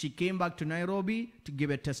children. She came back to Nairobi to give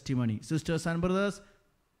a testimony. Sisters and brothers,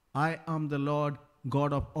 I am the Lord,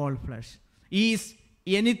 God of all flesh. Is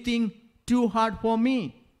anything too hard for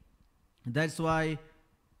me? That's why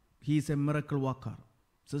he is a miracle worker.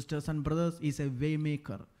 Sisters and brothers, he is a way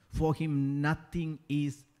maker. For him, nothing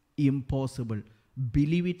is impossible.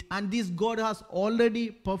 Believe it. And this God has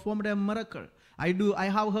already performed a miracle. I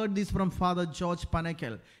have heard this from Fr George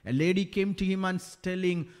Panackal. A lady came to him and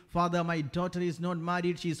telling, Father, my daughter is not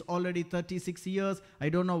married. She is already 36 years. I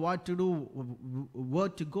don't know what to do, where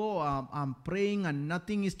to go. I'm praying and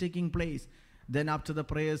nothing is taking place. Then after the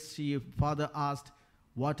prayers, Father asked,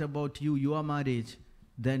 what about you, your marriage?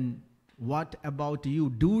 Then what about you?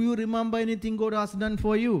 Do you remember anything God has done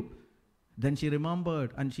for you? Then she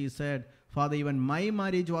remembered and she said, Father, even my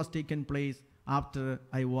marriage was taken place, after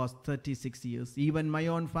I was 36 years. Even my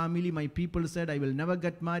own family, my people said, I will never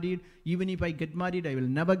get married. Even if I get married, I will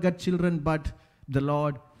never get children. But the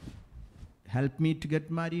Lord helped me to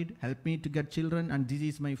get married, helped me to get children. And this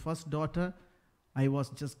is my first daughter. I was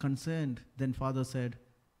just concerned. Then Father said,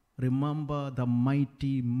 remember the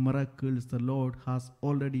mighty miracles the Lord has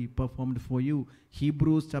already performed for you.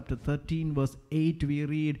 Hebrews chapter 13 verse 8 we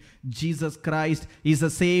read, Jesus Christ is the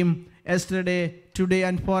same yesterday, today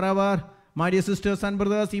and forever. My dear sisters and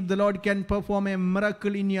brothers, if the Lord can perform a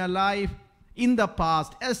miracle in your life, in the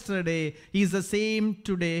past, yesterday, He is the same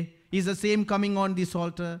today. He is the same coming on this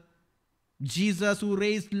altar. Jesus who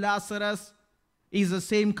raised Lazarus is the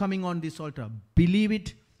same coming on this altar. Believe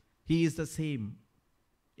it, He is the same.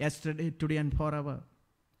 Yesterday, today and forever.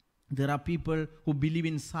 There are people who believe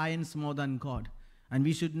in science more than God. And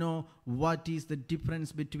we should know what is the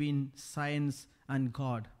difference between science and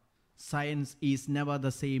God. Science is never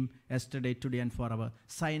the same yesterday, today and forever.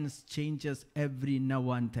 Science changes every now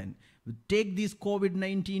and then. Take this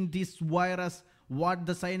COVID-19, this virus, what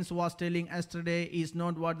the science was telling yesterday is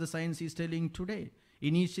not what the science is telling today.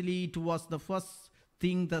 Initially, it was the first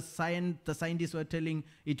thing the scientists were telling,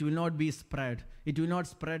 it will not be spread. It will not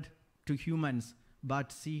spread to humans.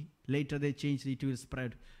 But see, later they changed, it will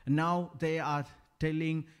spread. Now they are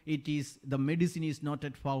telling the medicine is not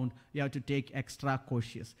yet found. You have to take extra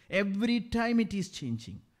cautious. Every time it is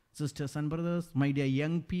changing. Sisters and brothers, my dear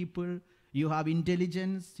young people, you have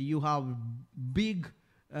intelligence, you have big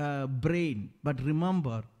brain. But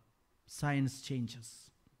remember, science changes.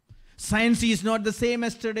 Science is not the same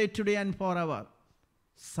yesterday, today and forever.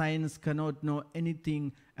 Science cannot know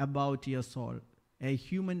anything about your soul. A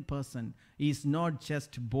human person is not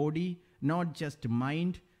just body, not just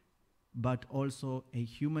mind, but also a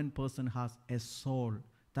human person has a soul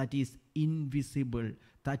that is invisible,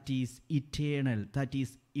 that is eternal, that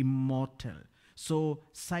is immortal. So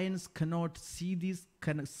science cannot see this,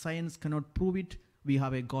 science cannot prove it. We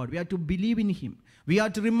have a God. We have to believe in Him. We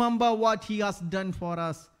have to remember what He has done for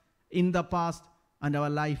us in the past, and our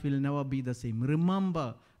life will never be the same.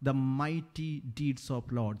 Remember the mighty deeds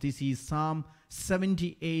of Lord. This is Psalm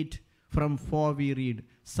 78 from 4 we read.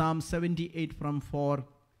 Psalm 78 from 4.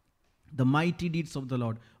 The mighty deeds of the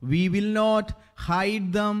Lord. We will not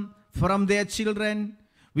hide them from their children.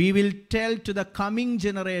 We will tell to the coming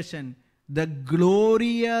generation the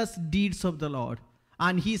glorious deeds of the Lord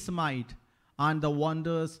and His might and the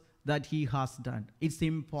wonders that He has done. It's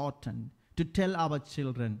important to tell our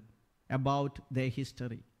children about their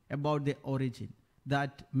history, about their origin,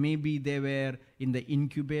 that maybe they were in the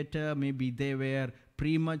incubator, maybe they were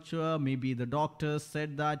premature, maybe the doctors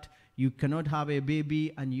said that you cannot have a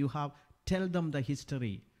baby, and you have, tell them the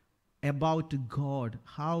history about God,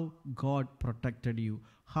 how God protected you,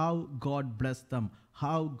 how God blessed them,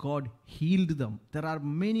 how God healed them. There are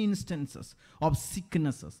many instances of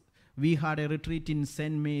sicknesses. We had a retreat in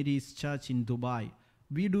St. Mary's Church in Dubai.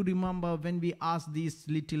 We do remember when we asked these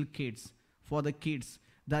little kids, for the kids,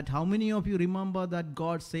 that how many of you remember that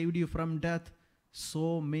God saved you from death?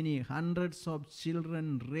 So many, hundreds of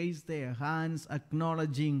children raised their hands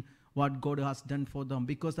acknowledging what God has done for them,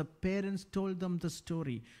 because the parents told them the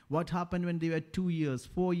story. What happened when they were 2 years,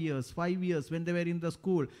 4 years, 5 years, when they were in the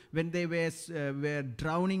school, when they were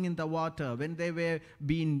drowning in the water, when they were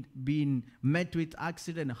being met with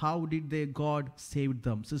accident, how did God save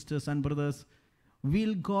them? Sisters and brothers,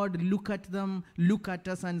 will God look at them, look at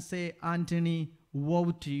us and say, Antony,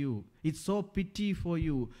 woe to you. It's so pity for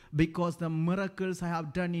you, because the miracles I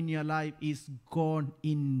have done in your life is gone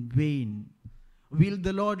in vain. Will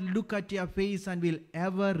the Lord look at your face and will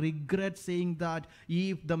ever regret saying that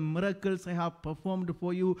if the miracles I have performed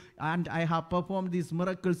for you and I have performed these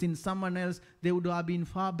miracles in someone else, they would have been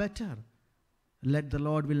far better? Let the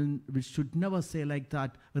Lord should never say like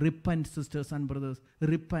that. Repent, sisters and brothers.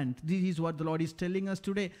 Repent. This is what the Lord is telling us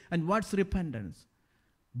today. And what's repentance?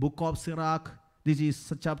 Book of Sirach. This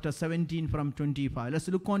is chapter 17 from 25. Let's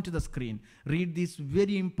look on to the screen. Read this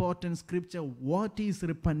very important scripture. What is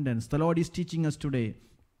repentance? The Lord is teaching us today.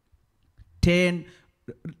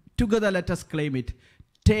 Together let us claim it.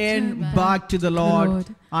 Turn back to the Lord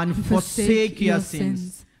and forsake your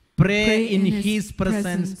sins. Pray in His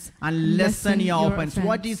presence and lessen your offense.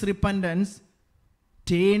 What is repentance?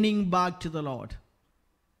 Turning back to the Lord.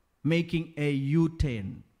 Making a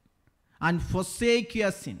U-turn. And forsake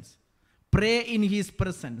your sins. Pray in His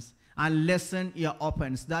presence and lessen your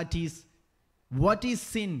offense. That is, what is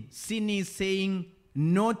sin? Sin is saying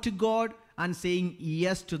no to God and saying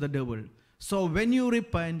yes to the devil. So when you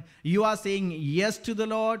repent, you are saying yes to the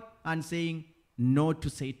Lord and saying no to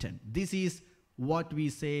Satan. This is what we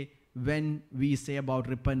say when we say about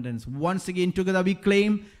repentance. Once again together we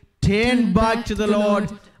claim, turn back to the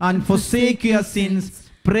Lord and forsake your sins.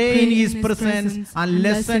 Pray in His presence and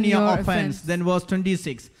lessen your offense. Then verse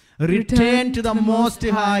 26. Return to the Most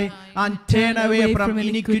High and turn away from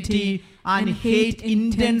iniquity and hate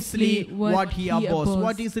intensely what He abhors.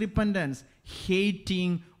 What is repentance?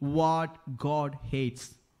 Hating what God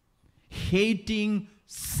hates. Hating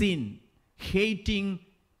sin. Hating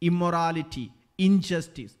immorality,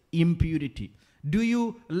 injustice, impurity. Do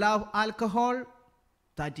you love alcohol?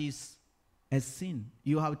 That is a sin.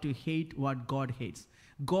 You have to hate what God hates.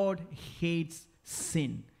 God hates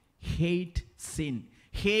sin. Hate sin.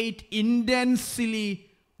 Hate intensely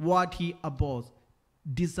what He abhors.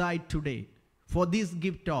 Decide today for this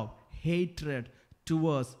gift of hatred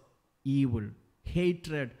towards evil,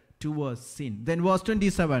 hatred towards sin. Then verse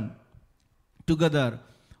 27, together.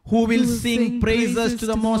 Who will sing praises to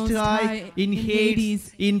the Most High in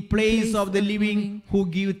Hades, in place of the living who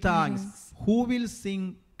give thanks? Who will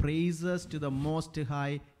sing praises to the Most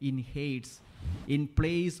High in Hades, in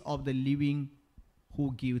place of the living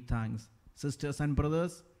who give thanks? Sisters and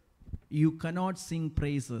brothers, you cannot sing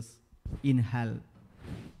praises in hell.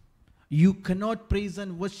 You cannot praise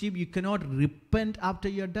and worship. You cannot repent after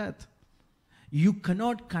your death. You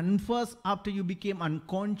cannot confess after you became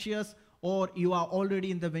unconscious or you are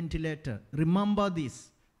already in the ventilator. Remember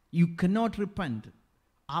this. You cannot repent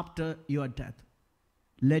after your death.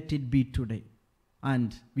 Let it be today.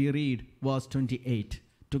 And we read verse 28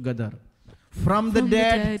 together. From the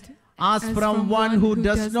dead, as from one who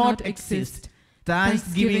does not exist,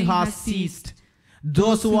 thanksgiving has ceased.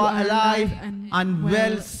 Those who are alive and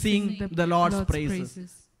well sing the Lord's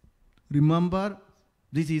praises. Remember,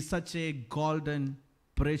 this is such a golden,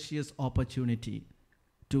 precious opportunity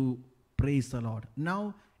to praise the Lord.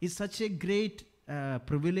 Now, it's such a great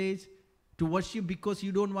privilege to worship because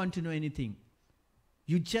you don't want to know anything.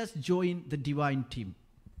 You just join the divine team.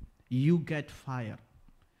 You get fire.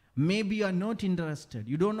 Maybe you are not interested.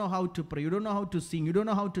 You don't know how to pray. You don't know how to sing. You don't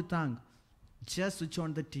know how to thank. Just switch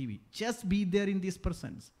on the TV. Just be there in this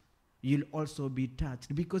presence. You'll also be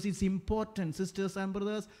touched because it's important, sisters and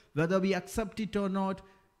brothers, whether we accept it or not.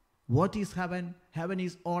 What is heaven? Heaven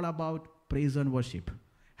is all about praise and worship.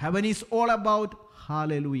 Heaven is all about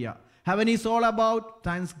hallelujah. Heaven is all about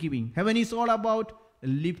thanksgiving. Heaven is all about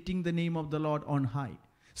lifting the name of the Lord on high.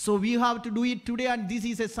 So we have to do it today, and this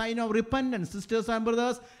is a sign of repentance, sisters and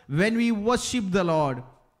brothers. When we worship the Lord,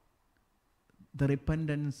 the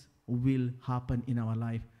repentance will happen in our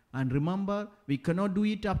life. And remember, we cannot do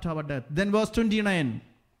it after our death. Then verse 29,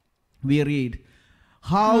 we read,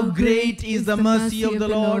 how great is the mercy of the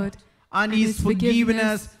Lord, and His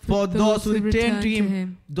forgiveness for those who return to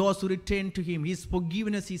Him. Those who return to Him. His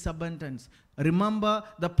forgiveness is abundance. Remember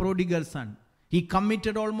the prodigal son. He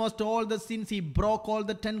committed almost all the sins. He broke all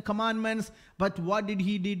the 10 commandments. But what did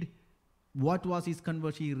he did? What was his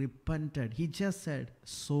conversion? He repented. He just said,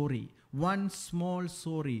 sorry. One small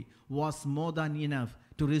sorry was more than enough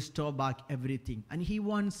to restore back everything. And He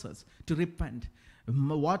wants us to repent.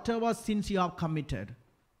 Whatever sins you have committed,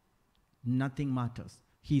 nothing matters.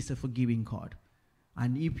 He is a forgiving God.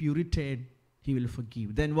 And if you return, He will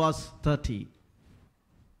forgive. Then verse 30.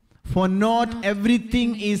 For not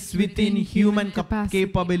everything is within human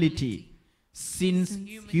capability, since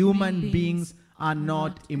human beings are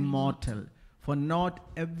not immortal. For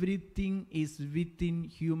not everything is within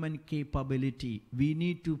human capability. We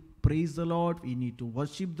need to praise the Lord. We need to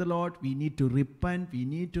worship the Lord. We need to repent. We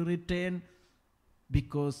need to return.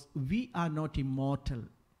 Because we are not immortal.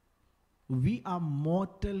 We are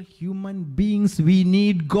mortal human beings. We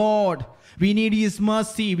need God. We need His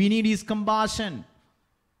mercy. We need His compassion.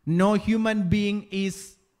 No human being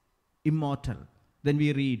is immortal. Then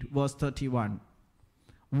we read verse 31.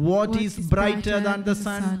 What is brighter than the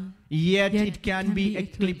sun? Yet it can be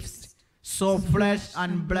eclipsed. So flesh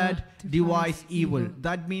and blood devise evil.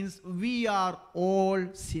 That means we are all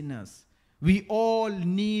sinners. We all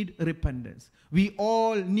need repentance. We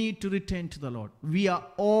all need to return to the Lord. We are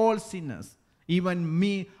all sinners. Even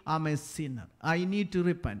me, I'm a sinner. I need to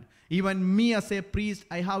repent. Even me as a priest,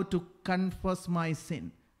 I have to confess my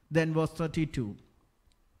sin. Then verse 32.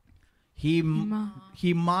 He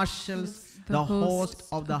marshals the host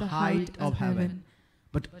of the height of heaven.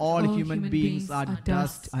 But all human beings are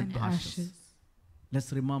dust and ashes.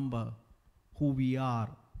 Let's remember who we are.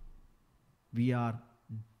 We are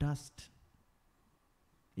dust.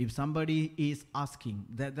 If somebody is asking,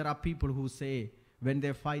 there are people who say, when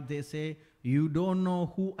they fight, they say, you don't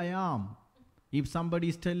know who I am. If somebody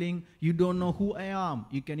is telling, you don't know who I am,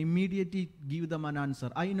 you can immediately give them an answer.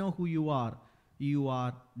 I know who you are. You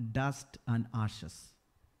are dust and ashes.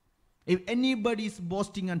 If anybody is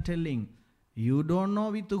boasting and telling, you don't know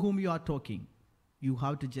with whom you are talking, you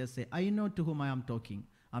have to just say, I know to whom I am talking.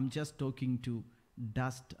 I'm just talking to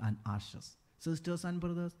dust and ashes. Sisters and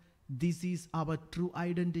brothers, this is our true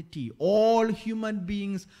identity. All human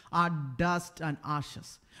beings are dust and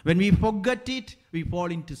ashes. When we forget it, we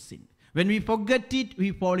fall into sin. When we forget it,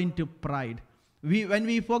 we fall into pride. When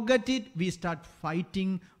we forget it, we start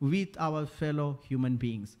fighting with our fellow human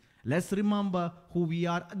beings. Let's remember who we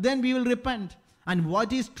are. Then we will repent. And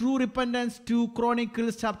what is true repentance? 2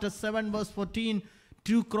 Chronicles chapter 7 verse 14.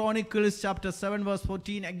 2 Chronicles chapter 7 verse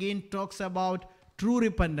 14 again talks about true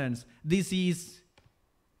repentance. This is,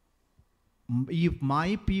 if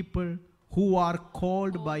my people who are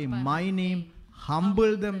called by my name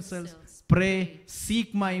humble themselves, pray,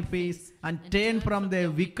 seek my face, and turn from their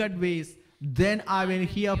wicked ways, then I will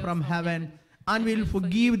hear from heaven and will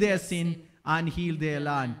forgive their sin and heal their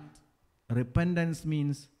land. Repentance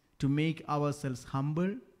means to make ourselves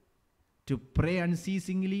humble, to pray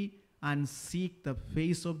unceasingly and seek the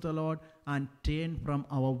face of the Lord and turn from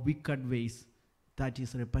our wicked ways. That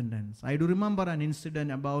is repentance. I do remember an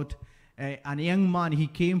incident about a young man. He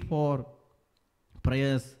came for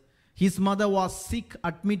prayers. His mother was sick,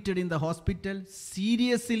 admitted in the hospital,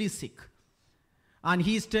 seriously sick. And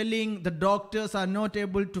he is telling the doctors are not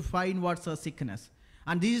able to find what's her sickness.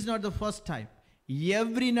 And this is not the first time.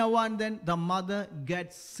 Every now and then the mother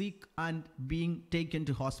gets sick and being taken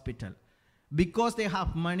to hospital. Because they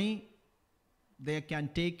have money, they can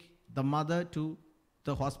take the mother to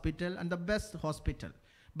the hospital and the best hospital.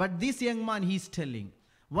 But this young man, he's telling,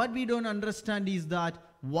 what we don't understand is that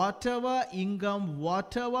whatever income,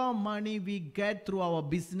 whatever money we get through our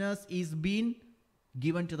business is being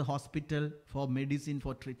given to the hospital for medicine,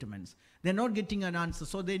 for treatments. They're not getting an answer.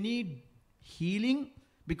 So they need healing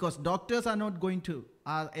because doctors are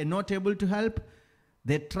not able to help.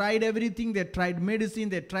 They tried everything. They tried medicine.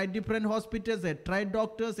 They tried different hospitals. They tried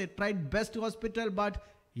doctors. They tried best hospital. But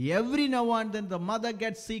every now and then the mother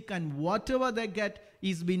gets sick and whatever they get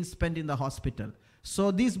is being spent in the hospital.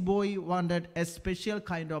 So this boy wanted a special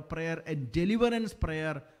kind of prayer, a deliverance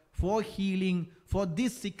prayer for healing, for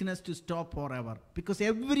this sickness to stop forever. Because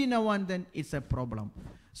every now and then it's a problem.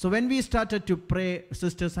 So when we started to pray,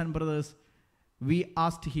 sisters and brothers, we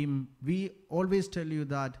asked him, we always tell you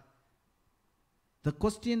that the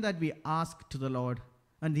question that we ask to the Lord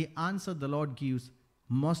and the answer the Lord gives,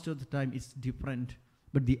 most of the time it's different.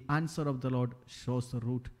 But the answer of the Lord shows the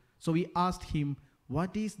root. So we asked him,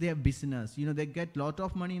 what is their business? You know, they get a lot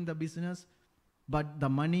of money in the business, but the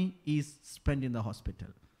money is spent in the hospital.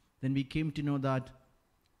 Then we came to know that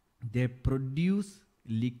they produce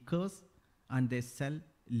liquors and they sell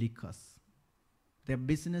liquors. Their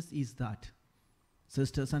business is that.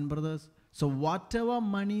 Sisters and brothers, so whatever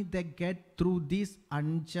money they get through this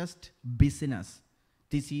unjust business,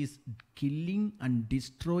 this is killing and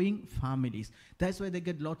destroying families. That's why they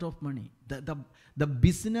get a lot of money. The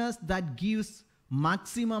business that gives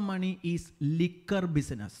maximum money is liquor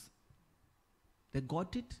business. They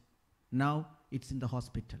got it. Now it's in the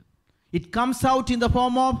hospital. It comes out in the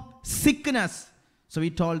form of sickness. So we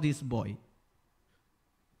told this boy,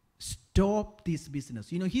 stop this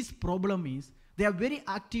business. You know, his problem is they are very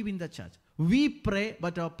active in the church. We pray,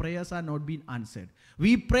 but our prayers are not being answered.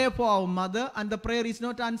 We pray for our mother and the prayer is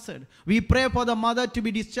not answered. We pray for the mother to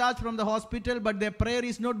be discharged from the hospital, but their prayer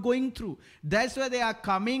is not going through. That's why they are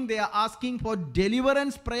coming. They are asking for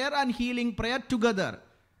deliverance prayer and healing prayer together.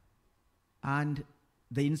 And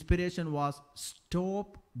the inspiration was,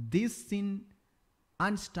 stop this sin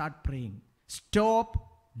and start praying. Stop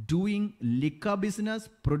doing liquor business,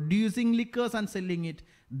 producing liquors and selling it.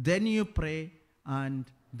 Then you pray and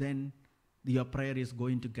then your prayer is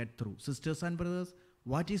going to get through. Sisters and brothers,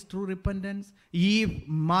 what is true repentance? If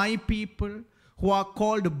my people who are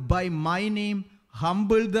called by my name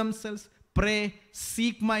humble themselves, pray,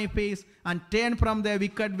 seek my face and turn from their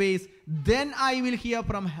wicked ways, then I will hear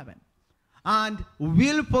from heaven and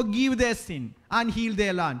will forgive their sin and heal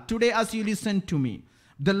their land. Today, as you listen to me,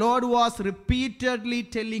 the Lord was repeatedly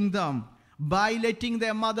telling them, by letting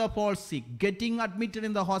their mother fall sick, getting admitted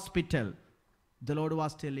in the hospital, the Lord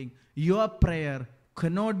was telling, your prayer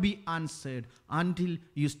cannot be answered until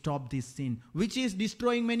you stop this sin, which is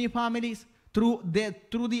destroying many families. Through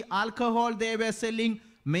the alcohol they were selling,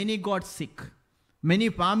 many got sick. Many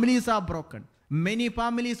families are broken. Many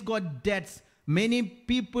families got debts. Many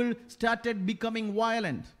people started becoming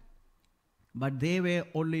violent. But they were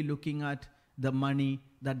only looking at the money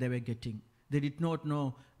that they were getting. They did not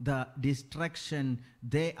know the destruction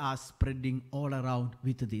they are spreading all around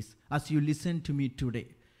with this. As you listen to me today,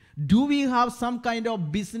 do we have some kind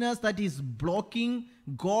of business that is blocking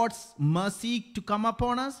God's mercy to come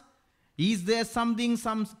upon us? Is there something,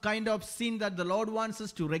 some kind of sin that the Lord wants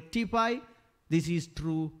us to rectify? This is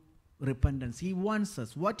true repentance. He wants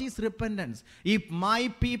us. What is repentance? If my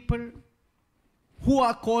people who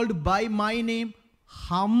are called by my name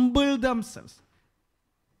humble themselves,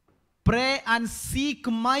 pray and seek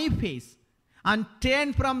my face, and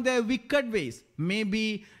turn from their wicked ways.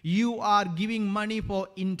 Maybe you are giving money for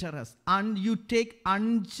interest and you take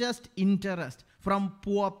unjust interest from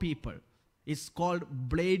poor people. It's called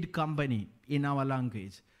blade company in our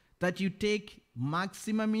language. That you take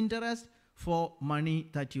maximum interest for money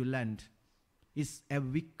that you lend. It's a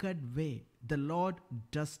wicked way. The Lord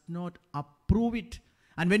does not approve it.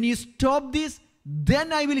 And when you stop this,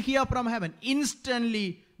 then I will hear from heaven.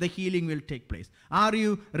 Instantly the healing will take place. Are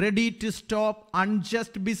you ready to stop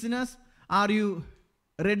unjust business? Are you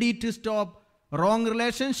ready to stop wrong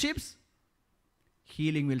relationships?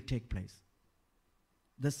 Healing will take place.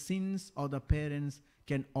 The sins of the parents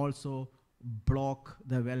can also block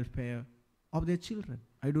the welfare of their children.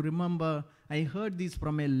 I do remember, I heard this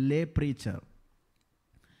from a lay preacher.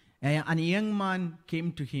 A young man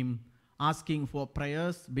came to him asking for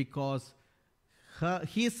prayers because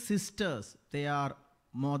his sisters, they are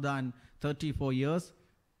more than 34 years,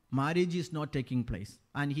 marriage is not taking place.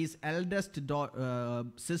 And his eldest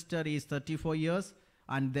sister is 34 years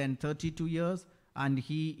and then 32 years. And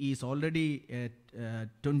he is already at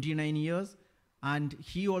 29 years. And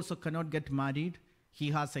he also cannot get married.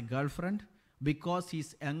 He has a girlfriend. Because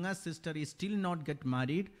his younger sister is still not get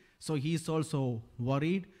married, so he is also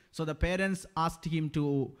worried. So the parents asked him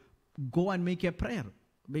to go and make a prayer,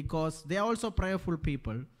 because they are also prayerful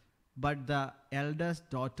people, but the eldest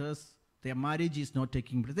daughters, their marriage is not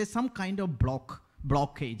taking place. There's some kind of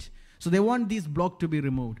blockage. So they want this block to be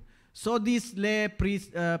removed. So this lay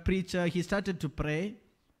preacher, he started to pray,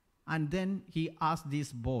 and then he asked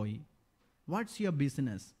this boy, "What's your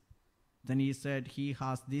business?" Then he said he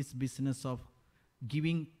has this business of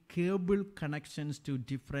giving cable connections to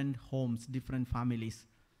different homes, different families.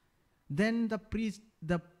 Then the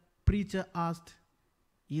preacher asked,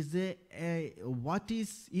 is there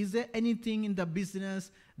anything in the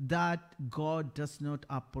business that God does not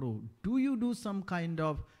approve? Do you do some kind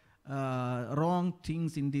of wrong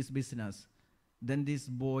things in this business? Then this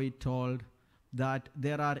boy told that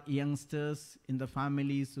there are youngsters in the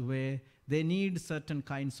families where they need certain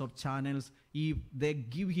kinds of channels. If they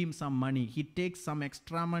give him some money, he takes some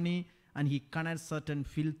extra money and he connects certain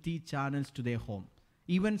filthy channels to their home.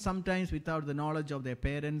 Even sometimes without the knowledge of their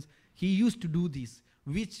parents, he used to do this,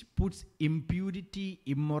 which puts impurity,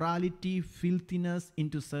 immorality, filthiness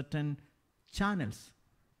into certain channels,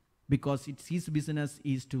 because it's his business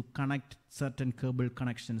is to connect certain cable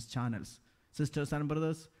connections channels. Sisters and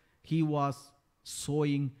brothers, he was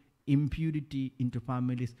sowing impurity into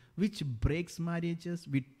families, which breaks marriages,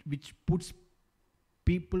 which puts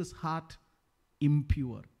people's heart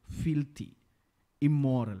impure, filthy,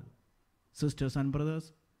 immoral. Sisters and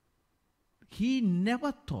brothers, he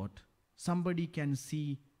never thought somebody can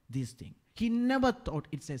see this thing. He never thought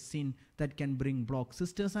it's a sin that can bring block.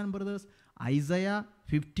 Sisters and brothers, Isaiah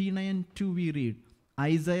 59:2 we read.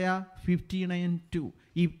 Isaiah 59:2.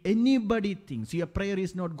 If anybody thinks your prayer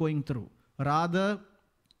is not going through, rather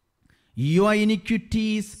your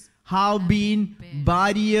iniquities have been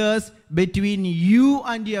barriers between you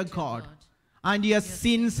and your God, and your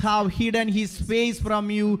sins have hidden his face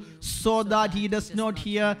from you so that he does not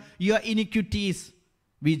hear your iniquities.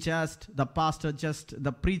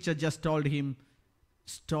 The preacher just told him,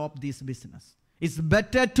 stop this business. It's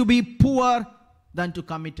better to be poor than to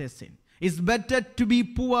commit a sin. It's better to be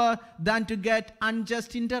poor than to get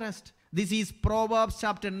unjust interest. This is Proverbs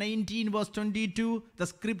chapter 19 verse 22. The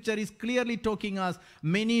scripture is clearly talking us,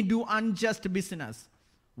 many do unjust business.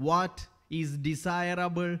 What is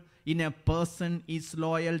desirable in a person is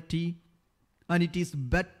loyalty, and it is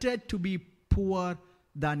better to be poor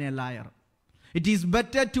than a liar. It is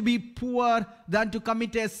better to be poor than to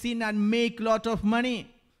commit a sin and make a lot of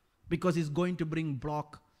money, because it's going to bring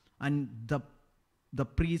block. And the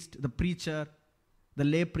preacher, the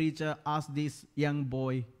lay preacher asked this young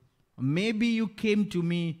boy, maybe you came to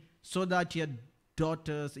me so that your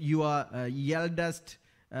daughters, your eldest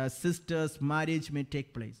sister's marriage may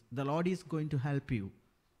take place. The Lord is going to help you.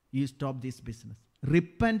 You stop this business.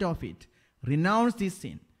 Repent of it. Renounce this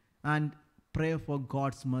sin and pray for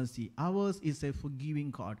God's mercy. Ours is a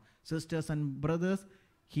forgiving God. Sisters and brothers,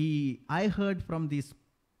 I heard from this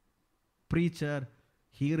preacher,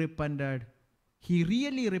 he repented. He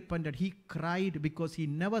really repented. He cried because he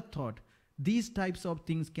never thought these types of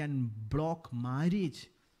things can block marriage.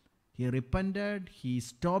 He repented. He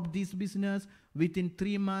stopped this business. Within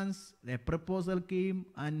 3 months, a proposal came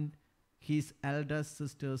and his eldest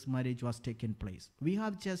sister's marriage was taken place. We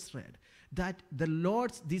have just read that the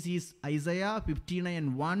Lord's, this is Isaiah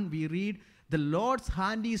 59:1, we read, the Lord's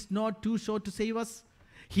hand is not too short to save us.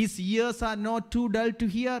 His ears are not too dull to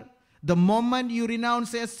hear. The moment you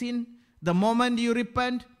renounce a sin, the moment you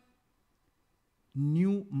repent,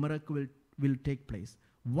 new miracle will take place.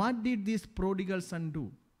 What did this prodigal son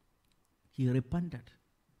do? He repented.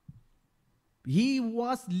 He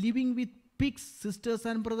was living with pigs, sisters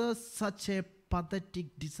and brothers, such a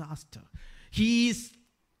pathetic disaster. He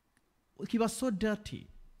was so dirty.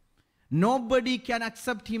 Nobody can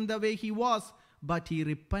accept him the way he was, but he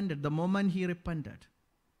repented. The moment he repented,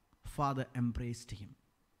 Father embraced him.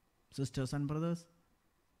 Sisters and brothers,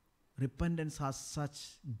 repentance has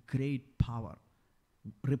such great power.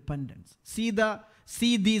 Repentance. See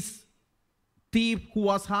this thief who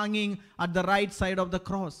was hanging at the right side of the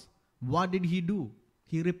cross. What did he do?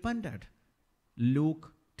 He repented.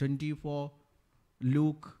 Luke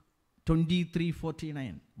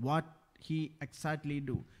 23:49. What he exactly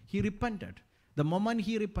do? He repented. The moment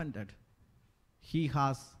he repented, he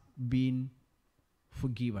has been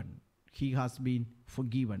forgiven. He has been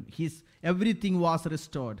forgiven. Everything was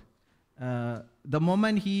restored. The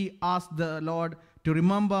moment he asked the Lord to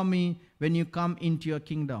remember me when you come into your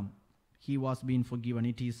kingdom, he was being forgiven.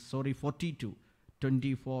 It is, 42,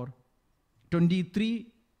 24,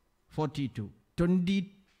 23, 42,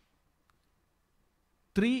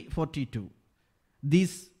 23, 42.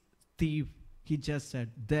 This thief, he just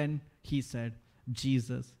said, then he said,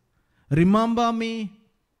 Jesus, remember me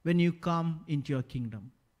when you come into your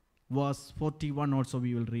kingdom. Verse 41 also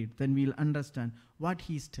we will read. Then we will understand what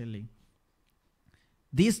he is telling.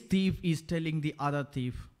 This thief is telling the other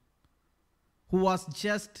thief who was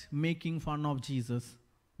just making fun of Jesus.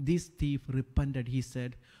 This thief repented. He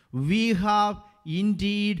said, we have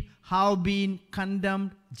indeed been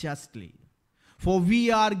condemned justly. For we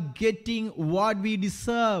are getting what we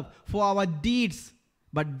deserve for our deeds.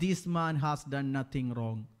 But this man has done nothing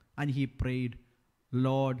wrong. And he prayed,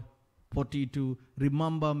 Lord, 42,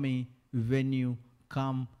 remember me when you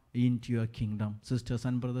come into your kingdom. Sisters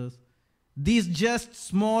and brothers, this just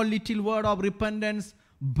small little word of repentance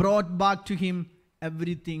brought back to him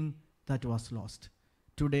everything that was lost.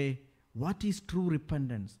 Today, what is true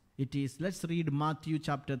repentance? It is, let's read Matthew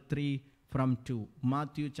chapter 3 from 2.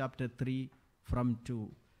 Matthew chapter 3 from 2.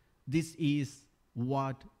 This is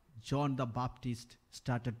what John the Baptist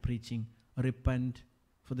started preaching. Repent,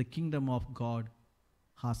 for the kingdom of God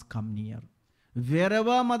has come near.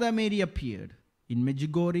 Wherever Mother Mary appeared, in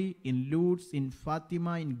Medjugorje, in Lourdes, in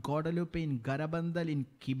Fatima, in Guadalupe, in Garabandal, in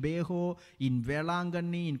Kibeho, in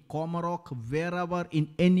Velangani, in Komarok, wherever, in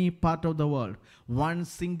any part of the world, one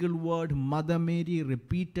single word Mother Mary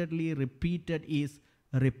repeatedly repeated is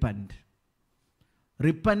repent.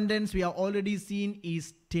 Repentance, we have already seen,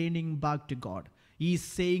 is turning back to God. He is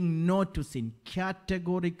saying no to sin,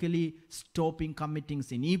 categorically stopping committing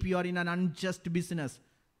sin. If you are in an unjust business,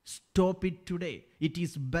 stop it today. It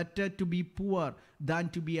is better to be poor than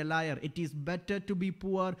to be a liar. It is better to be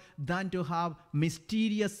poor than to have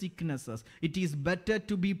mysterious sicknesses. It is better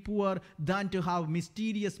to be poor than to have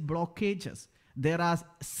mysterious blockages. There are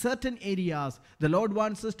certain areas the Lord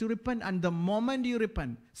wants us to repent, and the moment you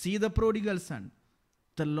repent, see the prodigal son,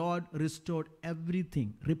 the Lord restored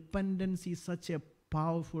everything. Repentance is such a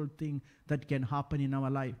powerful thing that can happen in our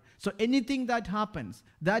life. So anything that happens,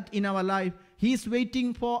 that in our life, He is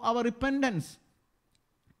waiting for our repentance.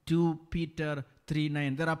 2 Peter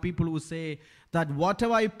 3:9. There are people who say that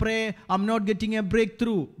whatever I pray, I'm not getting a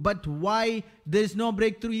breakthrough. But why there is no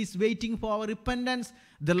breakthrough? He is waiting for our repentance.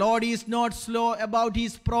 The Lord is not slow about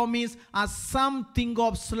His promise, as some think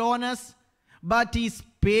of slowness, but He is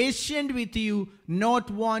patient with you, not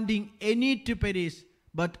wanting any to perish,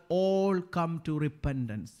 but all come to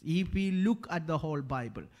repentance. If we look at the whole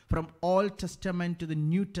Bible, from Old Testament to the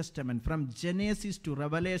New Testament, from Genesis to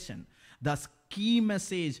Revelation, the key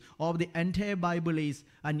message of the entire Bible is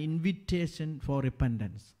an invitation for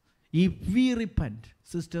repentance. If we repent,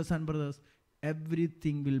 sisters and brothers,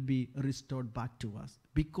 everything will be restored back to us.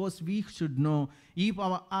 Because we should know, if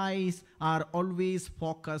our eyes are always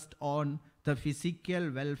focused on the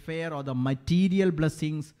physical welfare or the material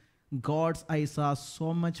blessings, God's eyes are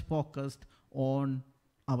so much focused on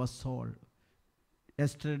our soul.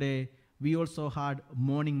 Yesterday, we also had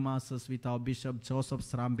morning masses with our Bishop Joseph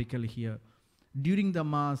Srambikal here. During the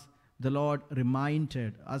mass, the Lord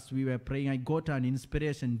reminded, as we were praying, I got an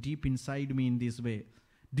inspiration deep inside me in this way.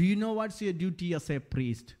 Do you know what's your duty as a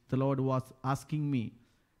priest? The Lord was asking me.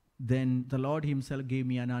 Then the Lord Himself gave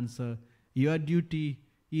me an answer. Your duty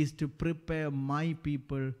is to prepare my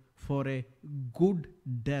people for a good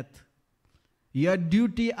death. Your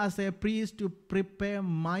duty as a priest to prepare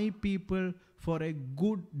my people for a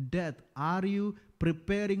good death. Are you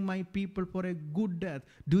preparing my people for a good death?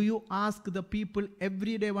 Do you ask the people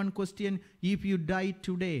every day one question: if you die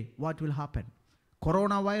today, what will happen?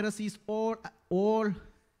 Coronavirus is all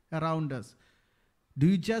around us. Do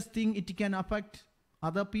you just think it can affect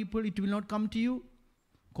other people? It will not come to you?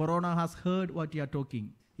 Corona has heard what you are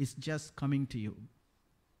talking. It's just coming to you.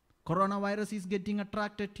 Coronavirus is getting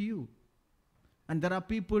attracted to you. And there are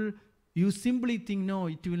people, you simply think, no,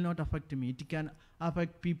 it will not affect me. It can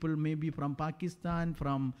affect people maybe from Pakistan,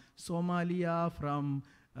 from Somalia, from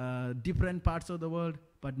different parts of the world,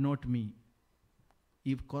 but not me.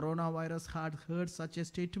 If coronavirus had heard such a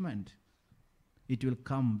statement, it will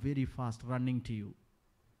come very fast running to you.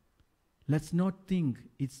 Let's not think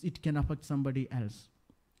it can affect somebody else.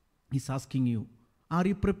 He's asking you, are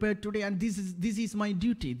you prepared today? And this is my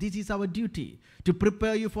duty. This is our duty, to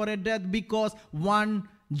prepare you for a death, because 1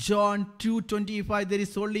 John 2:25, there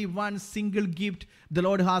is only one single gift the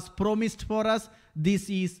Lord has promised for us. This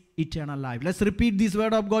is eternal life. Let's repeat this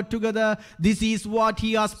word of God together. This is what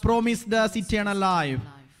He has promised us, eternal life.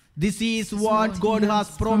 This is what God has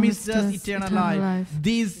promised us, eternal life.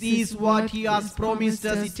 This is what He has promised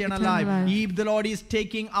us, eternal life. If the Lord is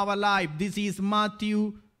taking our life, this is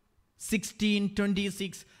Matthew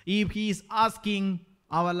 16:26. If He is asking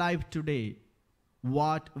our life today,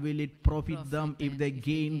 what will it profit them if they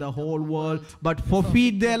gain the whole world but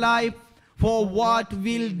forfeit their life? For what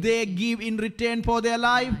will they give in return for their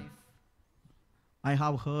life? I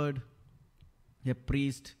have heard a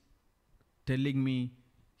priest telling me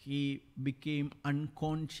he became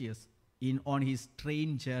unconscious on his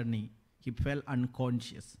train journey. He fell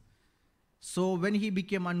unconscious. So when he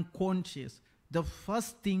became unconscious, the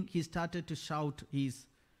first thing he started to shout is,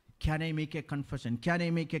 "Can I make a confession? Can I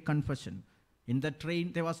make a confession?" In the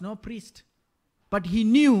train, there was no priest. But he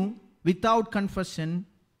knew without confession,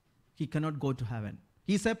 he cannot go to heaven.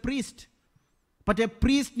 He's a priest. But a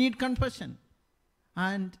priest needs confession.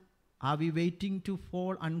 And are we waiting to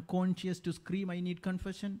fall unconscious to scream, "I need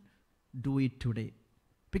confession"? Do it today.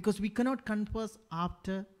 Because we cannot confess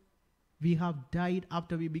after we have died,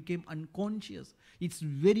 after we became unconscious. It's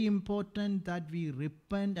very important that we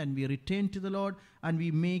repent and we return to the Lord and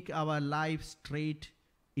we make our life straight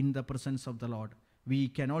in the presence of the Lord. We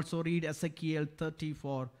can also read Ezekiel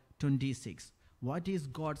 34:26. What is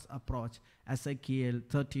God's approach? Ezekiel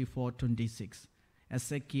 34:26.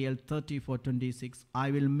 Ezekiel 34:26.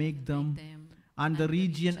 I will make them and the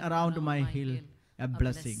region around my hill a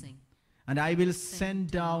blessing. And I will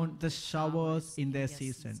send down the showers in their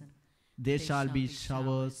season. There shall be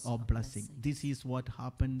showers of blessing. This is what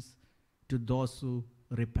happens to those who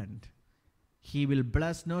repent. He will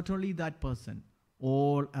bless not only that person,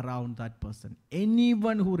 all around that person.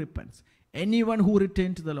 Anyone who repents, anyone who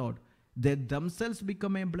returns to the Lord, they themselves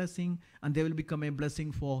become a blessing, and they will become a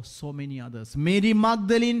blessing for so many others. Mary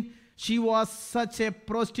Magdalene, she was such a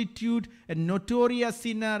prostitute, a notorious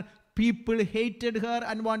sinner. People hated her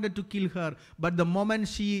and wanted to kill her. But the moment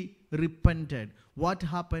she repented, what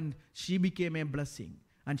happened? She became a blessing.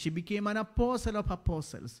 And she became an apostle of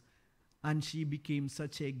apostles. And she became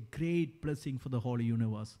such a great blessing for the whole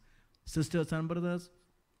universe. Sisters and brothers,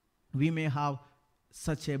 we may have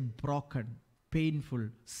such a broken, painful,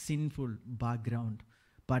 sinful background,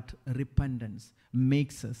 but repentance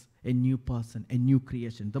makes us a new person, a new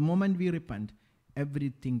creation. The moment we repent,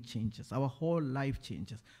 everything changes. Our whole life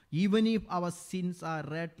changes. Even if our sins are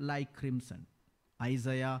red like crimson,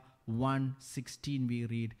 Isaiah 1:16 we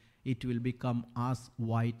read, it will become as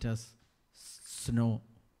white as snow.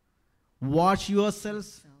 Wash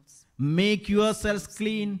yourselves, make yourselves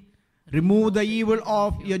clean, remove the evil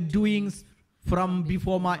of your doings from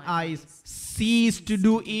before my eyes. Cease to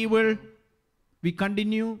do evil. We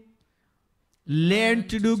continue. Learn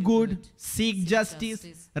to do good, seek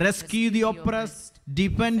justice, rescue the oppressed,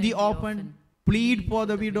 defend the orphan, plead for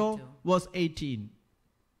the widow. Verse 18.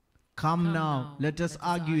 Come now, let us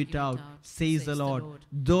argue it out, says the Lord.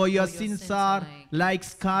 Though your sins are like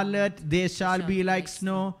scarlet, they shall be like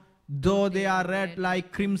snow. Though they are red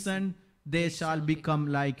like crimson, they shall become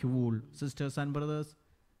like wool. Sisters and brothers,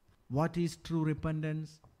 what is true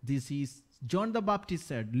repentance? This is, John the Baptist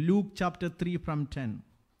said, Luke chapter 3 from 10.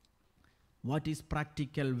 What is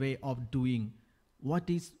practical way of doing? What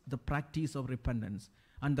is the practice of repentance?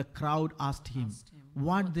 And the crowd asked him,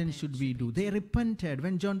 what then should we do? They repented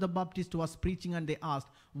when John the Baptist was preaching, and they asked,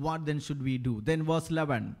 what then should we do? Then verse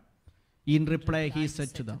 11, in reply he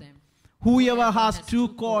said to them, whoever has two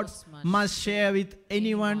coats must share with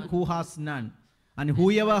anyone who has none. And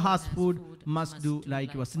whoever has food must do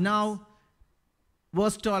likewise. Now,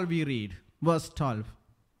 verse 12 we read. Verse 12.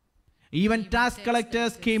 Even tax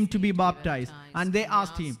collectors came to be baptized, and they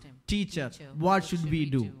asked him, Teacher, what should we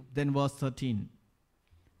do? Then verse 13.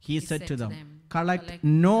 He said to them, collect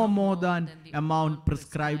no more than amount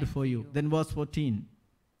prescribed for you. Then verse 14.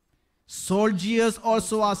 Soldiers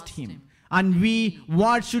also asked him, and we,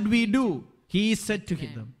 what should we do? He said to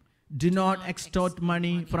them, do not extort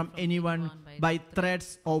money from anyone by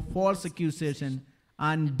threats or false accusation,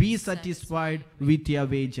 and be satisfied with your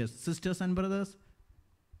wages. Sisters and brothers,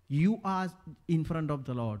 you are in front of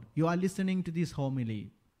the Lord. You are listening to this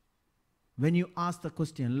homily. When you ask the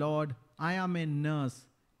question, Lord, I am a nurse,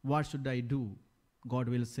 what should I do? God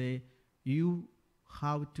will say, you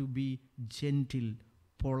have to be gentle,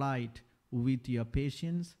 polite with your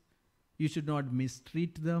patients. You should not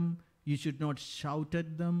mistreat them. You should not shout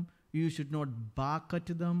at them. You should not bark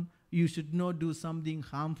at them. You should not do something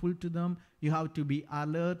harmful to them. You have to be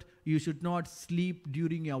alert. You should not sleep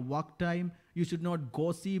during your work time. You should not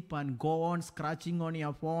gossip and go on scratching on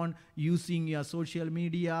your phone, using your social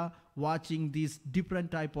media, watching these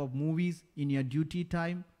different type of movies in your duty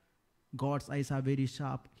time. God's eyes are very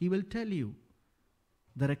sharp. He will tell you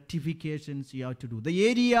the rectifications you have to do, the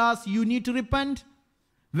areas you need to repent.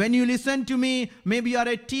 When you listen to me, maybe you are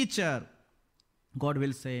a teacher. God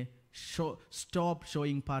will say, stop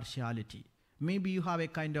showing partiality. Maybe you have a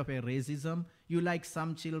kind of a racism. You like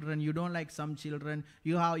some children, you don't like some children.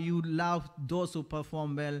 You love those who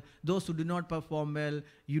perform well, those who do not perform well.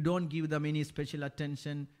 You don't give them any special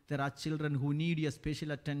attention. There are children who need your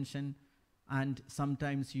special attention, and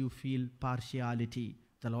sometimes you feel partiality.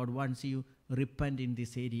 The Lord wants you to repent in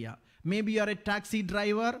this area. Maybe you are a taxi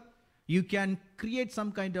driver. You can create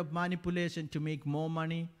some kind of manipulation to make more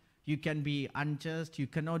money. You can be unjust. You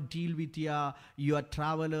cannot deal with your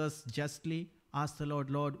travelers justly. Ask the Lord,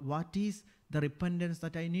 Lord, what is the repentance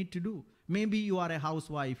that I need to do? Maybe you are a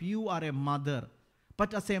housewife. You are a mother.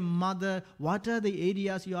 But as a mother, what are the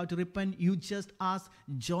areas you have to repent? You just ask.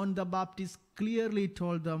 John the Baptist clearly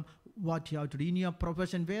told them what you have to do in your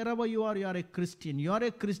profession. Wherever you are a Christian. You are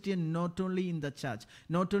a Christian not only in the church,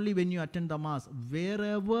 not only when you attend the Mass.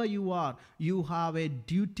 Wherever you are, you have a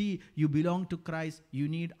duty. You belong to Christ. You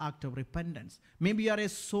need act of repentance. Maybe you are a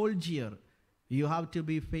soldier. You have to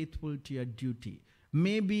be faithful to your duty.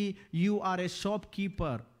 Maybe you are a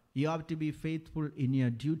shopkeeper. You have to be faithful in your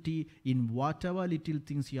duty in whatever little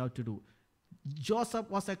things you have to do. Joseph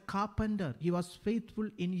was a carpenter. He was faithful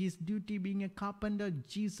in his duty being a carpenter.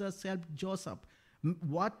 Jesus helped Joseph.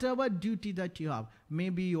 Whatever duty that you have,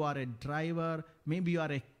 maybe you are a driver, maybe you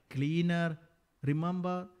are a cleaner.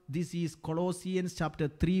 Remember, this is Colossians chapter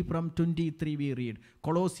 3 from 23 we read.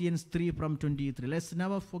 Colossians 3 from 23. Let's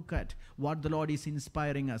never forget what the Lord is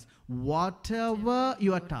inspiring us. Whatever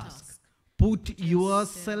your task, put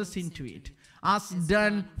yourselves into it, as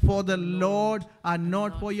done for the Lord and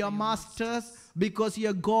not for your masters, because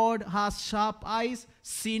your God has sharp eyes,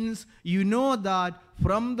 since you know that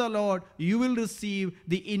from the Lord you will receive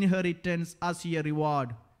the inheritance as your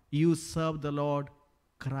reward. You serve the Lord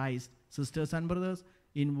Christ. Sisters and brothers,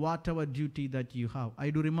 in whatever duty that you have. I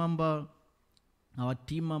do remember our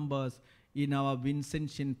team members in our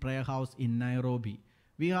Vincentian prayer house in Nairobi.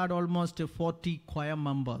 We had almost 40 choir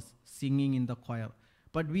members singing in the choir.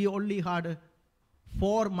 But we only had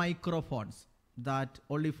 4 microphones, that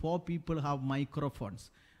only 4 people have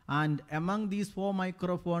microphones. And among these 4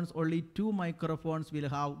 microphones, only 2 microphones will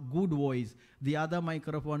have good voice. The other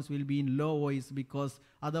microphones will be in low voice, because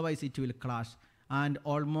otherwise it will clash. And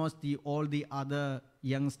almost all the other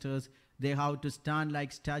youngsters, they have to stand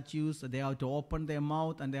like statues. They have to open their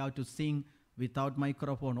mouth and they have to sing without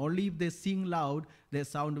microphone. Only if they sing loud, their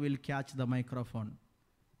sound will catch the microphone.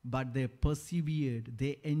 But they persevered,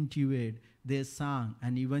 they endured, they sang,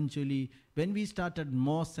 and eventually when we started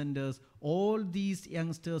more centers, all these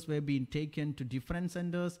youngsters were being taken to different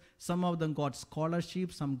centers. Some of them got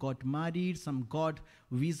scholarships, some got married, some got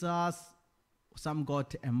visas, some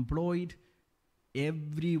got employed.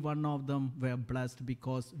 Every one of them were blessed,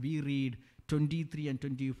 because we read 23 and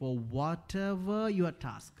 24, whatever your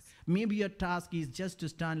task. Maybe your task is just to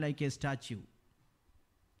stand like a statue.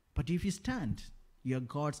 But if you stand, your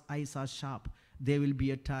God's eyes are sharp. There will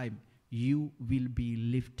be a time you will be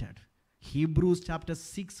lifted. Hebrews chapter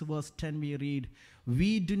 6 verse 10 we read,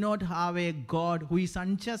 we do not have a God who is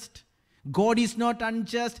unjust. God is not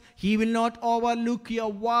unjust. He will not overlook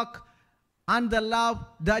your work and the love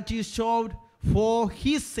that you showed for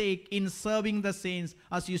his sake in serving the saints,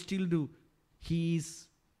 as you still do. He is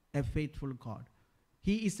a faithful God.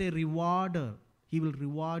 He is a rewarder. He will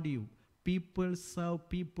reward you. People serve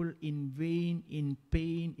people in vain, in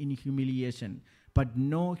pain, in humiliation. But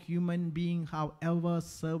no human being have ever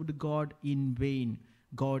served God in vain.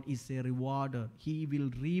 God is a rewarder. He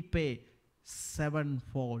will repay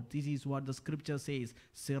sevenfold. This is what the scripture says.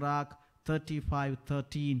 Sirach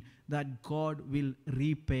 35:13, that God will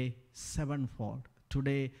repay sevenfold.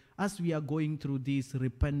 Today, as we are going through this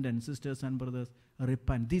repentance, sisters and brothers,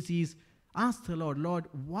 repent. This is, ask the Lord, Lord,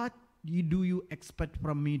 what do you expect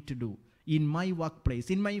from me to do? In my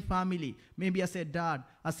workplace, in my family, maybe as a dad,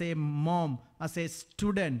 as a mom, as a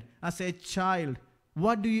student, as a child.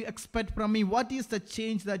 What do you expect from me? What is the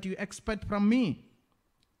change that you expect from me?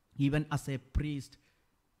 Even as a priest,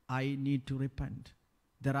 I need to repent.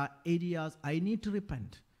 There are areas I need to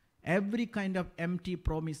repent. Every kind of empty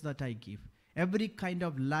promise that I give, every kind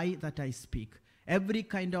of lie that I speak, every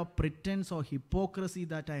kind of pretense or hypocrisy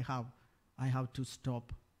that I have to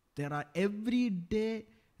stop. There are every day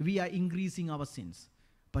we are increasing our sins,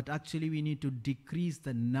 but actually we need to decrease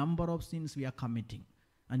the number of sins we are committing,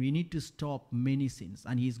 and we need to stop many sins,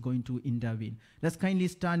 and He is going to intervene. Let's kindly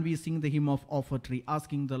stand. We sing the hymn of offertory,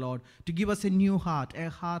 asking the Lord to give us a new heart, a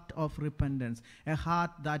heart of repentance, a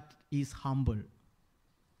heart that is humble.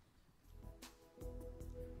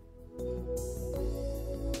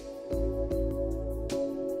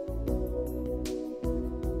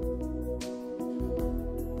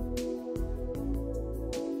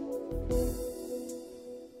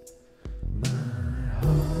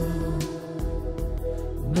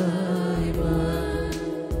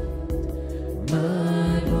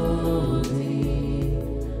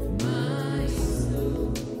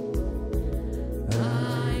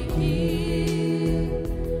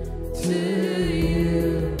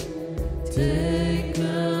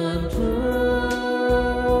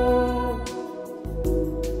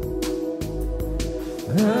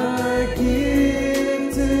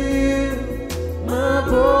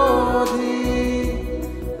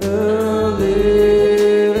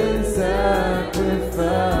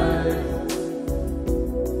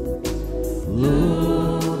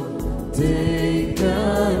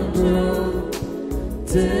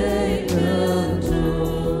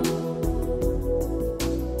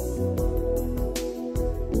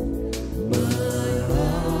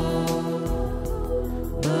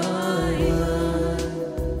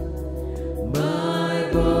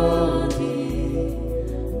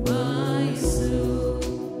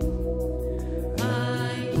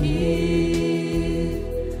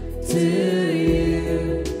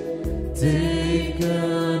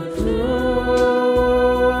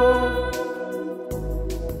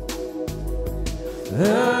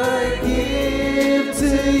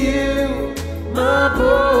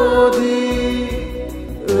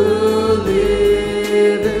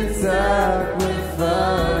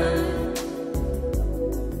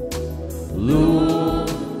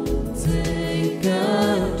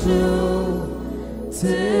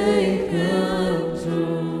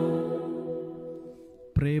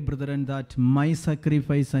 My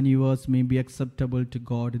sacrifice and yours may be acceptable to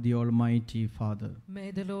God, the Almighty Father.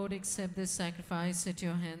 May the Lord accept this sacrifice at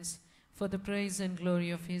your hands for the praise and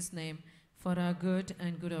glory of His name, for our good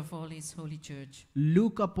and good of all His holy church.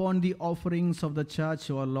 Look upon the offerings of the church,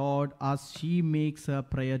 O Lord, as she makes her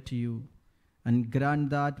prayer to you, and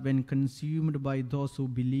grant that when consumed by those who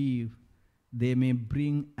believe, they may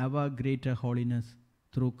bring ever greater holiness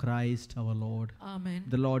through Christ our Lord. Amen.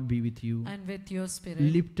 The Lord be with you. And with your spirit.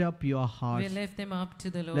 Lift up your hearts. We lift them up to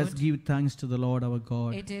the Lord. Let's give thanks to the Lord our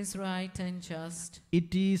God. It is right and just.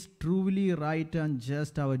 It is truly right and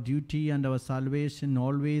just, our duty and our salvation,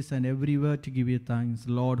 always and everywhere to give you thanks,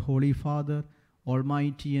 Lord, Holy Father,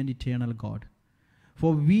 Almighty and eternal God.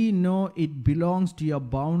 For we know it belongs to your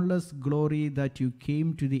boundless glory that you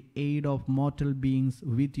came to the aid of mortal beings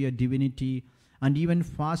with your divinity, and even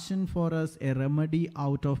fashioned for us a remedy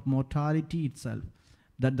out of mortality itself,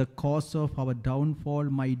 that the cause of our downfall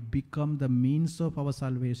might become the means of our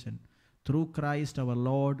salvation. Through Christ our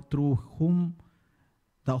Lord, through whom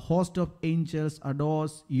the host of angels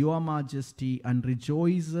adores your majesty and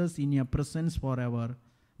rejoices in your presence forever.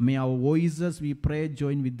 May our voices, we pray,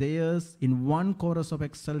 join with theirs in one chorus of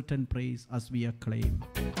exultant praise as we acclaim.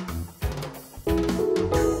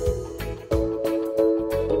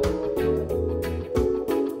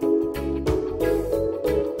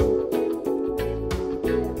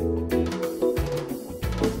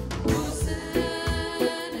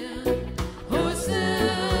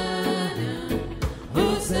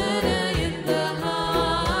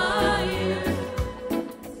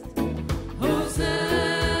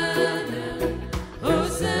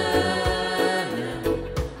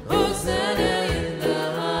 Hosanna in the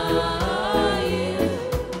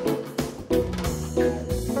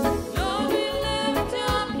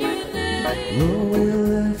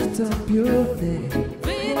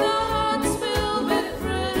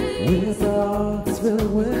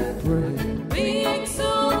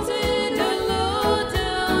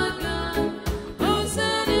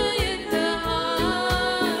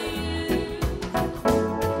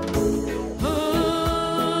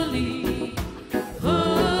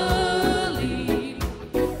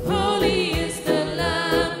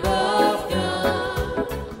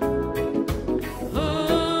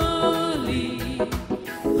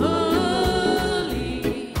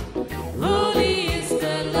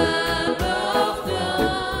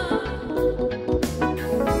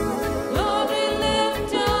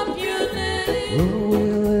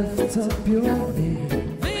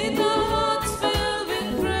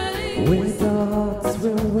with hearts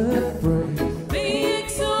filled with praise. Be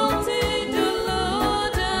exalted, O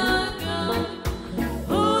Lord our God.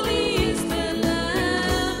 Holy is the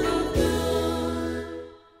Lamb of God.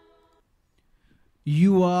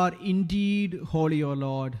 You are indeed holy, O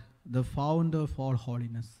Lord, the founder of all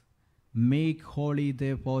holiness. Make holy,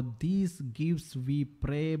 therefore, these gifts, we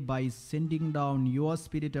pray, by sending down your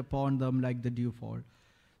Spirit upon them like the dewfall,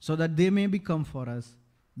 so that they may become for us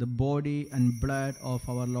the body and blood of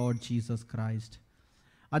our Lord Jesus Christ.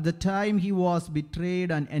 At the time he was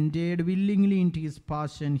betrayed and entered willingly into his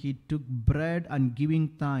passion, he took bread and giving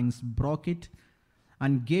thanks, broke it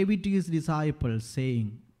and gave it to his disciples,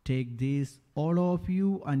 saying, "Take this, all of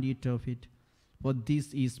you, and eat of it, for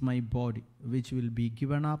this is my body, which will be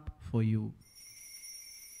given up for you."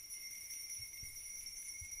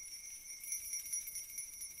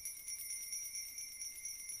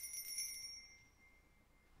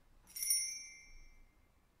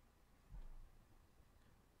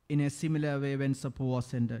 In a similar way, when supper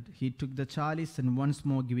was ended, he took the chalice, and once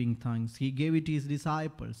more giving thanks, he gave it to his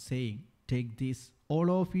disciples, saying, "Take this,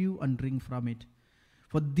 all of you, and drink from it.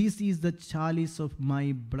 For this is the chalice of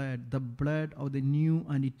my blood, the blood of the new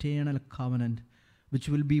and eternal covenant, which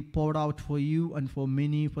will be poured out for you and for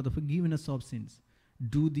many for the forgiveness of sins.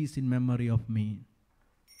 Do this in memory of me."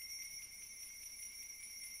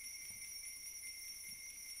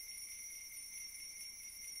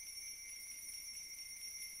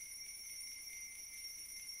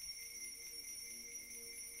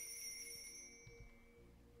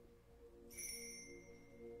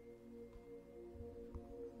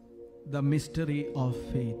 The mystery of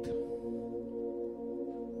faith.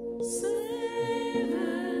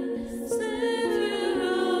 Savior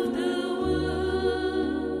of the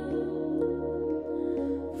world,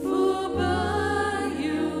 for by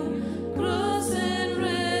you, cross and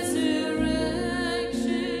resurrection,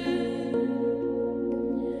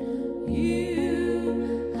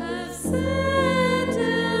 you have set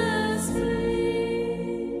us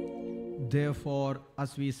free. Therefore,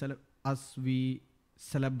 as we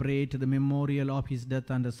celebrate the memorial of his death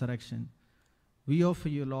and resurrection, we offer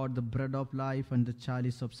you, Lord, the bread of life and the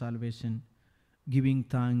chalice of salvation, giving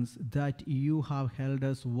thanks that you have held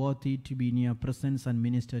us worthy to be in your presence and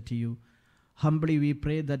minister to you. Humbly we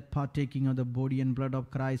pray that, partaking of the body and blood of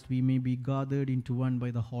Christ, we may be gathered into one by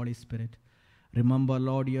the Holy Spirit. Remember,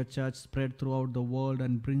 Lord, your church spread throughout the world,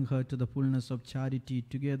 and bring her to the fullness of charity,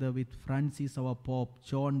 together with Francis, our Pope,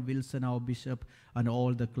 John Wilson, our Bishop, and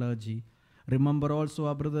all the clergy. Remember also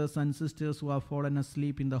our brothers and sisters who have fallen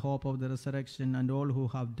asleep in the hope of the resurrection, and all who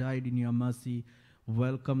have died in your mercy.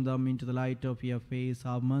 Welcome them into the light of your face.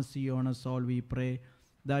 Have mercy on us all, we pray,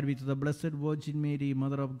 that with the Blessed Virgin Mary,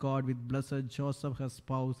 Mother of God, with blessed Joseph, her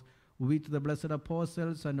spouse, with the blessed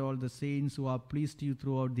apostles and all the saints who have pleased you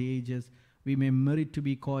throughout the ages, we may merit to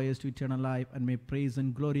be co-heirs to eternal life, and may praise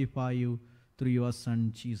and glorify you through your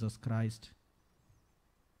Son, Jesus Christ.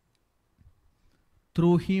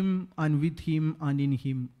 Through him, and with him, and in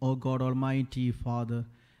him, O God, Almighty Father,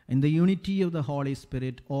 in the unity of the Holy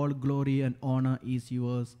Spirit, all glory and honor is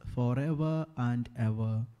yours forever and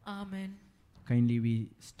ever. Amen. Kindly we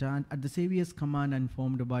stand at the Saviour's command, and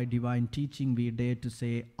formed by divine teaching, we dare to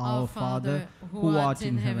say, Our Father, who art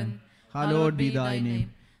in heaven, hallowed be thy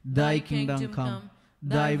name. Thy kingdom come,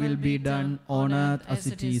 thy will be done on earth as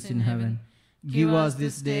it is in heaven. Give us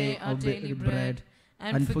this day our daily bread,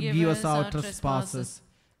 and forgive us our trespasses,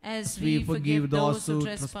 as we forgive those who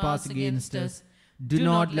trespass against us. Do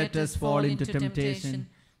not let us fall into temptation,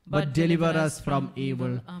 but deliver us from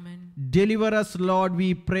evil. Amen. Deliver us, Lord,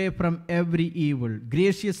 we pray, from every evil.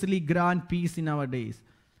 Graciously grant peace in our days,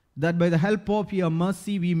 that by the help of your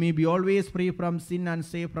mercy we may be always free from sin and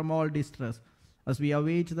safe from all distress, as we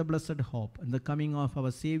await the blessed hope and the coming of our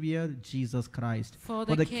Savior, Jesus Christ. For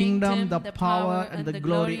the kingdom, the power, and the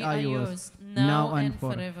glory are yours, now and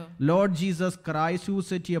forever. Lord Jesus Christ, who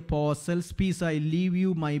said to your apostles, "Peace I leave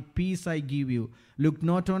you, my peace I give you," look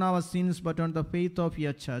not on our sins, but on the faith of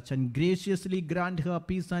your church, and graciously grant her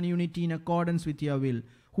peace and unity in accordance with your will,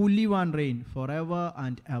 who live and reign forever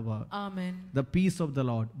and ever. Amen. The peace of the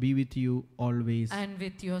Lord be with you always. And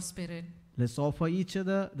with your spirit. Let's offer each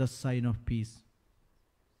other the sign of peace.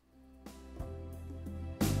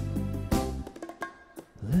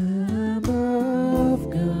 Lamb of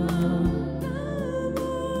God,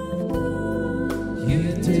 you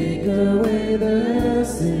take away the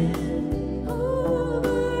sin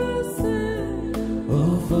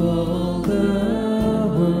of all the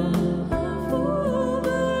world.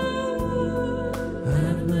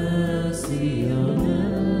 Have mercy on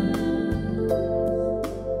us.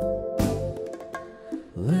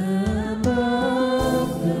 Lamb of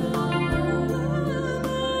God,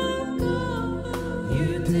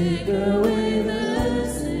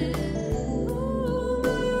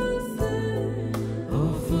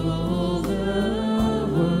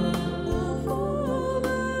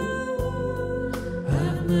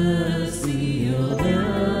 mercy on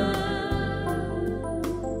earth.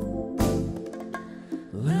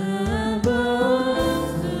 Lamb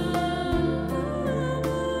of God,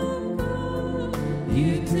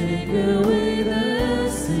 you take away the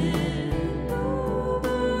sin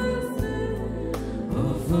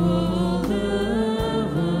of all the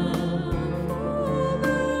world,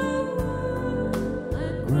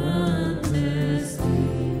 and grant us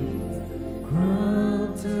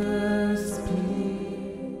peace.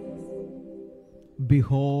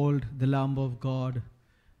 Behold the Lamb of God.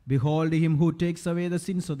 Behold him who takes away the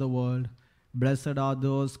sins of the world. Blessed are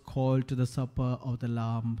those called to the supper of the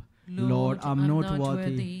Lamb. Lord, I am not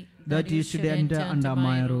worthy that you should enter under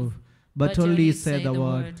my roof, but only say the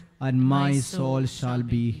word, and my soul shall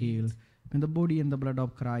be healed. May the body and the blood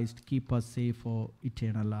of Christ keep us safe for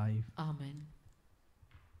eternal life. Amen.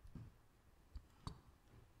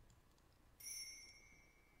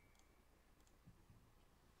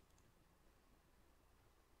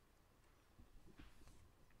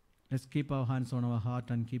 Let's keep our hands on our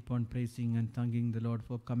heart and keep on praising and thanking the Lord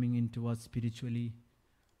for coming into us spiritually.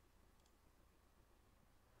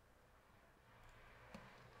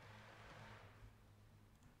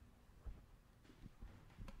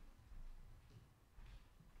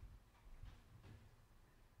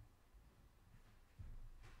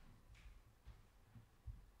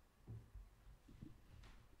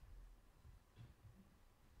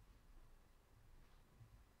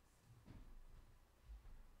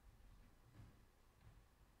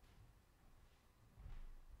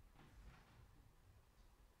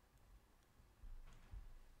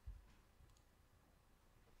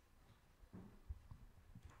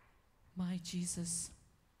 My Jesus,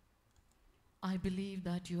 I believe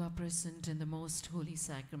that you are present in the most holy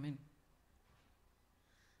sacrament.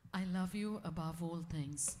 I love you above all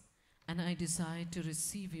things, and I desire to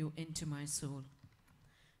receive you into my soul.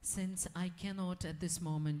 Since I cannot at this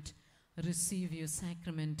moment receive you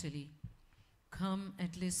sacramentally, come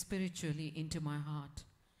at least spiritually into my heart.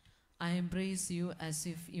 I embrace you as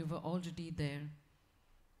if you were already there,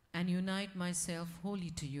 and unite myself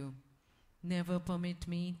wholly to you. Never permit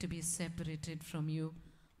me to be separated from you.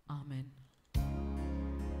 Amen.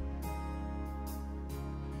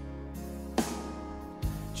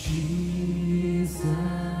 Jesus,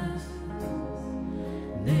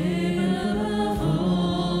 name above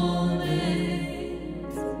all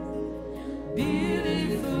names,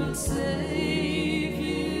 beautiful Savior,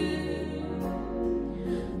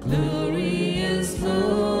 glorious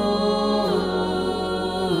Lord.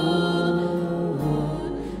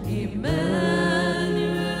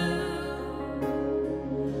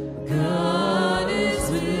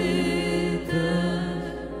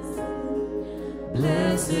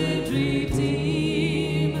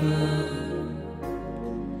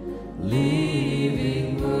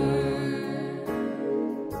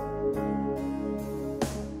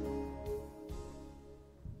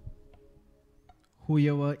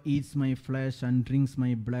 Whoever eats my flesh and drinks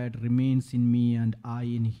my blood remains in me and I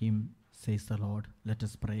in him, says the Lord. Let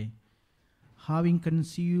us pray. Having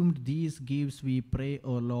consumed these gifts, we pray,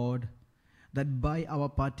 O Lord, that by our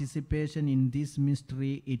participation in this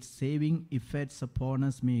mystery, its saving effects upon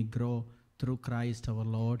us may grow through Christ our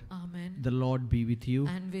Lord. Amen. The Lord be with you.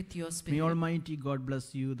 And with your spirit. May Almighty God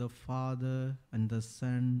bless you, the Father and the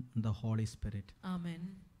Son and the Holy Spirit.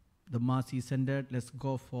 Amen. The Mass is ended. Let's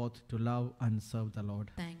go forth to love and serve the Lord.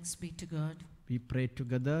 Thanks be to God. We pray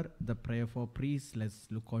together the prayer for priests. Let's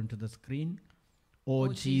look onto the screen. O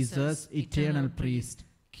Jesus, eternal priest,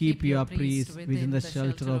 keep your priests within the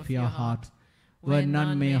shelter of your heart, where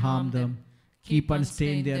none may harm them. Keep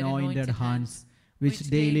unstained their anointed hands, which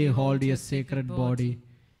daily hold your sacred body.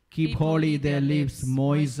 Keep holy their lips,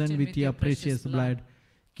 moistened with your precious blood.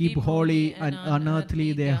 Keep holy and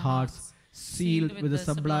unearthly their hearts, sealed with the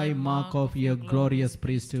sublime mark of your glorious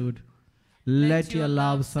priesthood. Let your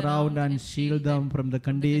love surround and shield them from the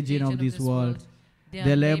contagion of this world.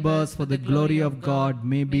 Their labors for the glory of God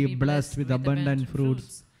may be blessed with abundant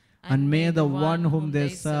fruits, and may the one whom they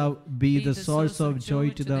serve be the source of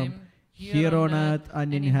joy to them, here on earth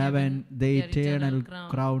and in heaven, the eternal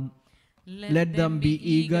crown. Let them be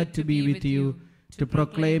eager to be with you, to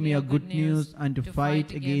proclaim your good news and to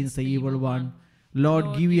fight against the evil one.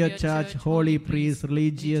 Lord, give your church holy priests,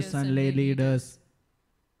 religious and lay leaders.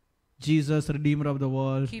 Jesus, Redeemer of the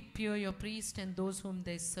world, keep pure your priests and those whom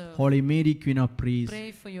they serve. Holy Mary, Queen of Priests,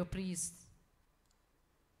 Pray for your priests.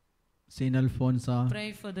 Saint Alphonsa,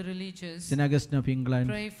 Pray for the religious. Saint Augustine of England,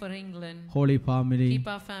 Pray for England. Holy Family, Keep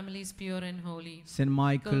our families pure and holy. Saint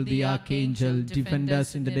Michael the Archangel, defend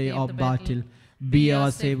us in the day of battle. Be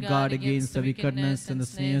our safeguard against the wickedness and the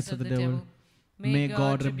snares of the devil. May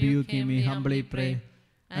God rebuke him, we humbly pray.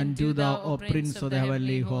 And do thou, O Prince of the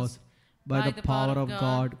heavenly host, by the power of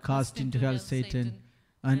God, cast into hell Satan,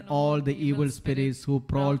 and all the evil spirits who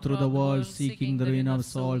prowl through the world seeking the ruin of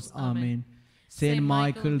souls. Amen. Saint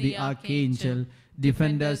Michael the Archangel,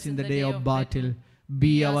 defend us in the day of battle.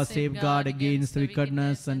 Be our safeguard against the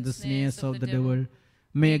wickedness and the snares of the devil.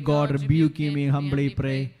 May God rebuke him, we humbly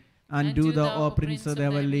pray. And do thou, O Prince of the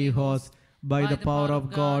heavenly host, by the power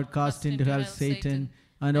of God, cast into hell Satan,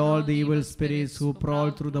 and all the evil spirits who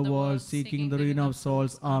prowl through the world seeking the ruin of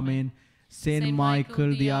souls. Amen. Saint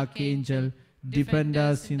Michael the Archangel, defend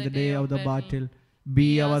us in the day of the battle.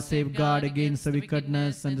 Be our safeguard against the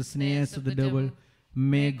wickedness and the snares of the devil.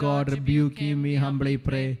 May God rebuke him, we humbly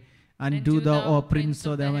pray. And do thou, O Prince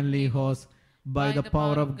of the heavenly host, by the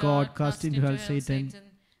power of God, cast into hell Satan,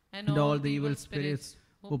 and all the evil spirits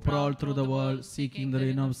who prowl through the world seeking the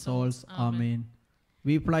ruin of souls. Amen.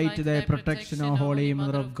 We fly to thy protection, O Holy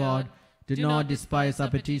Mother of God. Do not despise our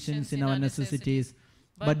petitions in our necessities,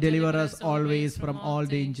 but deliver us always from all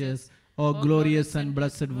dangers, O glorious and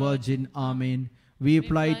blessed Virgin. Amen. We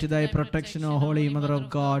fly to thy protection, O Holy Mother of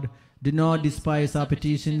God. Do not despise our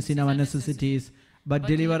petitions in our necessities, but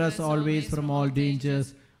deliver us always from all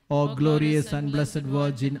dangers, O glorious and blessed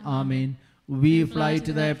Virgin. Amen. We fly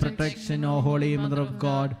to thy protection, O Holy Mother of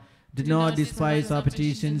God. Do not despise our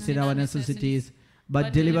petitions in our necessities,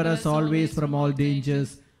 but deliver us always from all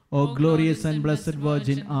dangers, O glorious and blessed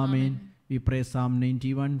Virgin. Amen. We pray Psalm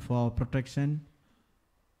 91 for protection.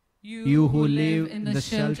 You who live in the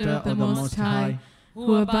shelter of the Most High,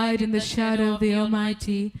 who abide in the shadow of the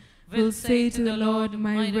Almighty, will say to the Lord,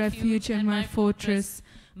 my refuge and my fortress,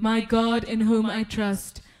 my God in whom I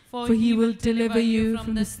trust. For he will deliver you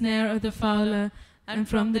from the snare of the fowler and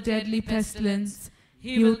from the deadly pestilence.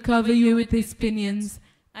 He will cover you with his pinions,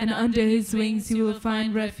 and under his wings you will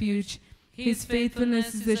find refuge. His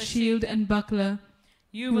faithfulness is a shield and buckler.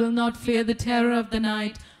 You will not fear the terror of the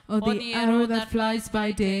night, or the arrow that flies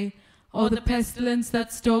by day, or the pestilence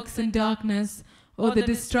that stalks in darkness, or the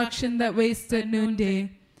destruction that wastes at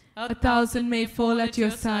noonday. 1,000 may fall at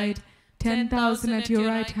your side, 10,000 at your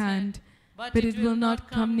right hand, but it will not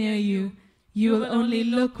come near you. You will only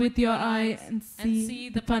look with your eye and see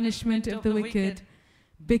the punishment of the wicked.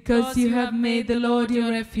 Because you have made the Lord your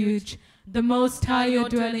refuge, the Most High your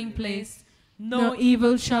dwelling place, no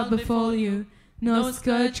evil shall befall you, no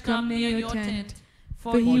scourge come near your tent.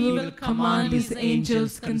 For he will command his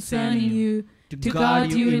angels concerning you, to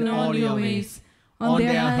guard you in all your ways. On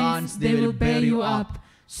their hands they will bear you up,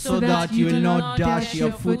 so that you will not dash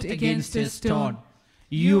your foot against a stone.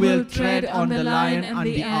 You will tread on the lion and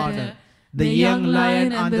the adder, the young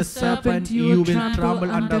lion and the serpent you will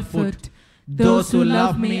trample underfoot. Those who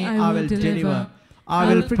love me I will deliver.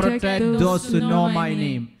 I will protect those who know my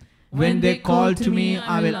name. When they call to me,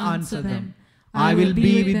 I will answer them. I will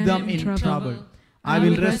be with them in trouble. I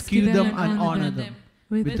will rescue them and honor them.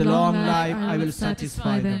 With a long life I will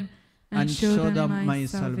satisfy them and show them my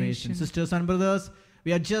salvation. Sisters and brothers,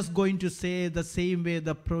 we are just going to say the same way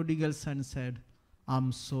the prodigal son said,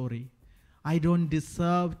 I'm sorry. I don't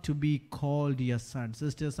deserve to be called your son.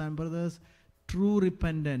 Sisters and brothers, true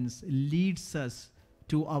repentance leads us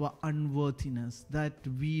to our unworthiness, that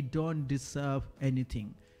we don't deserve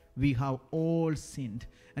anything. We have all sinned.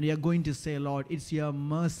 And we are going to say, Lord, it's your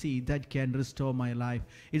mercy that can restore my life.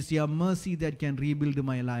 It's your mercy that can rebuild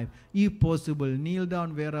my life. If possible, kneel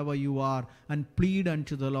down wherever you are and plead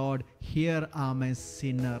unto the Lord, here I'm a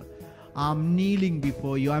sinner. I'm kneeling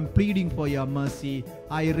before you. I'm pleading for your mercy.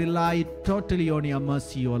 I rely totally on your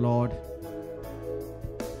mercy, O Lord.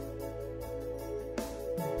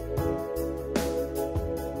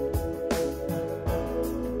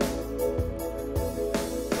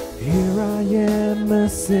 Here I am a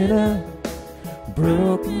sinner,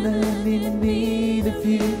 broken and in need of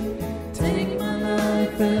you. Take my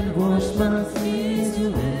life and wash my sins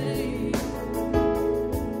away.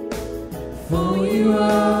 For you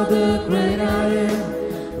are the great I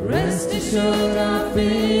am. Rest assured I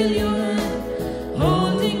feel your hand,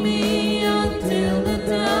 holding me until the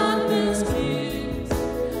darkness clears.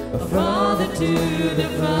 A father to the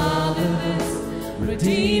fatherless,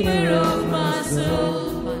 redeemer of my soul.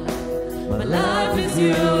 My life is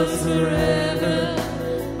yours forever.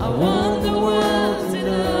 I want the world to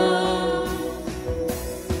know.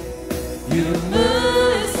 Your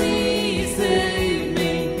mercy saved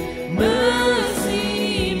me.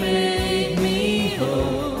 Mercy made me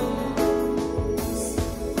whole.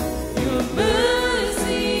 Your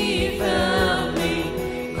mercy found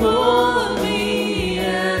me, called me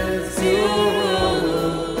as your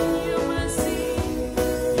own.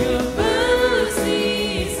 Your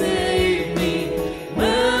mercy saved me.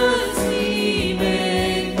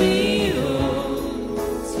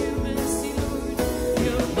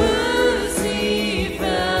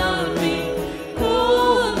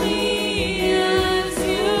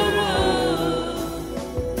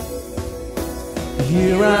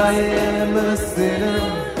 Here I am a sinner,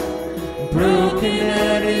 broken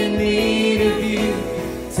and in need of you.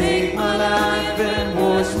 Take my life and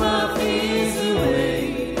wash my fears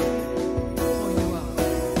away.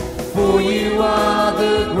 For you are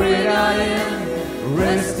the great I am.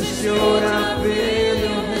 Rest assured I feel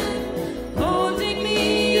your hand, holding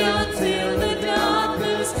me until the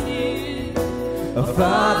darkness clears. A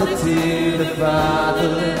father to the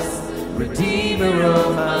fatherless, redeemer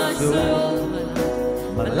of my soul.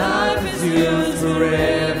 My life is yours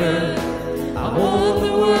forever. I want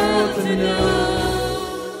the world to know.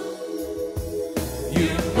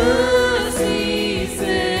 Your mercy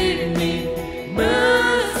saved me,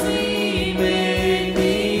 mercy made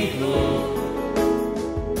me whole.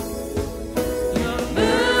 Your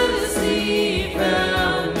mercy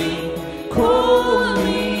found me, called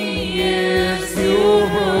me as your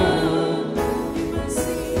own.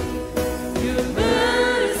 Your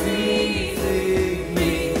mercy saved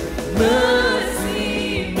me, mercy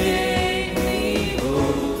made me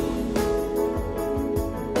whole.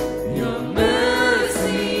 Your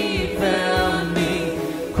mercy found me,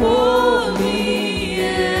 called me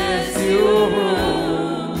as your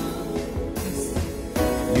own.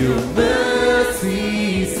 Your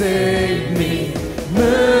mercy saved me,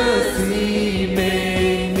 mercy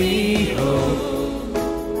made me whole.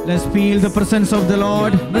 Let's feel the presence of the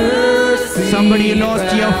Lord. Mercy Somebody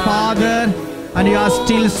lost your father and you are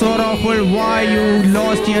still sorrowful why you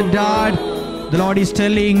lost your dad. The Lord is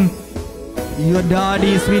telling, your dad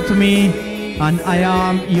is with me and I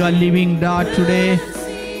am your living dad today.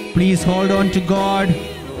 Please hold on to God.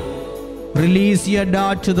 Release your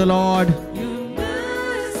dad to the Lord.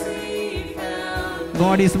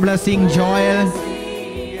 God is blessing Joel.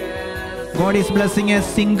 God is blessing a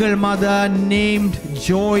single mother named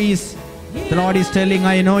Joyce. The Lord is telling,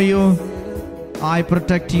 I know you. I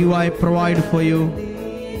protect you. I provide for you.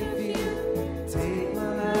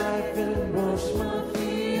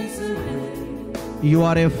 You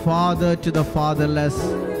are a father to the fatherless.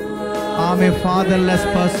 I'm a fatherless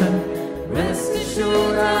person.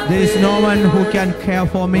 There is no one who can care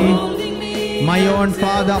for me. My own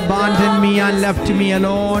father abandoned me and left me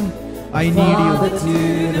alone. I need Father you.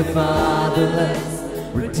 to the fatherless,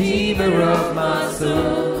 redeemer of my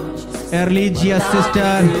soul. A religious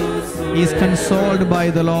sister is consoled by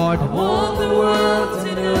the Lord. Want the world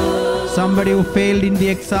to know. Somebody who failed in the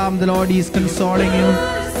exam, the Lord is consoling you.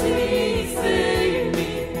 Mercy saved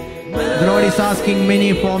me, The Lord is asking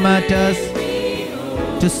many formatters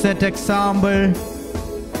to set example.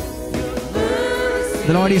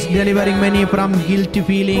 The Lord is delivering many from guilty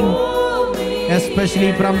feeling,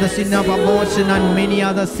 especially from the sin of abortion and many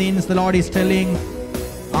other sins. The Lord is telling,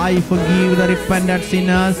 I forgive the repentant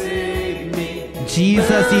sinners.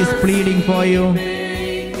 Jesus is pleading for you.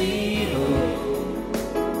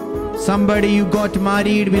 Somebody, you got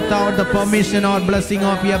married without the permission or blessing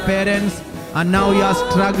of your parents, and now you are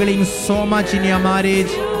struggling so much in your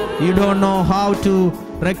marriage. You don't know how to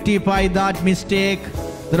rectify that mistake.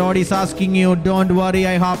 The Lord is asking you, don't worry,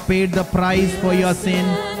 I have paid the price for your sin.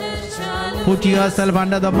 Put yourself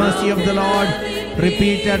under the mercy of the Lord.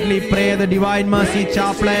 Repeatedly pray the Divine Mercy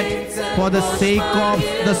Chaplet for the sake of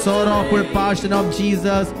the sorrowful passion of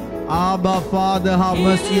Jesus. Abba, Father, have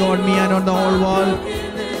mercy on me and on the whole world.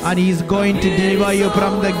 And He is going to deliver you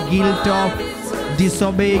from the guilt of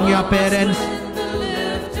disobeying your parents.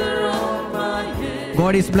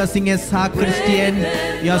 God is blessing a Christian.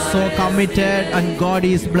 You are so committed and God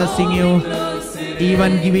is blessing you,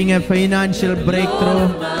 even giving a financial breakthrough.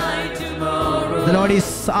 The Lord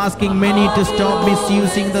is asking many to stop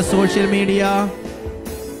misusing the social media.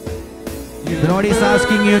 The Lord is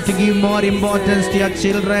asking you to give more importance to your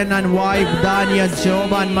children and wife than your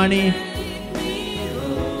job and money.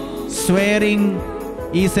 Swearing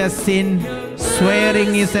is a sin.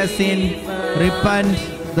 Swearing is a sin. Repent.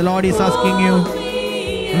 The Lord is asking you.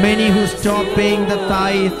 Many who stop paying the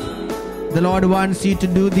tithe, the Lord wants you to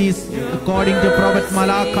do this according to Prophet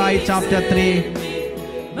Malachi chapter 3.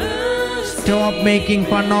 Stop making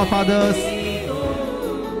fun of others.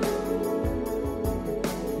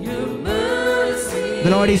 The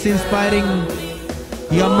Lord is inspiring.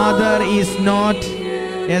 Your mother is not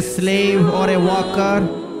a slave or a worker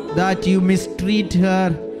that you mistreat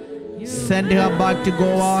her. Send her back to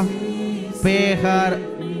Goa. Pay her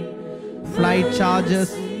flight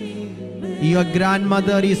charges. Your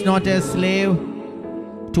grandmother is not a slave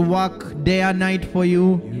to work day and night for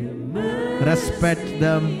you. Respect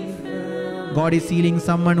them. God is healing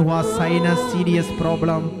someone who has sinus serious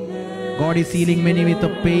problem. God is healing many with a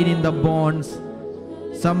pain in the bones.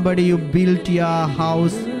 Somebody, you built your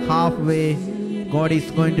house halfway. God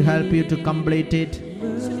is going to help you to complete it.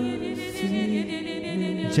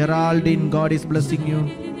 Geraldine, God is blessing you.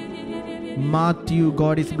 Matthew,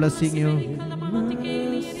 God is blessing you.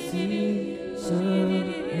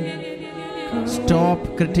 Stop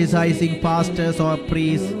criticizing pastors or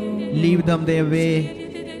priests. Leave them their way.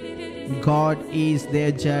 God is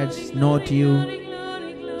their judge, not you.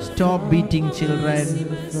 Stop beating children.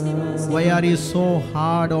 Why are you so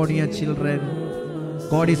hard on your children?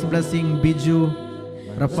 God is blessing Biju,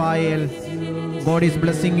 Raphael. God is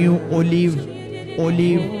blessing you, Olive.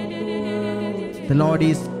 The Lord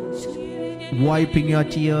is wiping your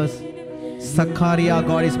tears. Zachariah,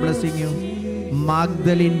 God is blessing you.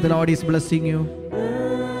 Magdalene, the Lord is blessing you.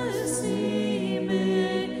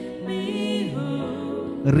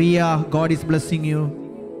 Ria, God is blessing you.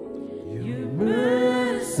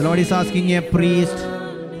 The Lord is asking a priest,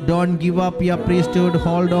 don't give up your priesthood.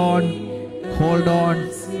 Hold on.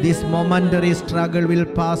 This momentary struggle will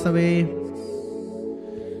pass away.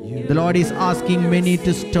 The Lord is asking many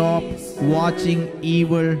to stop watching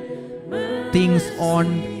evil things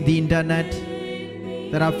on the internet.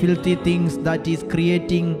 There are filthy things that is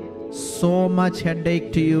creating so much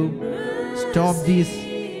headache to you. Stop this.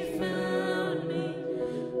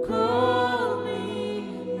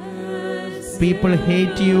 People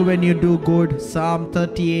hate you when you do good. Psalm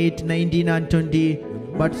 38, 19 and 20.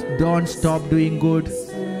 But don't stop doing good.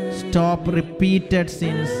 Stop repeated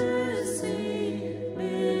sins.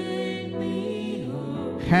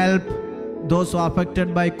 Help those who are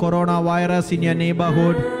affected by coronavirus in your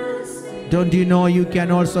neighborhood. Don't you know you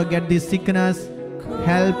can also get this sickness?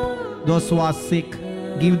 Help those who are sick.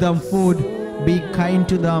 Give them food. Be kind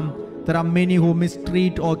to them. There are many who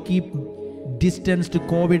mistreat or keep distance to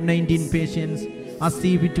COVID-19 patients as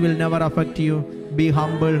if it will never affect you. Be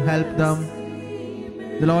humble. Help them.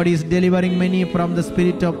 The Lord is delivering many from the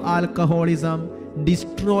spirit of alcoholism.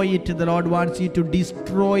 Destroy it. The Lord wants you to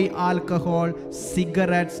destroy alcohol,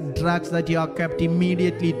 cigarettes, drugs that you have kept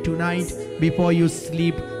immediately tonight before you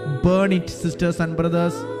sleep. Burn it, sisters and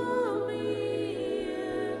brothers.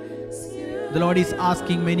 The Lord is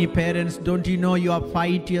asking many parents, don't you know your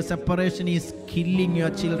fight, your separation is killing your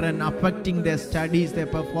children, affecting their studies, their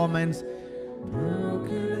performance.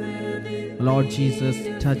 Lord Jesus,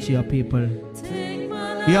 touch your people.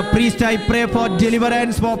 Your priest, I pray for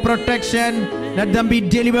deliverance, for protection. Let them be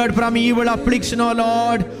delivered from evil affliction, O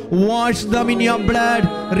Lord. Wash them in your blood.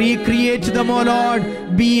 Recreate them, O Lord.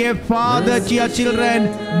 Be a father to your children.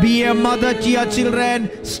 Be a mother to your children.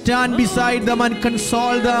 Stand beside them and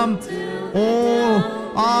console them. Oh,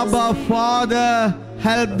 Abba, Father,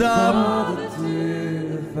 help them.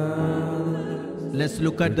 Let's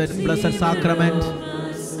look at the Blessed Sacrament.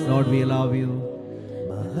 Lord, we love you.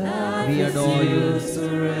 We adore you.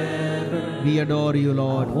 We adore you,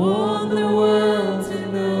 Lord.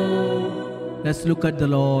 Let's look at the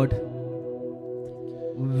Lord.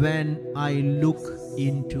 When I look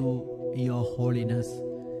into your holiness,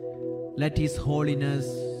 let His holiness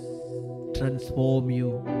transform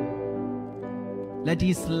you. Let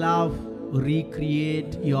His love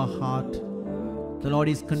recreate your heart. The Lord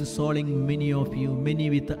is consoling many of you. Many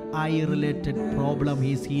with eye-related problem,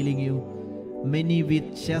 He is healing you. Many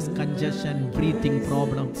with chest congestion, breathing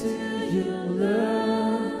problems.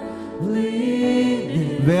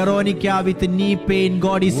 Veronica with knee pain,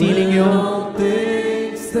 God is healing you.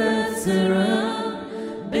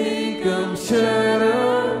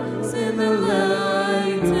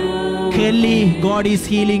 Kelly, God is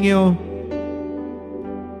healing you.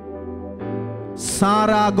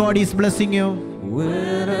 Sarah, God is blessing you.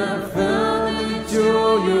 When I found the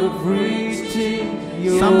joy of reaching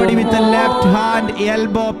your Somebody with a left hand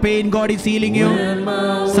elbow pain, God is healing you.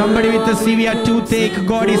 Somebody with a severe toothache,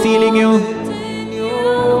 God is healing you.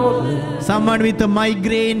 Someone with a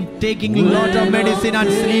migraine, taking a lot of medicine and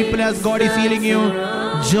sleepless, God is healing you.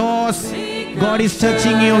 Joss, God is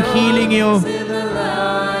touching you, healing you.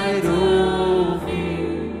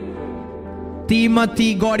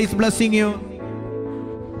 Timothy, God is blessing you.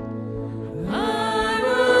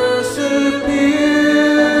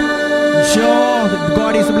 Joe,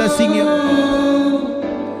 God is blessing you.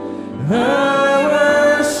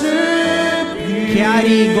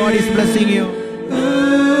 Carrie, God is blessing you.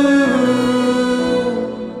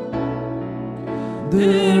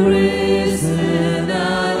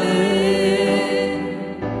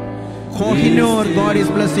 Kohinoor, God is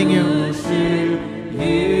blessing you.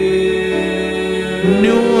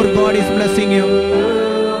 Noor, God is blessing you.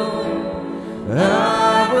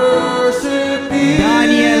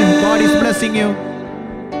 Daniel, God is blessing you.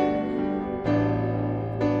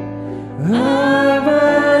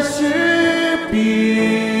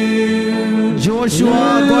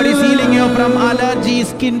 any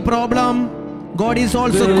skin problem, God is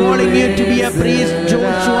also calling you to be a priest.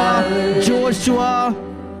 Joshua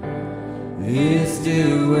is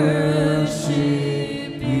to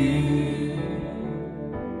worship you.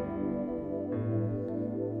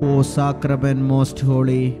 O sacrament most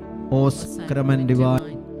holy, O sacrament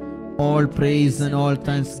divine, all praise and all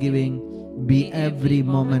thanksgiving be every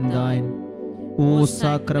moment thine. O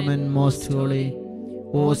sacrament most holy,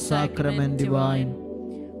 O sacrament divine,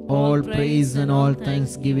 all praise and all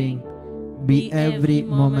thanksgiving be every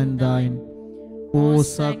moment thine. O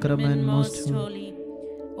sacrament most holy,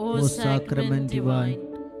 O sacrament divine,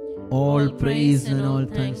 all praise and all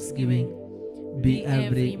thanksgiving be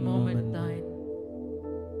every moment thine.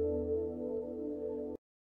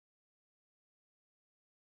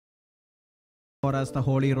 For us the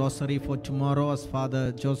Holy Rosary for tomorrow, as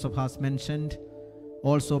Father Joseph has mentioned.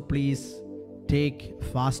 Also please take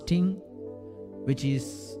fasting, which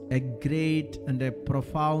is a great and a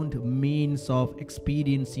profound means of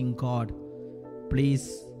experiencing God.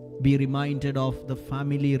 Please be reminded of the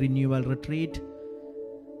family renewal retreat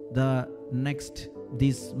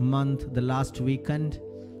this month, the last weekend.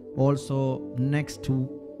 Also next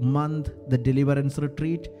month, the deliverance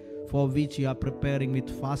retreat, for which you are preparing with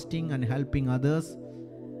fasting and helping others.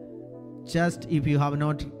 Just if you have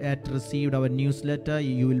not yet received our newsletter,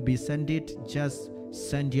 you will be sent it. Just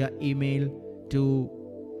send your email to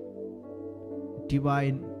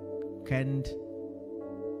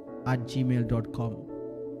divinekent@gmail.com.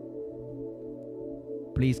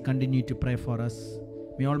 Please continue to pray for us.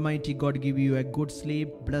 May Almighty God give you a good sleep,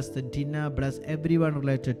 bless the dinner, bless everyone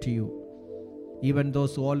related to you, even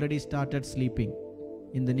those who already started sleeping.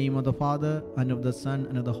 In the name of the Father, and of the Son,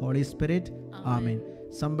 and of the Holy Spirit. Amen.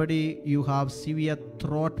 Somebody, you have severe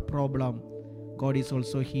throat problem. God is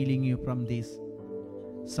also healing you from this.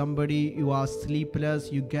 Somebody, you are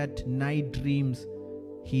sleepless, you get night dreams.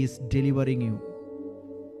 He is delivering you.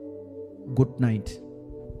 Good night.